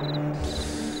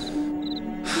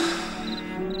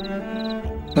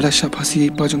 Nada siya pasi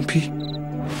ipa jong pi.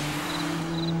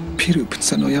 Phiru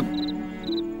pinsan oyam.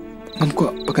 Ngam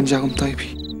ko pakan jagom tay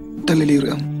pi.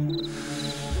 Daliliru am.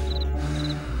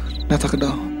 Nata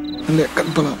kada nalek kat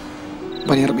bala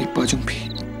banyak rabi pa jong pi.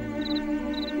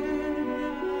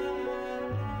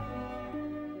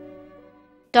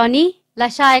 Tony,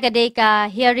 lasay ka day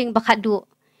ka hearing bakadu.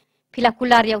 Pila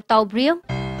kular yaw tau brio.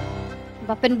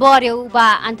 Bapen bor yaw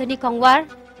ba Anthony Kongwar.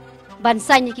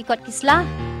 Bansa niya kikot kisla.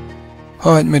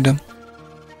 Hoy, madam.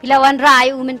 Pilawan ra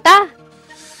ay umenta.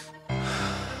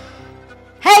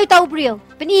 Hey tau brio,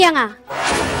 peniya nga.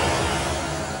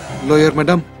 Lawyer,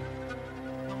 madam.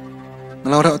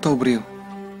 Ngalawra atau brio.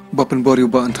 Bapen bor yaw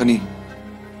ba Anthony.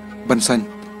 Bansan.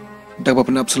 Dak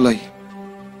bapen apsulay.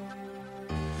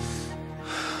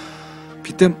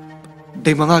 Pitem,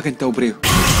 day mga akin tau brio.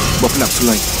 Bapak nak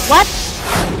sulai. What?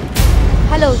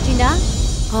 Hello, Gina.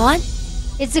 Hon?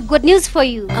 It's a good news for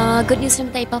you. Good news from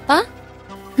tay papa?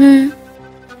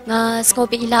 Nga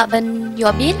skopi ila ban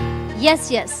yobil?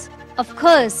 Yes, of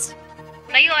course.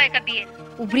 Layo ay kabir.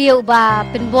 Ubriya uba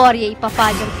penbor ya ipapa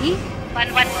jangki.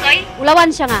 Banwan soy? Ulawan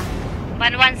siya nga.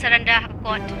 Banwan saranda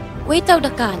hakot. Wait taw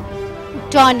dakan.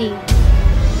 Johnny.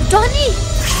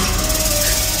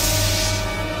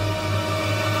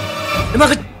 Nama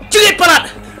kecil parat.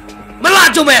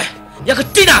 Melaju meh. Yang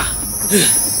ketina.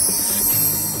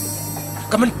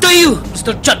 Kamu tahu,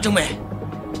 Mr. Judge meh.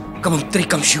 Kamu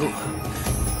terikam syu.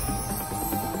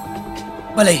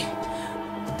 Balai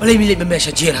milik meh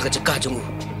saja lah kecekah jungu.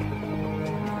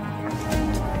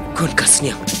 Kun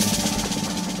kasnya.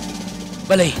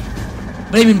 Balai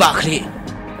mimba akhli.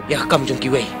 Ya kamu jungki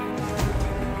wei.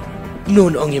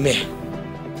 Nun ong ye meh.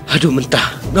 Aduh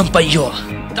mentah. Nongpyiur.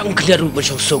 Tang kena ru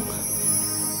bersosok.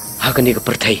 Hakan dia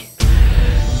kepertai.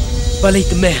 Balai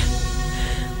temeh.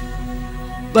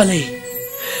 Balai.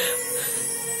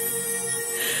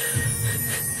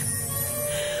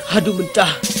 Aduh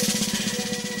mentah.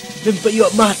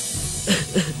 Nongpyiur mat.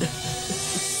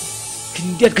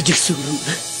 Kendian kejek suruh.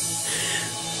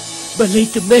 Balai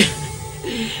temeh.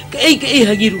 Kei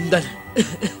hangi rumdan.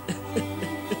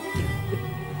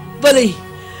 Balai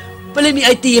mi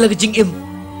IT lah kejing im.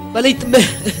 Balai temeh.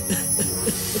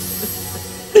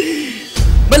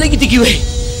 Balai kita kiwe.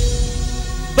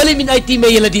 Balai min IT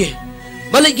me yala dia.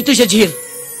 Balai kita syajil.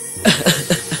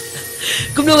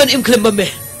 Kumnungan im klem mame.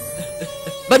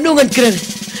 Bandungan keren.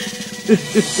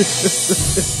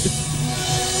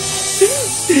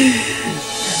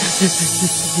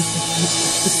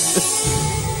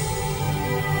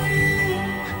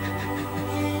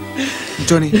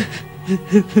 Johnny.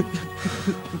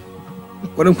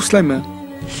 Orang Muslim mah.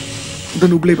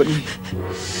 Dan ublay bat ni.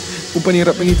 Umpan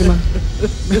yang rap ini tu mah.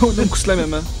 Orang Muslim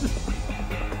mah.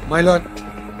 My lord,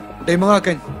 day mga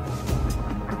kan.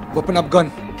 Bapan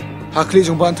Afghan. Hakli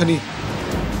jong ban thani.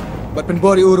 Bat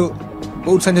penbori uru.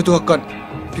 Baun sanya tu hakkan.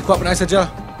 Pikwa penai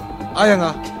saja. Ayang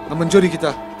ah, menjuri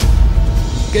kita.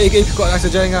 Kei pikwa penai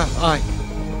saja yang ah. Ay.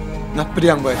 Nak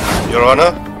periang bay. Your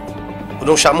Honor,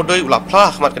 udang syamu doi ulah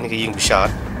plah mat kan ke ying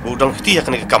besar. Udang hiti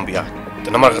akan ke kambia.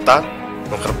 Dan namar kata,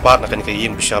 mengkerpat akan ke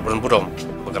ying besar buron burom.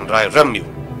 Bukan rai ramiu.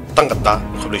 Tang kata,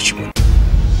 kau Suman.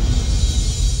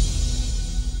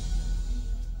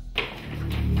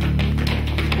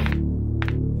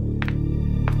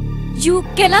 You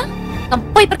kela?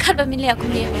 Nampai perkhat pemilih aku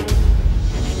ni.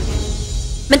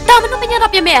 Mentah mana menyerap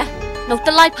ya mea? Nak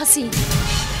telai pasi.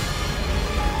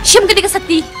 Syam kena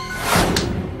kesati.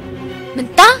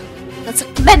 Mentah? Nak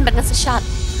sekmen dengan sesyat.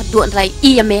 Haduan rai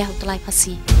iya mea nak telai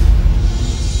pasi.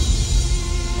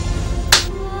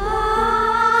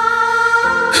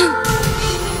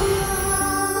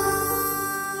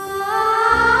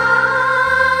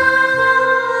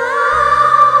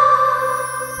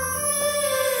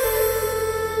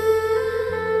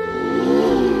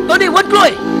 Tony, what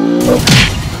glory?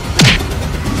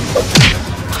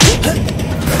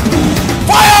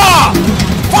 Fire!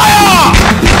 Fire!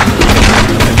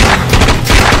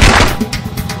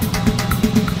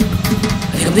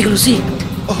 Ayo kembali ke Lucy.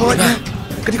 Oh, ya.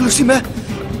 Kembali ke Lucy, meh.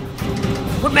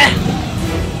 What, meh?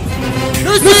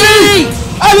 Lucy!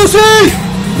 Ah, Lucy!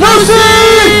 Lucy!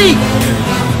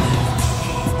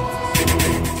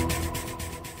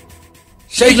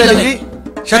 Syekh lagi.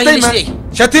 Syekh meh.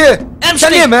 Syekh.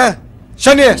 Shania meh.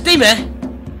 Shania. Stay meh.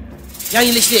 Yang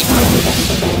ini listrik.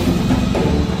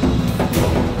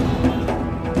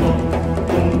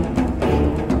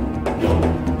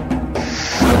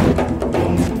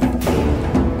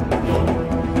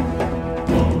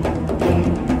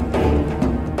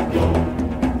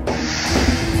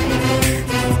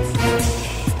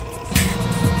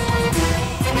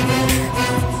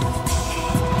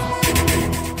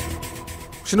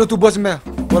 Sino tu bos meh?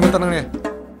 Buat tanang ni.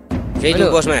 Saya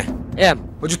tu bos meh.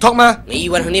 Baju tok meh.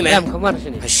 Iwan ni meh. Kamar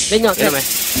sini. Banyak meh.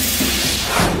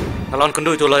 Kalon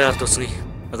kendu itu layar tu sengi.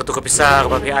 Aku tu kepisah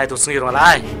kepada PI tu sengi rumah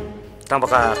lain. Tang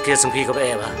baka kia sempi ke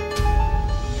PI bah.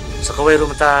 Sekawai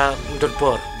rumah ta mudut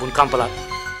por bun kampalat.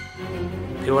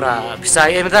 Piora pisah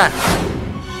ia mata.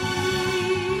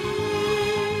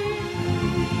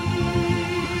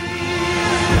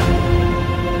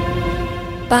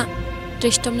 Pak,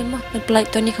 Tristom ni mah berpelai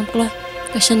tu ni kampung lah.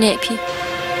 Kesan naik pi.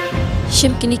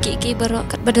 Syam kini kiki baru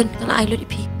kat badan kalau air lu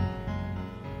pi.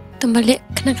 Tembalik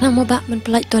kena mau bak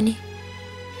berpelai tu ni.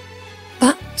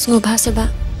 Pak, sungguh bahasa bak.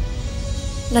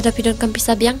 Nada pidon kam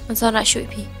pisah biang ansar nak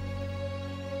syuk pi.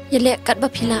 Ya lek kat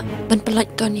bapila berpelai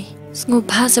tu ni. Sungguh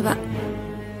bahasa bak.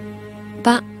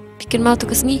 Pak, Pikir mau tu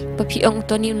kesni, bapi ong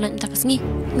tu ni ulan tak kesni.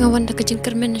 Ngawan dah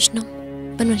kejengker menes nong,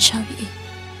 banwan syawi.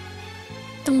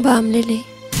 Tang bam lele.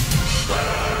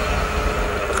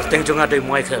 Teng jong ada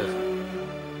Michael.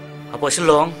 Apa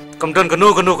Shillong? Kamdan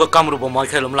kenu ke kamru ba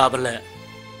Michael umla bale.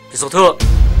 Besok tu.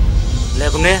 Le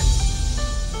kumne.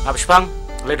 Apa spang?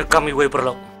 Le de kami we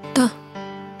perlok. Ta.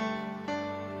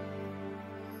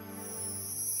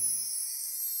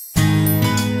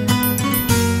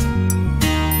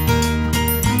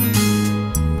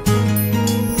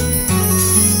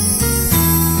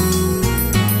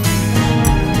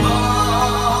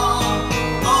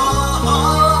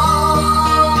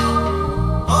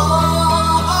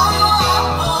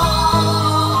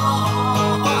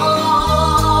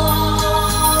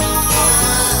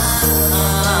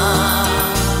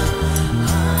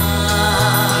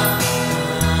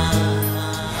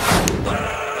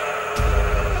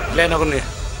 Lena ko ni,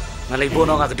 ngalay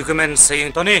bono nga document saying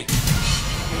to ni.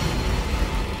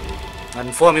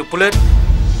 Ngan form yung pulit,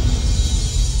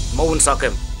 maun sakem.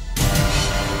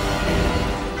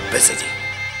 Besaji.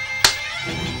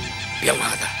 Yang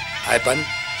mana? Aipan,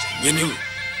 nyenyu.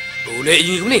 Boleh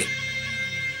ini ni.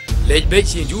 Lej bej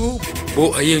nyenyu,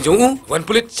 bo ayeng jongu, wan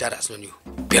pulit cara senyu.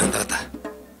 Piang tata.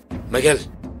 Michael,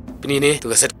 pini ni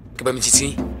tugas set kebam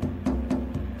cici.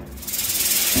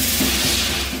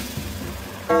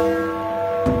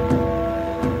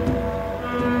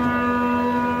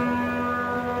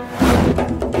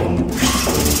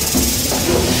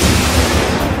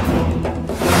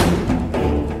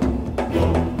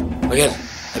 Michael,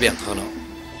 abiang kono.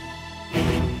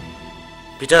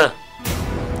 Peter,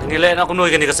 ngilai nak kunoi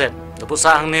kini kaset. Tapi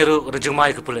sang neru rejung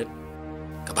mai ke pulit.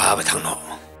 Kebah batang no.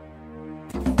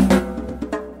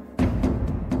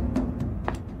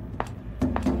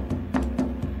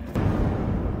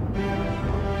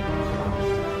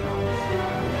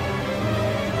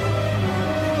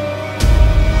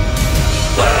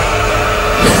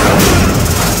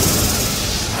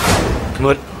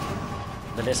 Kemud,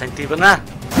 dalek santi pernah.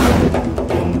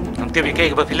 Tiap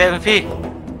ikai ke bapilai mafi.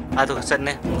 Aduh kesan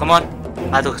ni. Come on.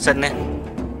 Aduh kesan ni.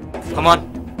 Come on.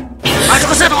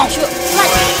 Aduh kesan dong.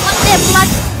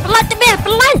 Pelan tebe,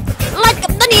 pelan. Pelan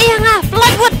ke tadi yang ah.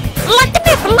 Pelan buat. Pelan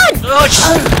tebe, pelan.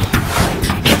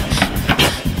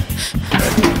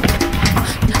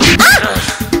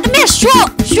 Tebe shoot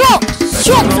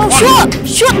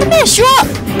tebe shoot.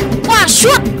 Wah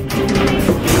shoot.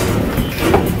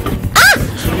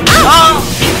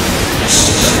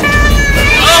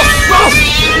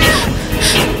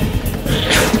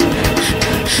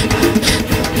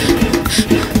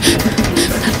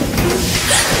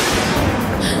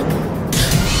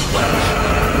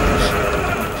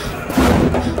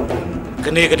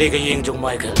 Kene ke yeng jong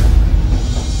Michael.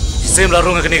 Sistem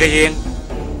larung kene ke yeng.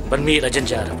 Ban mi la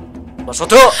jenjar.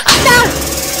 Pasoto.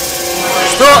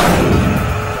 Sto.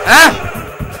 Ha?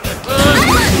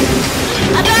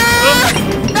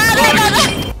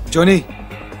 Johnny.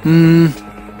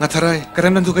 Ngatarai,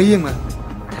 karena nanti kayeng mah.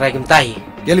 Tarai gemtai.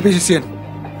 Ya lebih sisian.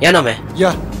 Ya nome.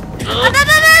 Ya.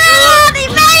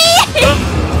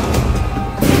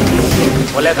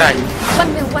 Boleh kan?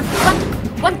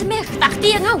 Wan teme tak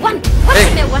dia ngah wan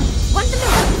teme wan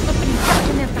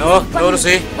No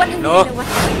Lucy.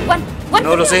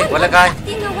 No Lucy, boleh kan?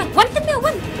 Wan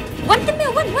teme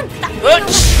tak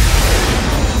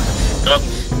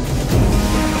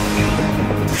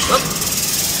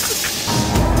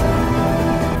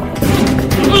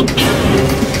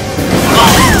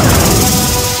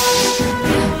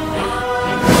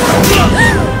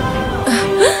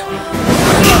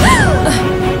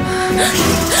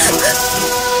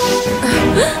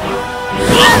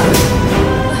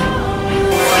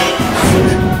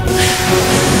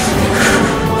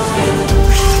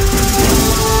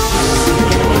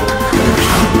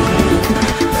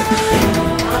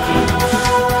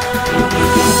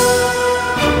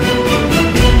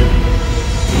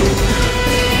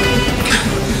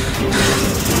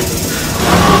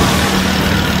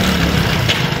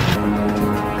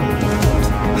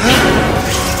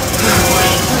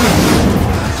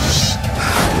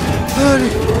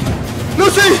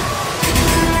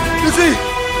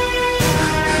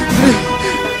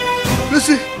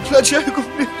Lucy, Lucy, aku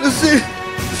Lucy,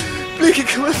 pergi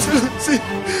ke mana Lucy?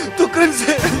 Tukar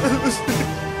saya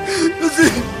Lucy,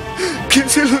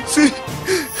 cancel Lucy,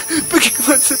 pergi ke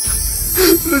mana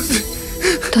Lucy?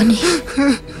 Tony,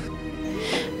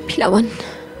 pilawan,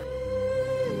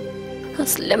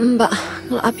 aslam ba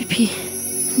ngelapi pi,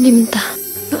 nimta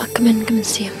ngelakemen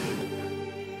kemensiam,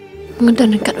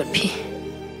 mengendan dekat pi.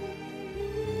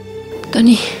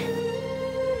 Tony,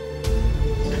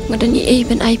 mengendan ni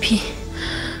ben IP.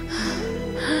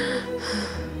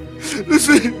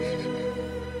 Lucy.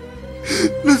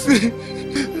 Lucy.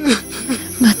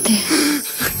 Mate.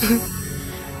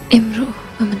 Imru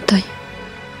amantoy.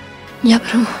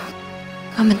 Yapru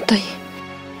amantoy.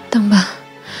 Tangba.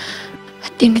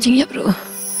 Hatin kajing yapru.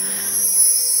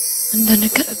 Anda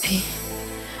dekat api.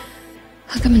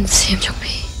 Agak mensiam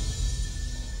jopi.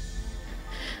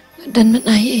 Dan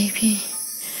menai api.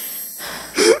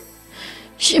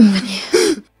 Shimani.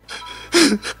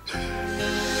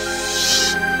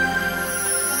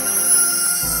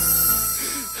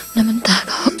 Naman tak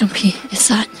hok jopi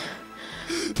esat.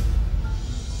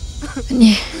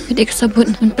 Ni dia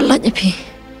kesabut men pelat api.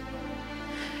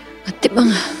 Matip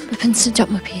bang lepas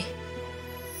sejak api.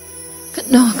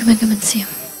 Kat no kemen siam.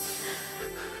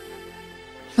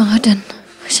 Bang Adan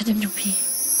sedem jopi.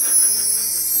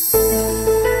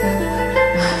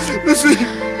 Lucy.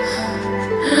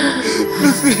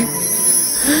 Lucy.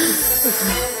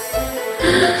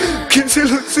 Kinsi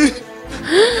Lucy.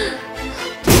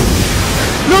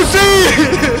 Lucy.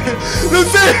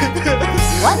 Lucy.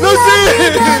 Lucy.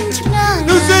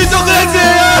 Lucy jangan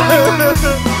saya.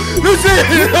 Lucy.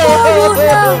 Lucy.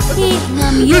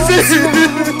 Lucy.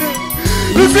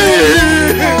 Lucy. Lucy.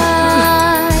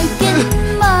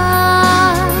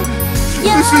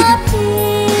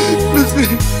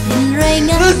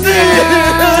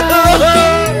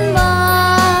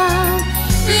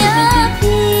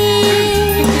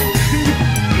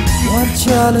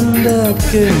 Jalan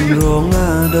dekin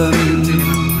rongadan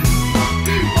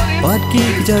Pagi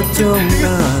jajong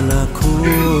anakku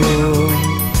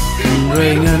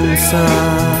Rengan sa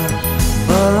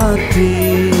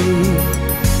pati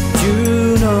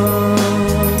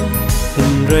Junom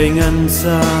Rengan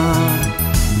sa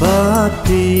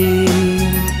pati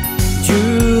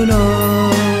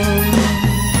Junom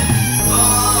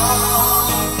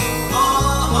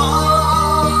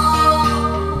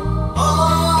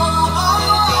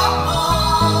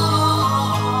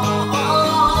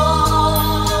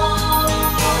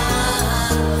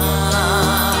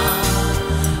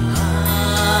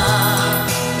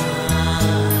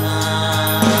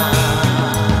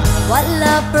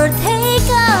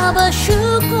Berteka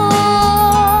bersyukur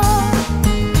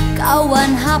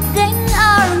Kawan hap geng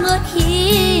arngut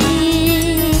hi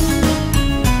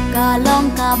Kalong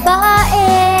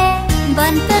kabae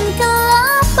Banten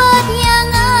kelapat yang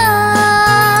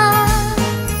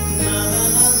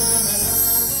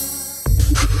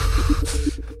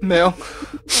Meong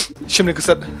Shim ni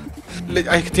kesat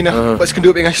Lek ai ketina Pas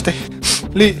kenduk pengas teh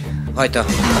Li Hai ta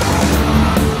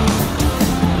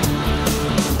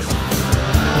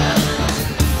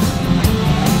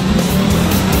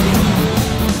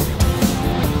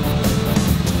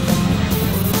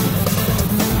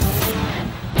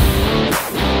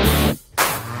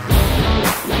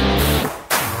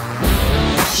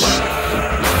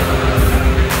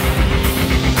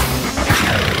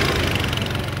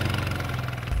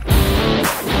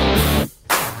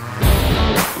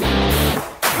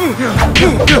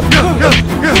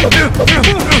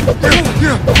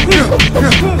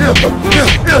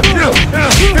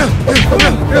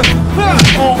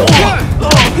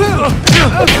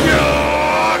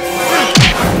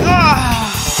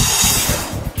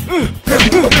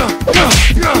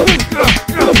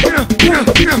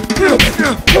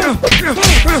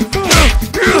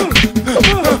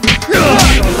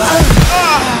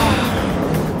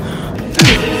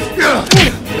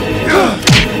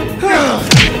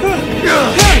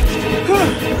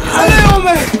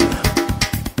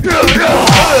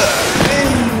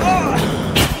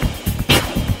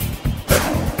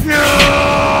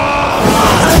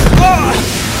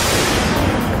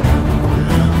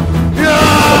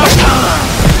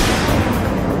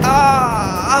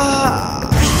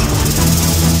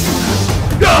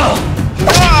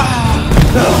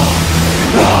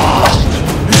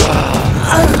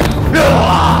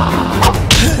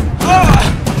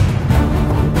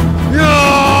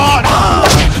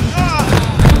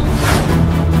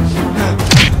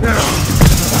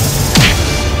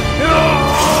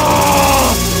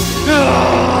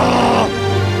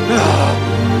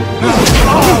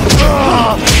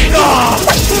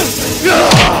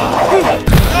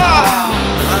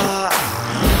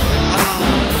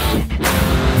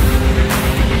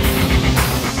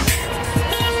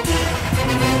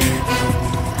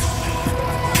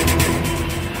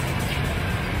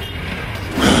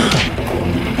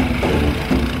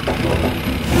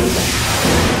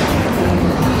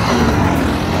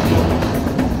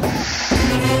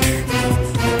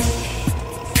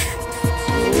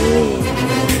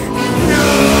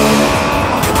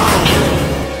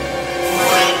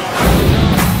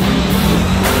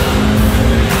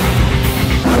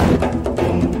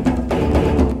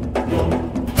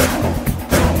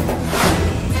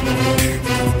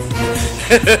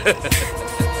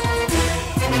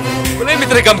Boleh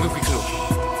mitra kamu kiklu.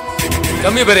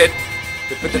 Kami beret.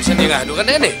 Betul seni ngah dukan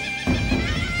ini.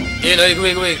 Loi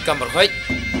gue kamar koi.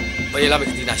 Bayi lama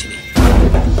kita nasi ni.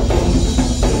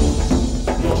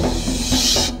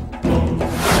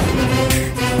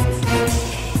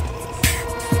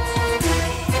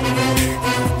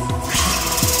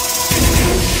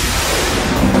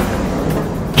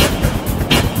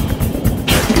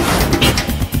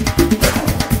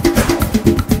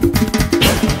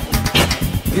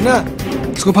 Dina,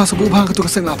 sekolah ketua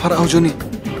keseng lah para aujo ni.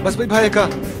 Bas baik bahaya ka.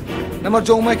 Nama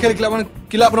jong mai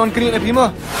kilap penon kiri nabi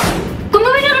mah. Kung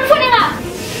may naroon po nila.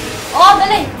 Oh,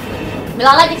 dali.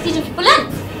 Milalay diksi yung kipulan.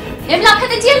 Melak ka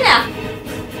na na.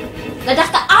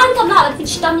 Ladak ka ang kamla at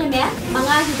pinstam niya me,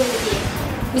 mga hidong na di.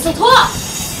 Misal to.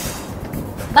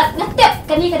 Bat ngatip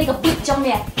kani ka put jong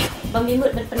me.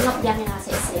 Bamimut berpenop yang nga sa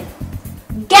isip.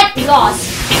 Get lost.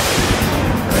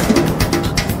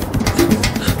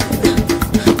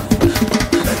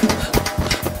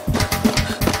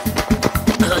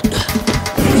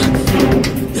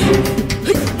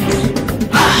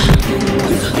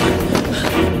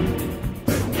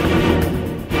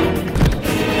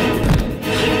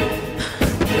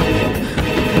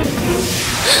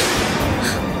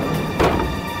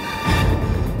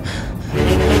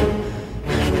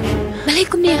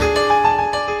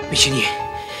 Sini,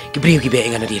 kibriu kibe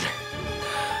engan adil.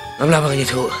 Mamla bang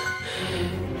itu.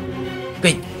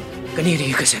 Pej, kani ri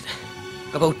kaset.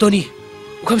 Kapa utoni,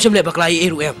 ukam samle baklai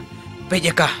eru em. Pej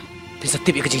eka, bisa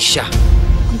tip ikajing sha.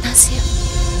 Untasia.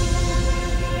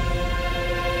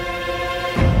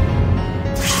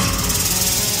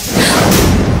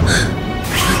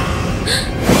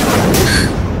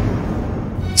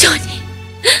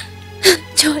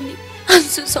 Johnny, I'm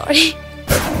so sorry.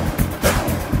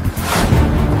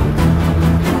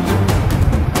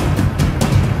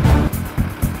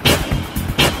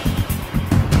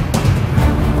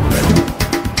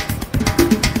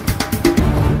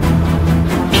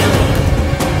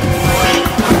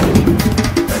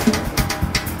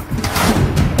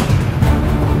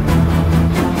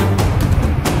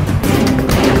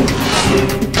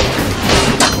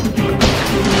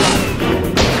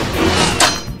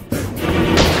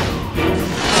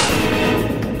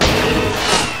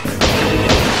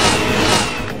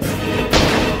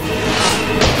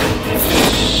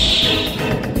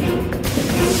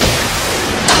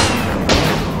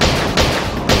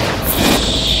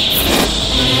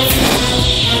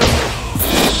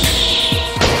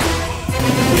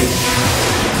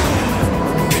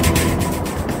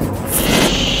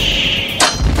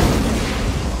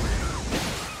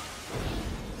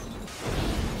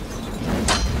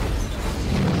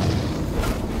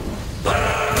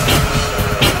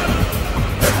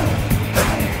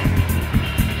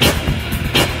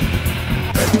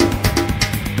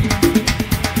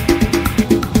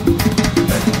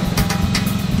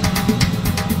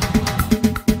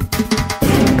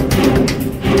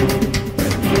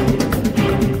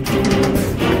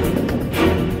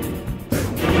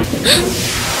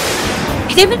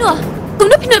 Hindi mo kung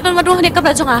na pinod man maduhan niya ka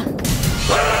ba dyan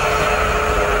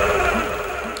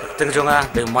Tengok dyan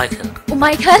dari Michael.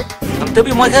 Michael? Ngamtip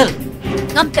yung Michael.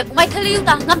 Ngamtip, Michael yung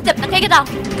ta. Ngamtip, nakikita.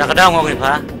 Tak ada ngomongin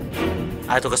pa.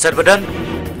 Ay to kaset badan.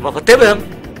 Mapatip em.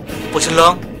 Pusin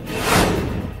long.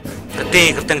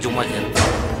 Kerting yung Michael.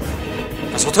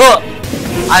 Masuk tu.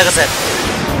 Ay kaset.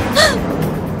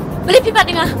 Beli pipa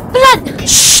nga. Pelan.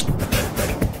 Shh.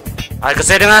 Ay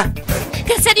kaset nga.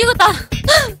 Kaset yung ta.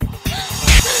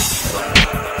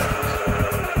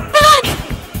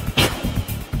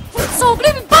 So,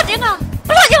 beli pipa nga.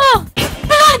 Pelan nga.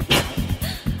 Pelan.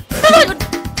 Pelan.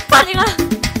 Pelan nga.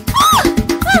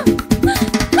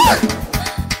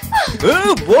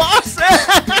 Bos!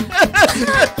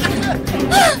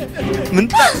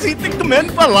 Mentak sitik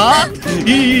kemen pala.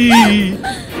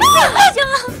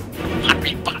 Jangan.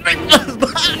 Parik.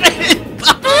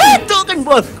 Itu kan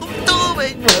bos. Itu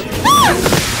baik bos.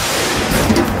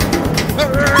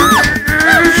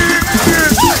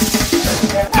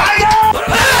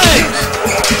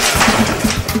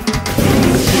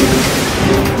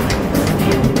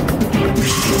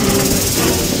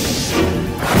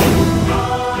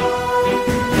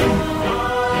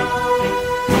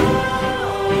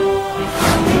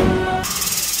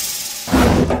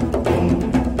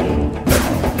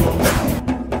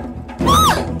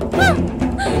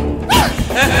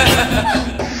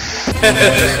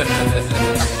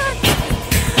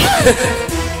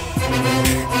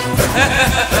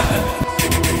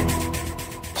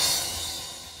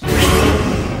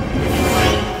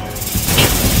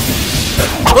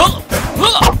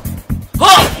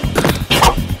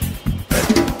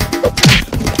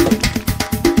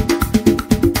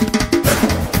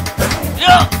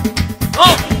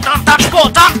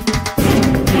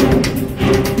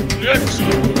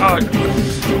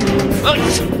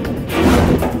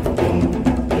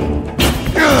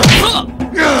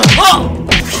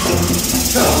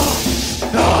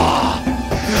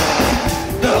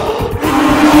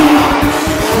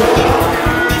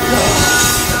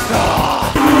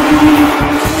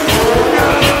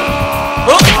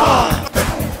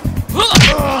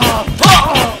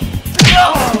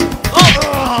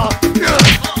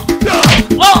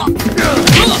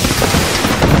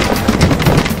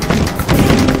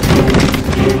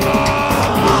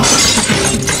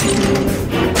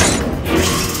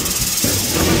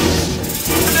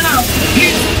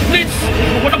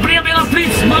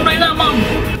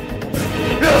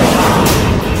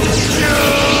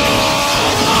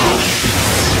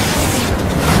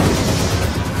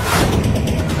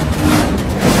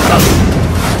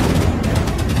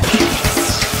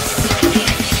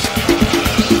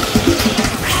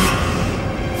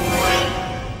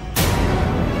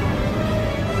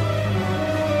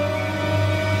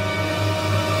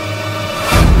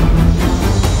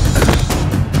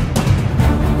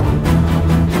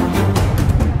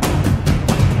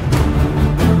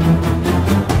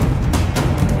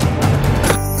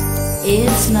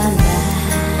 It's my life,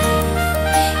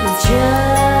 it's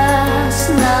just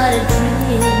not a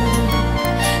dream,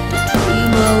 the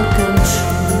dream will come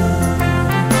true.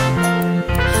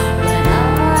 When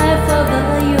I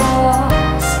forgot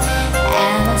yours,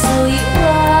 and I saw you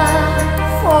are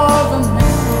for the night.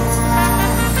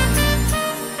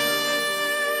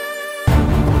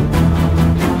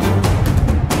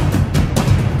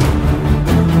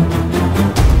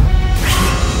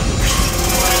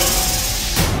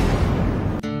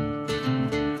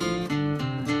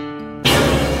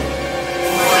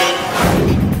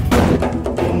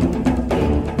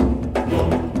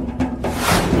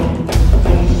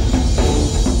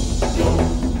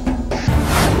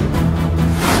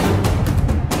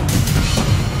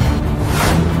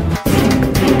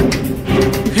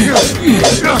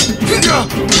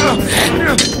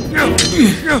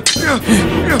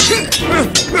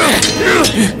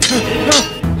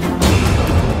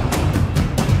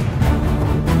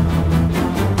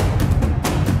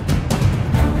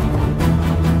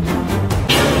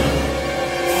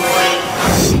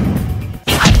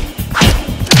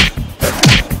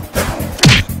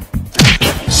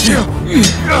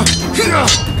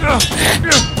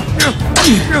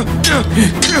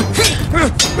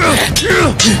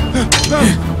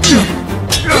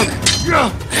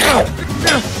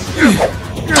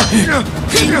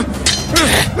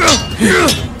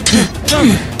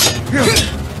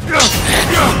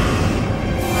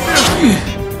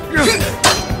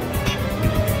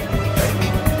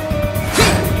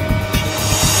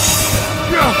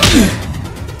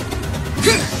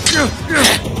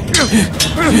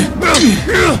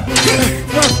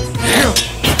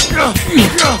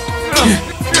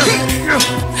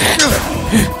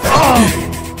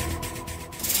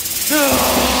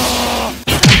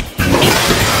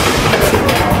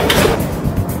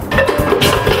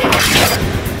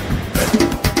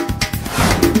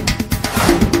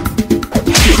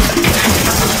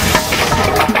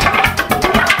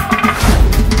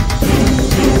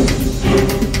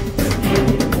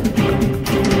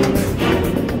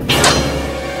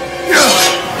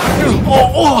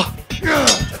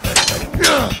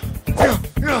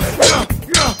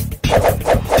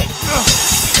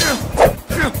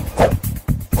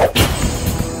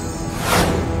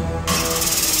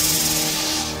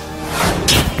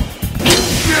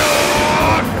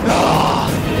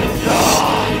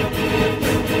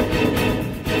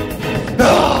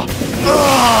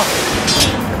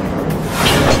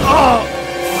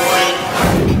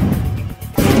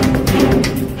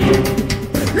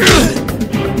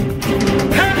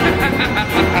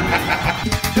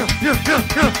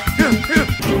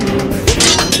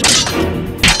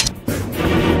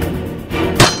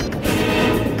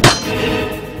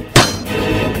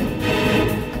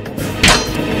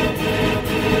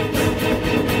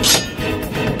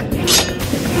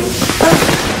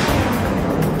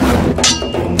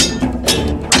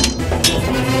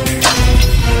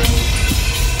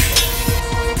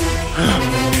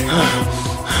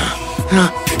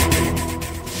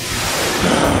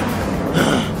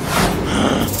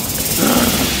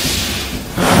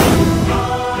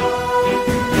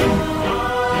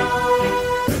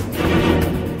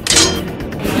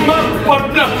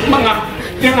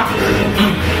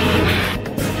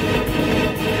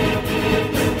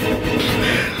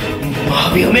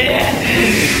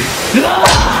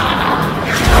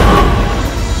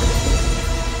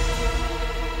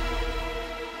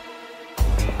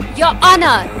 Your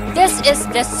Honor, this is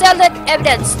the solid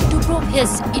evidence to prove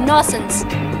his innocence.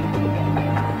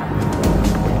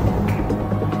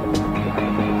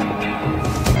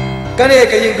 Kane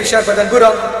kaying bishar badan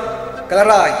burang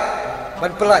kalarai ban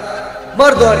pelat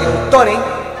mardori toni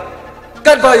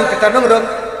kan bayu kita nongrum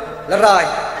larai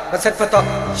baset patok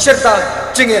serta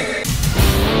cingin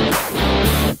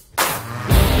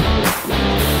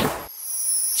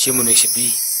Simunik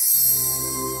sibi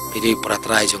pidi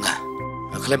pratrai jonga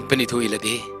aklem penitu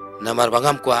ilade namar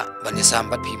bangam kwa banya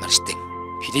sambat pi marsting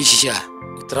pidi sisya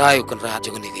utrai ukun ra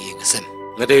jonga ni kaying asem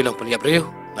ngadai long penya breu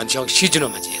anjong si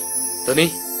Junom aja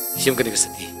toni sim kene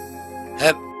kesati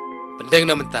heb pendeng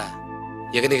na menta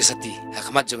ya kene kesati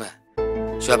akmat jonga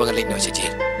suah bangan LYNGDOH saja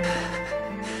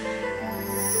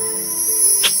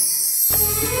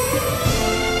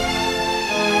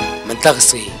menta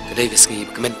kesui kedai kesui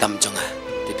kementam jonga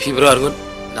di Februari ngun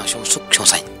nang song suk song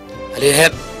sai ale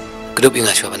heb kedup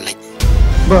inga suah ban lain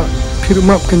ba phir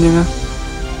maaf kan janga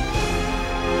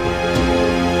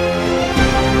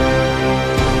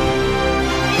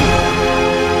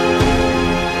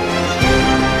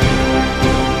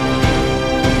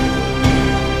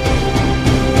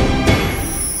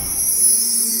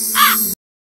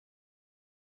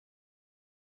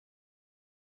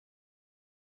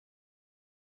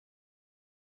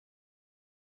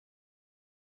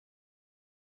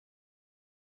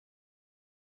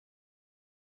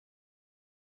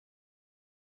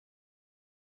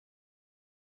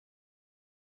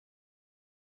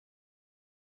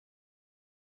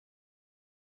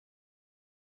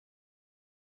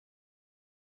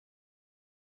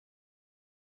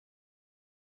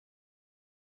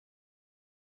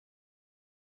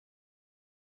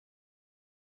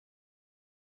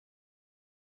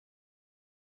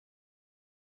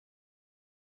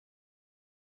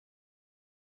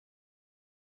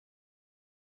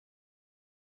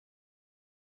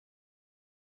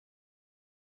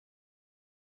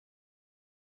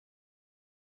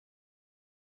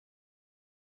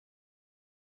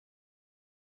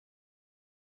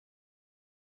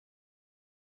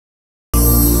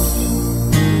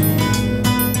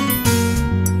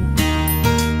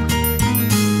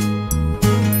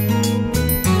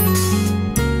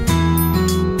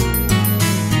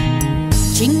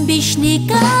Bishni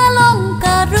kalong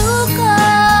karuka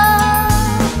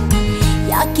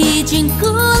Yaki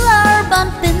jingkular ban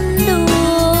pindu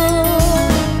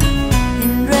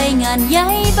Hinrengan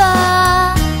yaiba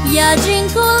Ya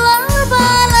jingkular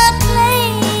balat lay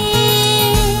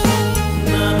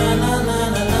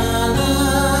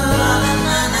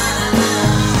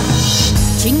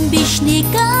Jing bishni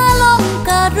kalong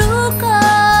karuka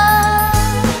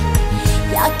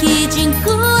Yaki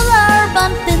jingkular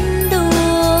ban pindu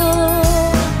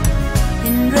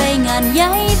Rengan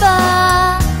yaiba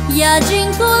ya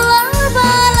jingkular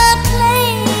balat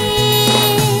lay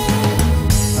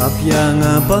Ap yang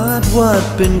abad wat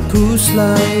pen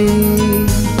kuslay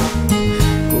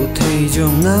Ko thei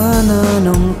jong ngana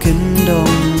nong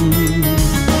kendong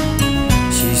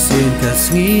Si sen kas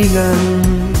ngingan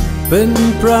pen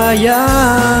praya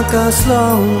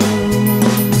kaslong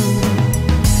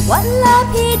Wala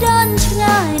pidan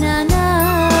chngai nana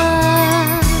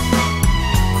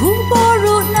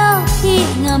Kuboru na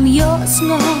ngam yo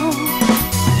sngo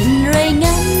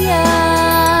Hinrengan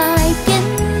yai kin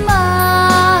ma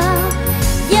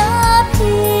Ya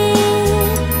pi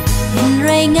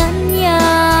Hinrengan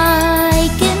yai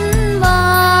kin ma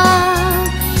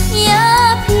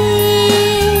Ya pi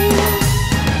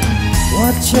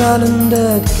Wat jalan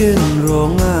dat ken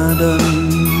rong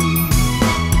adon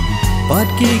Pat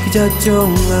ki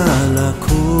kejajong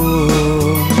alaku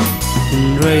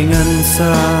Hinrengan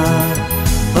sa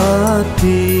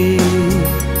Pati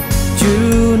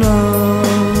Junom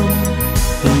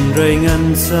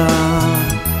Hinrengan sa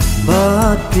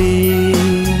Pati